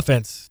half-court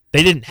offense,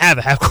 they didn't have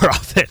a half-court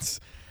offense.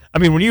 I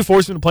mean, when you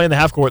forced them to play in the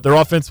half-court, their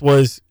offense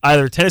was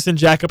either Tennyson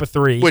jack up a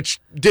 3. Which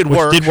did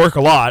work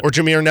a lot. Or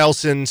Jameer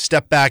Nelson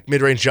step-back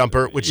mid-range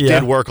jumper, which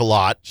did work a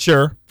lot.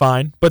 Sure,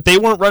 fine. But they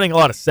weren't running a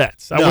lot of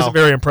sets. I wasn't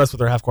very impressed with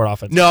their half-court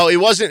offense. No, it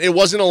wasn't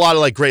a lot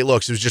of great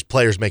looks. It was just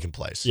players making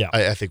plays. Yeah.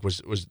 I think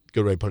was a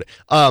good way to put it.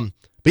 But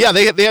yeah,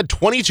 they had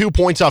 22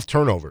 points off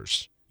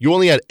turnovers. You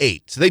only had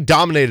 8. So they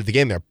dominated the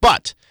game there.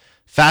 But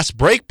fast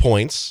break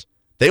points,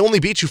 they only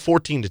beat you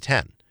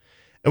 14-10.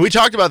 And we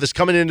talked about this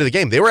coming into the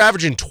game. They were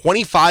averaging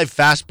 25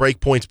 fast break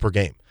points per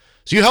game.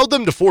 So you held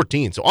them to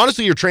 14. So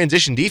honestly, your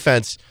transition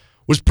defense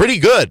was pretty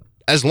good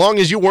as long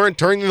as you weren't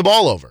turning the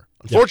ball over.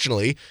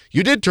 Unfortunately,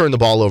 you did turn the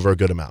ball over a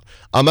good amount.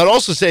 I'd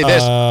also say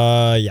this.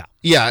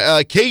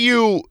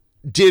 KU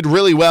did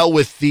really well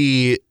with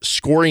the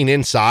scoring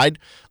inside.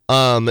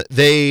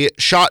 They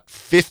shot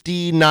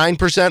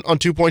 59% on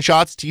 2-point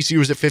shots. TCU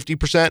was at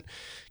 50%.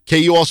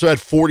 KU also had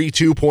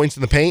 42 points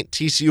in the paint.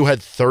 TCU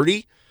had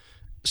 30.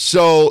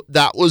 So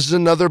that was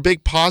another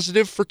big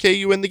positive for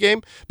KU in the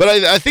game. But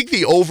I think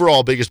the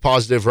overall biggest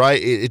positive, right,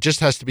 it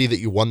just has to be that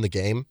you won the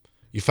game.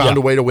 You found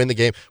a way to win the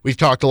game. We've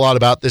talked a lot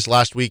about this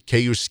last week.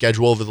 KU's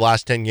schedule over the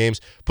last 10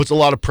 games puts a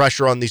lot of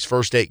pressure on these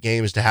first 8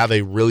 games to have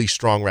a really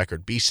strong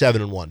record. Be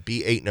 7-1,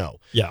 be 8-0.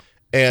 Yeah.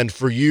 And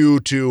for you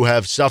to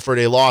have suffered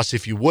a loss,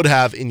 if you would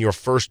have in your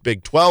first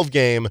Big 12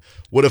 game,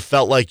 would have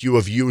felt like you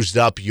have used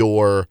up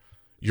your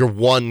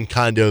one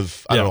kind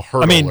of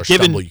hurdle or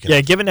stumble you can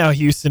have. Given how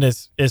Houston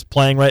is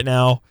playing right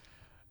now,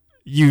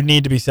 you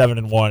need to be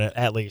 7-1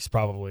 at least,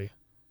 probably.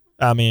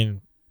 I mean,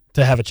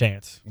 to have a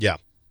chance. Yeah.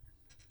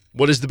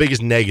 What is the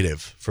biggest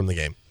negative from the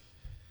game?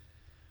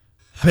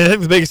 I mean, I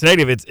think the biggest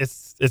negative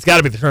it's got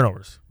to be the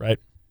turnovers, right?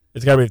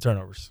 It's got to be the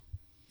turnovers.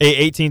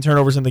 18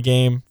 turnovers in the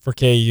game for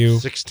KU.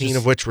 16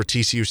 of which were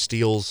TCU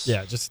steals.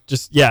 Yeah,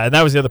 and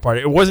that was the other part.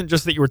 It wasn't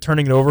just that you were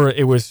turning it over.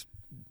 It was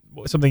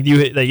something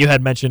that you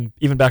had mentioned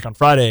even back on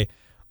Friday.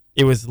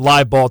 It was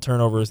live ball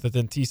turnovers that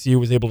then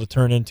TCU was able to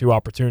turn into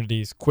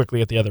opportunities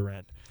quickly at the other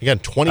end. Again,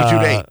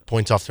 22-8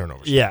 points off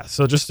turnovers. Yeah,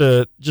 so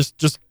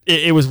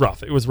it was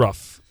rough. It was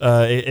rough.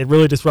 It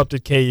really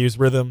disrupted KU's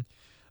rhythm.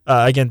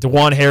 Again,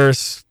 DeJuan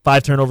Harris,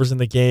 5 turnovers in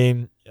the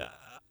game.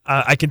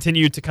 I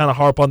continue to kind of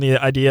harp on the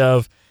idea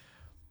of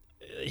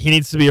he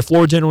needs to be a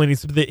floor general. He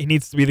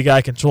needs to be the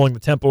guy controlling the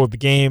tempo of the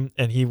game,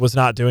 and he was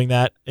not doing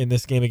that in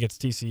this game against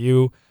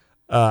TCU.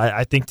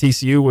 I think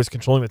TCU was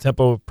controlling the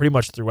tempo pretty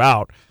much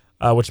throughout,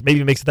 which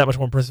maybe makes it that much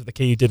more impressive that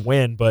KU did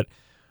win. But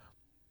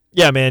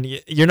yeah, man,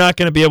 you're not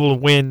going to be able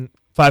to win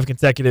 5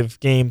 consecutive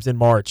games in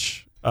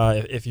March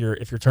if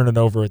you're turning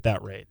over at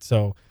that rate.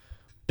 So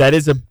that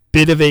is a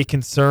bit of a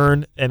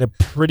concern and a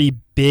pretty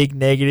big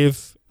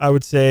negative, I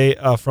would say,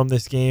 from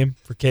this game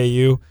for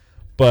KU.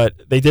 but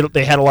they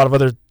had a lot of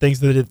other things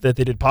that they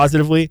did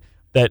positively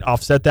that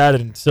offset that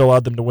and still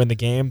allowed them to win the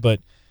game. But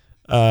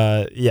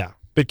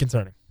bit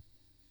concerning.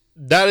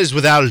 That is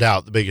without a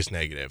doubt the biggest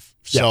negative.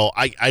 So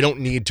I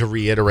don't need to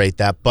reiterate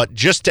that, but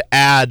just to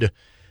add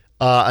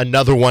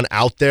another one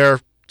out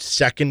there,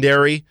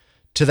 secondary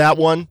to that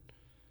one,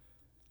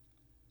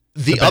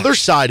 the other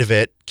side of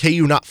it,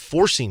 KU not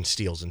forcing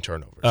steals and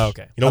turnovers. Oh,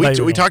 okay.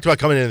 We talked about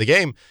coming into the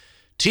game.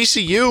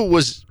 TCU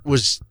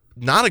was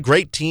not a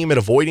great team at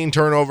avoiding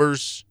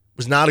turnovers,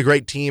 was not a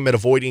great team at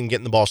avoiding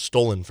getting the ball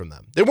stolen from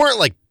them. They weren't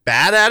like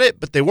bad at it,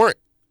 but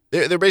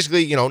they're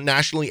basically,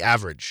 nationally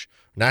average,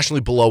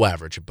 nationally below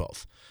average at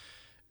both.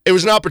 It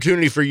was an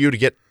opportunity for you to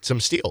get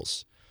some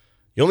steals.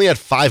 You only had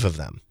 5 of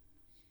them,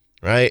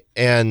 right?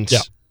 And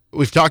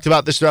we've talked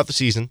about this throughout the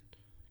season.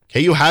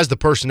 KU has the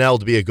personnel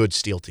to be a good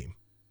steal team.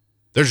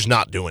 They're just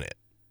not doing it.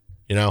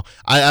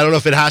 I don't know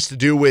if it has to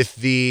do with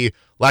the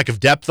lack of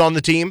depth on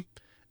the team.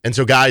 And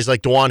so guys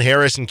like DeJuan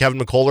Harris and Kevin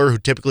McCullough, who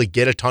typically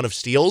get a ton of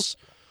steals,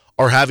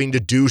 are having to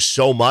do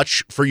so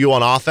much for you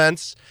on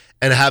offense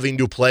and having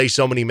to play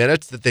so many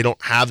minutes that they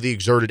don't have the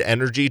exerted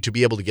energy to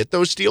be able to get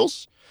those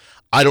steals.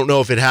 I don't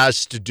know if it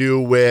has to do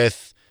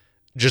with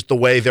just the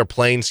way they're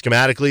playing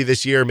schematically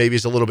this year. Maybe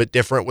it's a little bit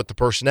different with the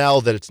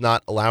personnel, that it's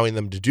not allowing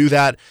them to do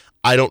that.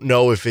 I don't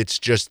know if it's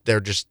just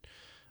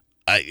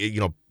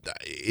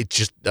it's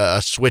just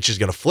a switch is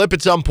going to flip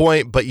at some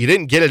point, but you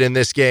didn't get it in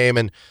this game.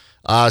 And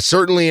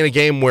certainly in a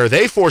game where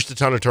they forced a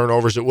ton of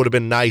turnovers, it would have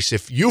been nice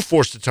if you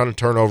forced a ton of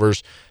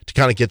turnovers to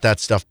kind of get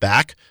that stuff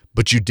back,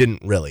 but you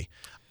didn't really.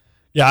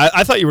 Yeah,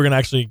 I thought you were going to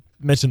actually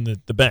mention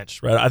the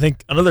bench, right? I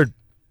think another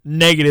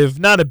negative,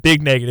 not a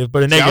big negative,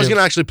 but a negative. I was going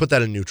to actually put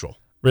that in neutral.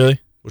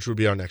 Really? Which would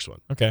be our next one.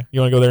 Okay. You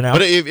want to go there now?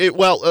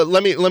 But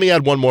let me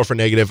add one more for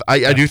negative.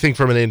 I do think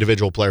from an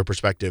individual player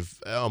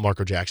perspective,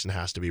 Marco Jackson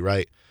has to be,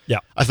 right? Yeah.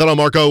 I thought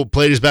Marco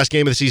played his best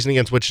game of the season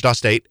against Wichita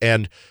State,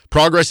 and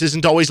progress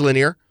isn't always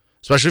linear,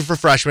 especially for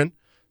freshmen.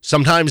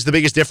 Sometimes the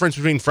biggest difference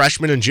between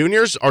freshmen and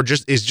juniors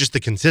is just the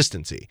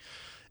consistency.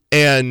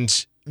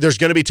 And there's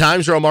going to be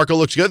times where Marco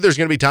looks good. There's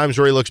going to be times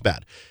where he looks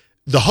bad.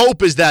 The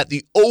hope is that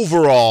the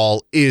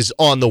overall is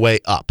on the way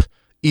up,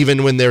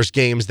 even when there's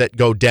games that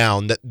go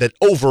down, that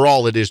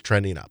overall it is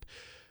trending up.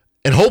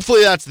 And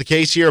hopefully that's the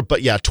case here.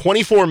 But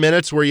 24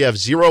 minutes where you have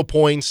 0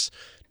 points,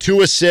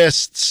 2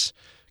 assists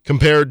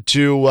compared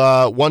to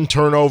 1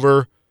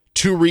 turnover,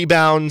 2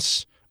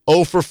 rebounds,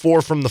 0 for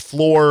 4 from the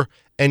floor,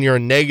 and you're a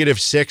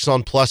 -6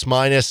 on plus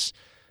minus.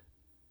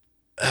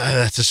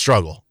 That's a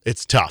struggle.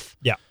 It's tough.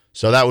 Yeah.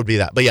 So that would be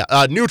that.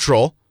 But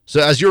neutral. So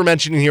as you were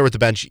mentioning here with the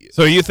bench.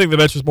 So you think the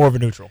bench was more of a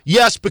neutral?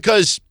 Yes,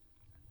 because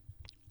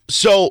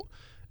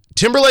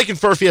Timberlake and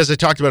Furphy, as I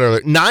talked about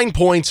earlier, 9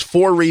 points,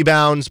 4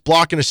 rebounds,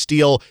 block and a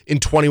steal in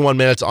 21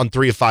 minutes on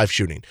 3 of 5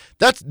 shooting.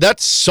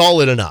 That's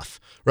solid enough,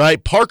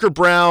 right? Parker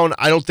Brown,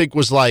 I don't think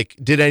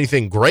did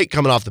anything great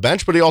coming off the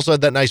bench, but he also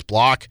had that nice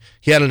block.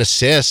 He had an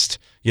assist,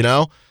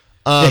 DeMar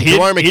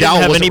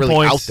McDowell wasn't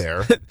really out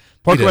there.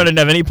 Parker Brown didn't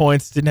have any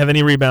points, didn't have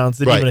any rebounds,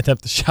 didn't even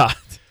attempt the shot.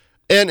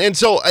 And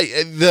so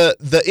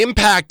the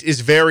impact is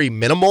very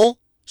minimal.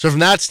 So from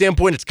that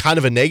standpoint, it's kind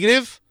of a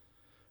negative.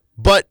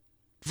 But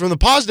from the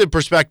positive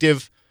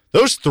perspective,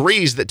 those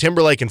threes that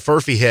Timberlake and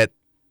Furphy hit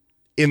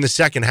in the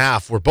second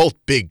half were both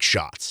big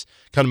shots,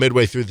 kind of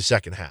midway through the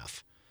second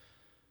half.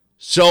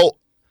 So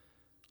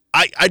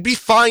I'd be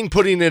fine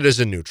putting it as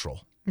a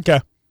neutral. Okay.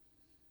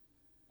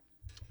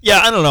 Yeah,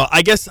 I don't know.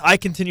 I guess I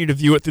continue to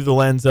view it through the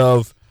lens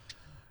of,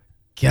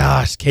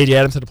 gosh, KJ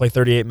Adams had to play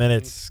 38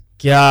 minutes.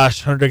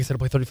 Gosh, Hunter Dickinson had to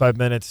play 35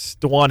 minutes.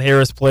 DeJuan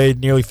Harris played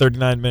nearly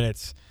 39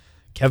 minutes.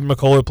 Kevin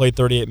McCullough played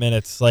 38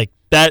 minutes. Like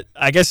that,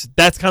 I guess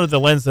that's kind of the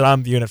lens that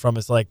I'm viewing it from.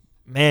 Is like,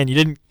 man, you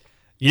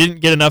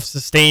didn't get enough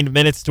sustained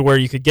minutes to where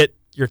you could get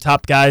your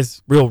top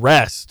guys real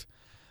rest.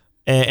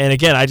 And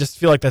again, I just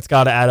feel like that's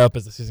got to add up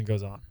as the season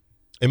goes on.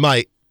 It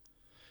might.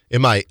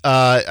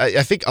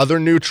 I think other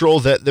neutral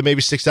that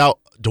maybe sticks out,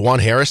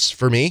 DeJuan Harris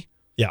for me.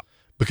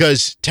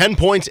 Because 10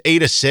 points,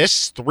 8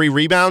 assists, 3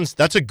 rebounds,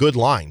 that's a good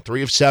line.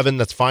 3 of 7,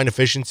 that's fine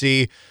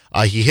efficiency.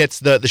 He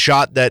hits the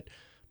shot that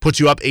puts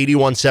you up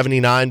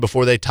 81-79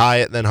 before they tie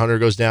it, and then Hunter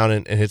goes down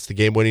and hits the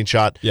game-winning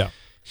shot. Yeah.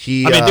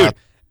 Dude,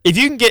 if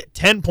you can get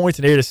 10 points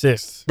and 8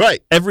 assists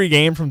every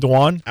game from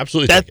DeJuan,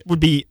 absolutely, that would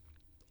be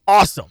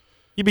awesome.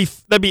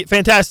 That'd be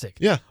fantastic.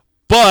 Yeah.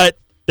 But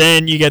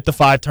then you get the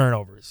 5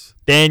 turnovers.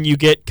 Then you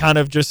get kind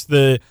of just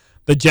the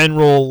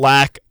general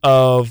lack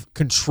of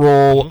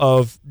control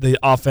of the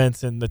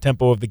offense and the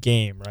tempo of the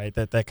game, right?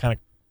 That kind of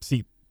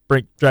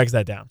drags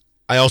that down.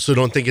 I also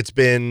don't think it's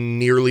been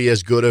nearly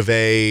as good of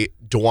a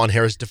DeJuan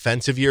Harris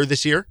defensive year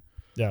this year.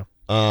 Yeah.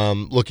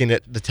 Looking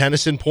at the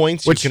Tennyson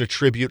points, you can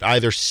attribute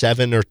either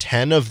 7 or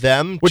 10 of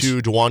them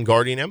to DeJuan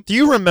guarding him. Do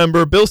you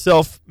remember Bill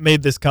Self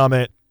made this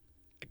comment,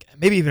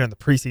 maybe even in the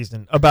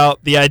preseason,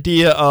 about the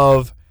idea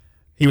of,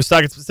 he was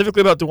talking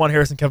specifically about DeJuan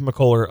Harris and Kevin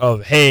McCullough,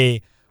 of,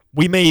 hey,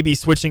 we may be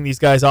switching these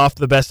guys off to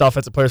the best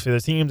offensive players for the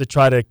team to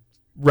try to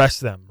rest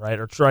them, right?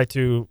 Or try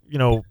to,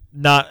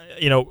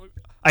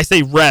 I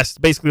say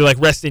rest, basically like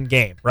rest in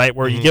game, right?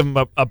 Where you give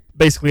them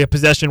basically a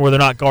possession where they're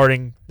not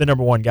guarding the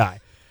number one guy.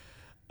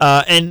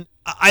 And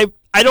I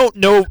don't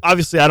know.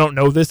 Obviously, I don't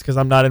know this because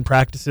I'm not in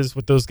practices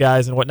with those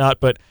guys and whatnot.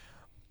 But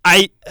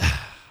I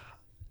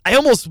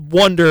almost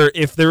wonder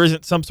if there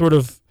isn't some sort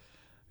of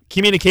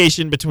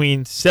communication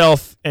between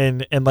Self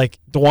and like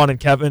DeJuan and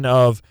Kevin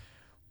of,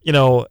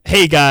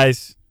 hey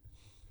guys,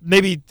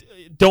 maybe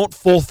don't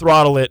full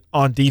throttle it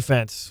on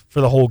defense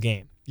for the whole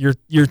game.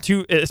 You're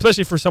too,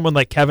 especially for someone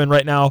like Kevin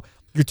right now,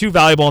 you're too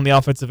valuable on the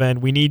offensive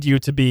end. We need you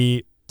to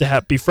be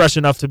fresh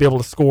enough to be able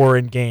to score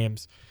in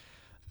games.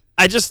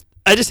 I just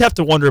have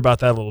to wonder about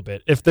that a little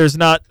bit. If there's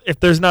not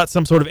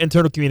some sort of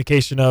internal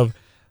communication of,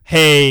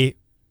 hey,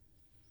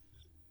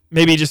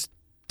 maybe just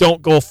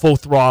don't go full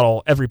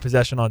throttle every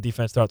possession on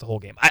defense throughout the whole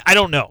game. I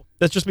don't know.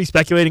 That's just me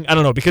speculating. I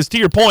don't know. Because to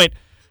your point,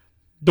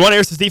 DeJuan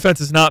Harris's defense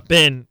has not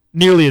been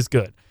nearly as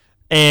good.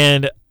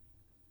 And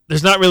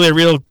there's not really a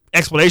real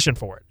explanation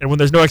for it. And when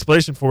there's no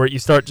explanation for it, you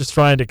start just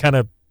trying to kind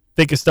of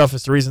think of stuff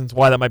as to reasons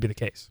why that might be the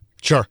case.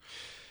 Sure.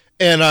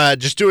 And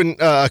just doing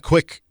a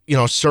quick,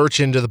 search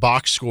into the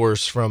box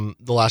scores from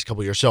the last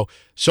couple of years.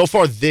 So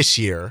far this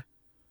year,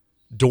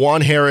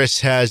 DeJuan Harris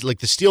has, the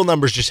steal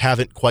numbers just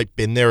haven't quite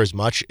been there as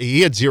much.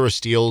 He had 0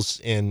 steals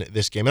in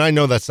this game. And I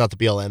know that's not the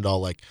be-all,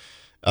 end-all.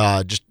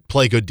 Just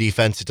play good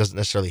defense. It doesn't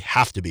necessarily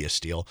have to be a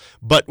steal.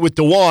 But with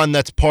DeJuan,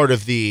 that's part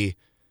of the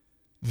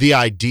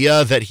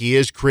idea that he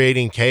is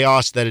creating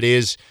chaos, that it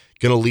is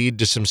going to lead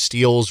to some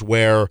steals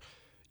where,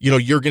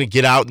 you're going to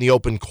get out in the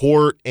open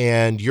court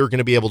and you're going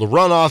to be able to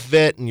run off of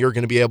it and you're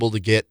going to be able to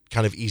get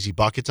kind of easy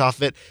buckets off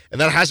of it.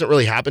 And that hasn't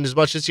really happened as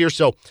much this year.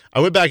 So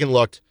I went back and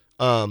looked.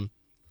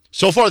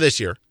 So far this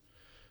year,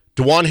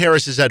 DeJuan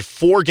Harris has had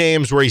 4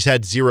 games where he's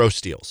had 0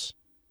 steals.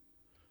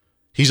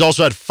 He's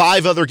also had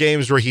 5 other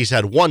games where he's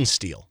had 1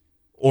 steal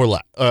or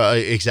less.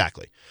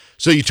 Exactly.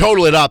 So you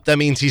total it up, that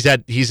means he's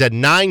had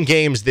 9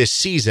 games this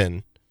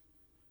season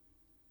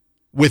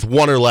with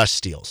 1 or less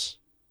steals.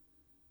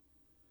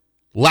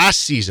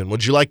 Last season,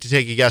 would you like to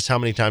take a guess how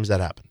many times that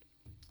happened?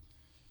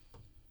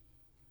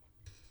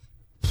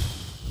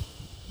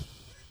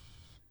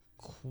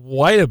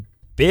 Quite a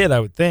bit, I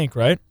would think,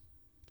 right?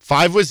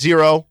 5 with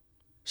 0,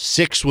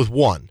 6 with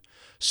 1.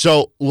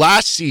 So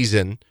last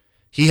season,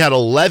 he had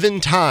 11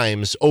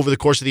 times over the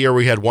course of the year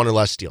where he had 1 or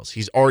less steals.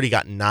 He's already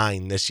got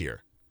 9 this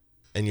year.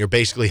 And you're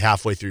basically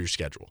halfway through your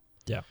schedule.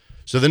 Yeah.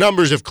 So the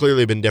numbers have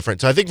clearly been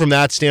different. So I think from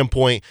that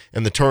standpoint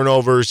and the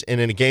turnovers,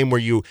 and in a game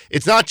where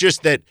it's not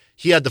just that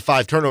he had the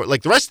 5 turnovers.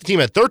 The rest of the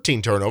team had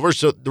 13 turnovers,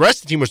 so the rest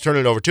of the team was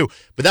turning it over too.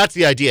 But that's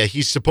the idea.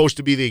 He's supposed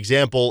to be the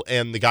example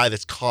and the guy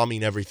that's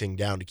calming everything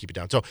down to keep it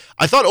down. So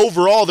I thought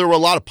overall there were a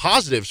lot of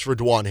positives for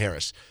DeJuan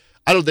Harris.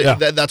 I don't think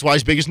that's why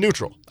he's big as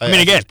neutral. I mean,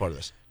 again, part of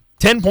this.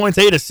 10 points,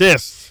 8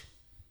 assists.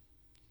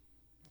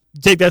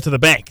 Take that to the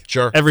bank.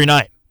 Sure. Every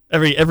night,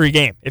 every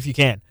game, if you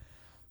can.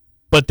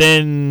 But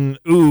then,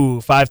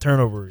 5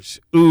 turnovers.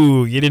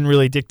 You didn't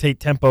really dictate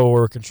tempo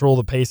or control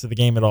the pace of the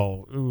game at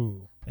all.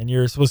 And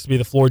you're supposed to be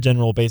the floor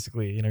general,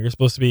 basically. You're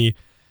supposed to be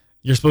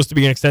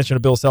an extension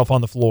of Bill Self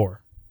on the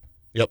floor.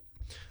 Yep.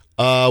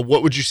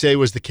 What would you say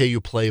was the KU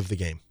play of the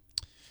game?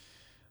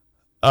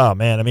 Oh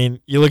man,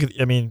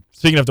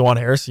 speaking of DeJuan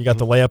Harris, you got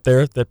the layup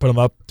there that put him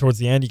up towards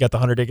the end. You got the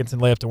Hunter Dickinson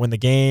layup to win the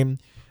game.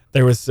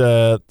 There was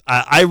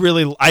I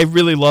really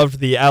loved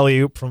the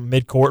alley-oop from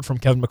midcourt from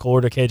Kevin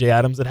McCullough to KJ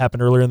Adams that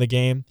happened earlier in the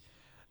game.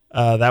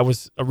 That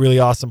was a really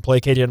awesome play.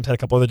 KJ Adams had a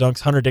couple other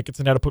dunks. Hunter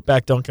Dickinson had a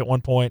put-back dunk at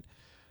one point.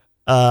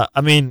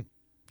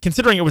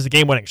 Considering it was a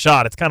game-winning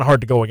shot, it's kind of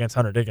hard to go against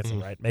Hunter Dickinson,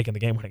 right? Making the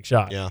game-winning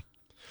shot. Yeah.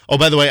 Oh,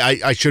 by the way,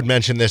 I should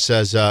mention this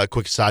as a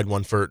quick side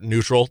one for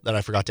neutral that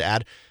I forgot to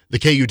add. The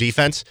KU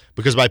defense,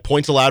 because by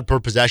points allowed per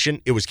possession,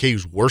 it was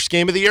KU's worst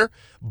game of the year.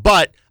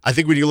 But I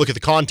think when you look at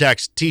the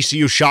context,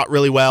 TCU shot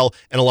really well,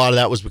 and a lot of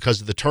that was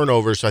because of the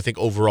turnovers, so I think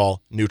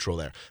overall neutral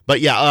there.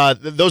 But yeah,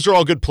 those are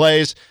all good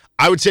plays.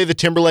 I would say the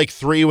Timberlake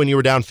 3 when you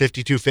were down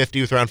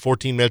 52-50 with around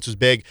 14 minutes was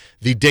big.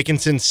 The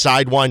Dickinson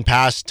sidewind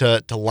pass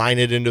to line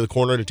it into the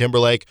corner to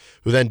Timberlake,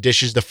 who then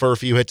dishes to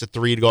Furphy, who hits a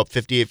 3 to go up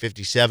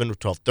 58-57 with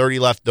 12:30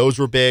 left. Those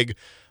were big.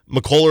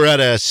 McCullough had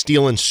a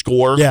steal and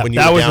score when you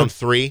were down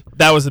 3.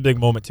 That was a big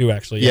moment too,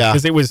 actually. Yeah,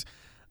 because it was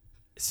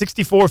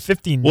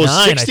 64-59. Well,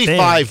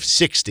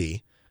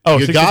 65-60. Oh,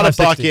 you got a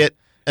bucket.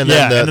 And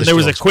then there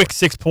was a quick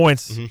 6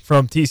 points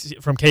from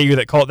KU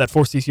that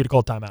forced TCU to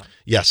call timeout.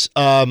 Yes.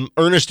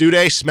 Ernest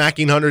Uday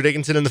smacking Hunter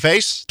Dickinson in the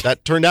face.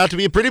 That turned out to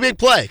be a pretty big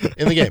play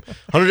in the game.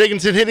 Hunter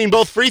Dickinson hitting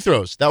both free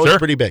throws. That was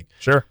pretty big.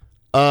 Sure.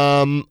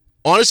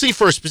 Honestly,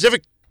 for a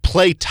specific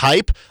play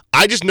type,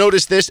 I just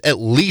noticed this at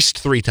least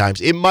 3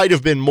 times. It might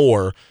have been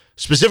more.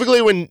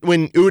 Specifically when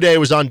Uday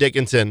was on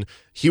Dickinson,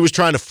 he was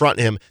trying to front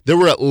him. There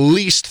were at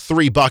least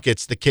 3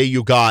 buckets the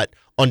KU got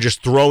on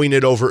just throwing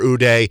it over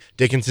Uday,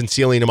 Dickinson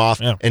sealing him off,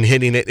 and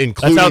hitting it,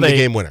 including the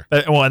game winner.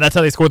 And that's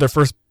how they scored their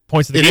first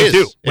points of the game,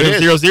 too. When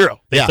it was 0-0.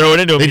 They throw it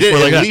into him. They did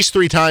it at least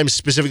 3 times,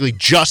 specifically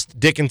just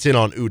Dickinson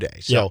on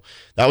Uday. So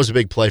that was a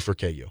big play for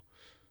KU.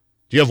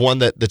 Do you have one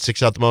that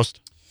sticks out the most?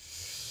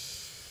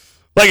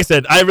 like I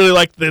said, I really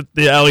like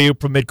the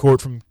alley-oop from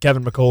midcourt from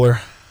Kevin McCullough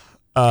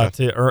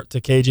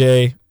to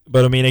KJ.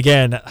 But, I mean,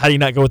 again, how do you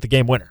not go with the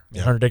game winner?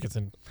 Yeah. Hunter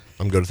Dickinson.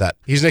 I'm good with that.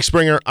 He's Nick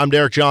Springer. I'm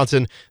Derek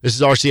Johnson. This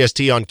is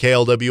RCST on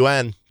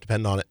KLWN.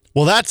 Depend on it.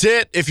 Well, that's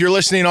it. If you're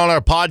listening on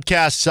our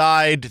podcast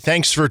side,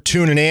 thanks for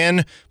tuning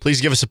in.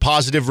 Please give us a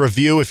positive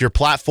review if your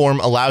platform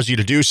allows you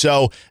to do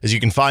so, as you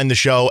can find the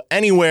show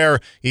anywhere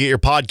you get your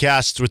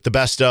podcasts with the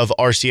Best of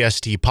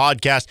RCST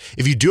podcast.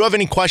 If you do have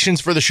any questions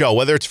for the show,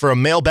 whether it's for a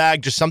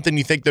mailbag, just something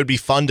you think that would be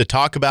fun to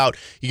talk about,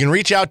 you can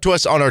reach out to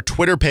us on our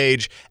Twitter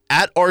page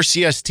at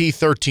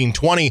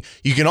RCST1320.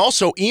 You can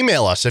also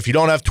email us if you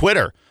don't have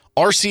Twitter.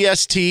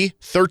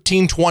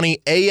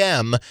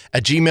 RCST1320am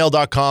at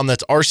gmail.com.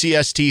 That's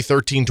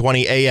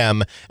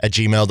RCST1320am at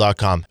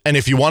gmail.com. And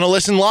if you want to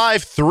listen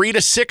live, 3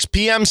 to 6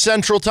 p.m.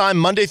 Central Time,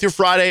 Monday through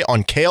Friday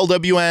on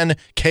KLWN,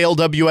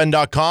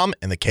 KLWN.com,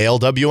 and the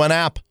KLWN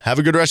app. Have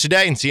a good rest of the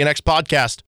day and see you next podcast.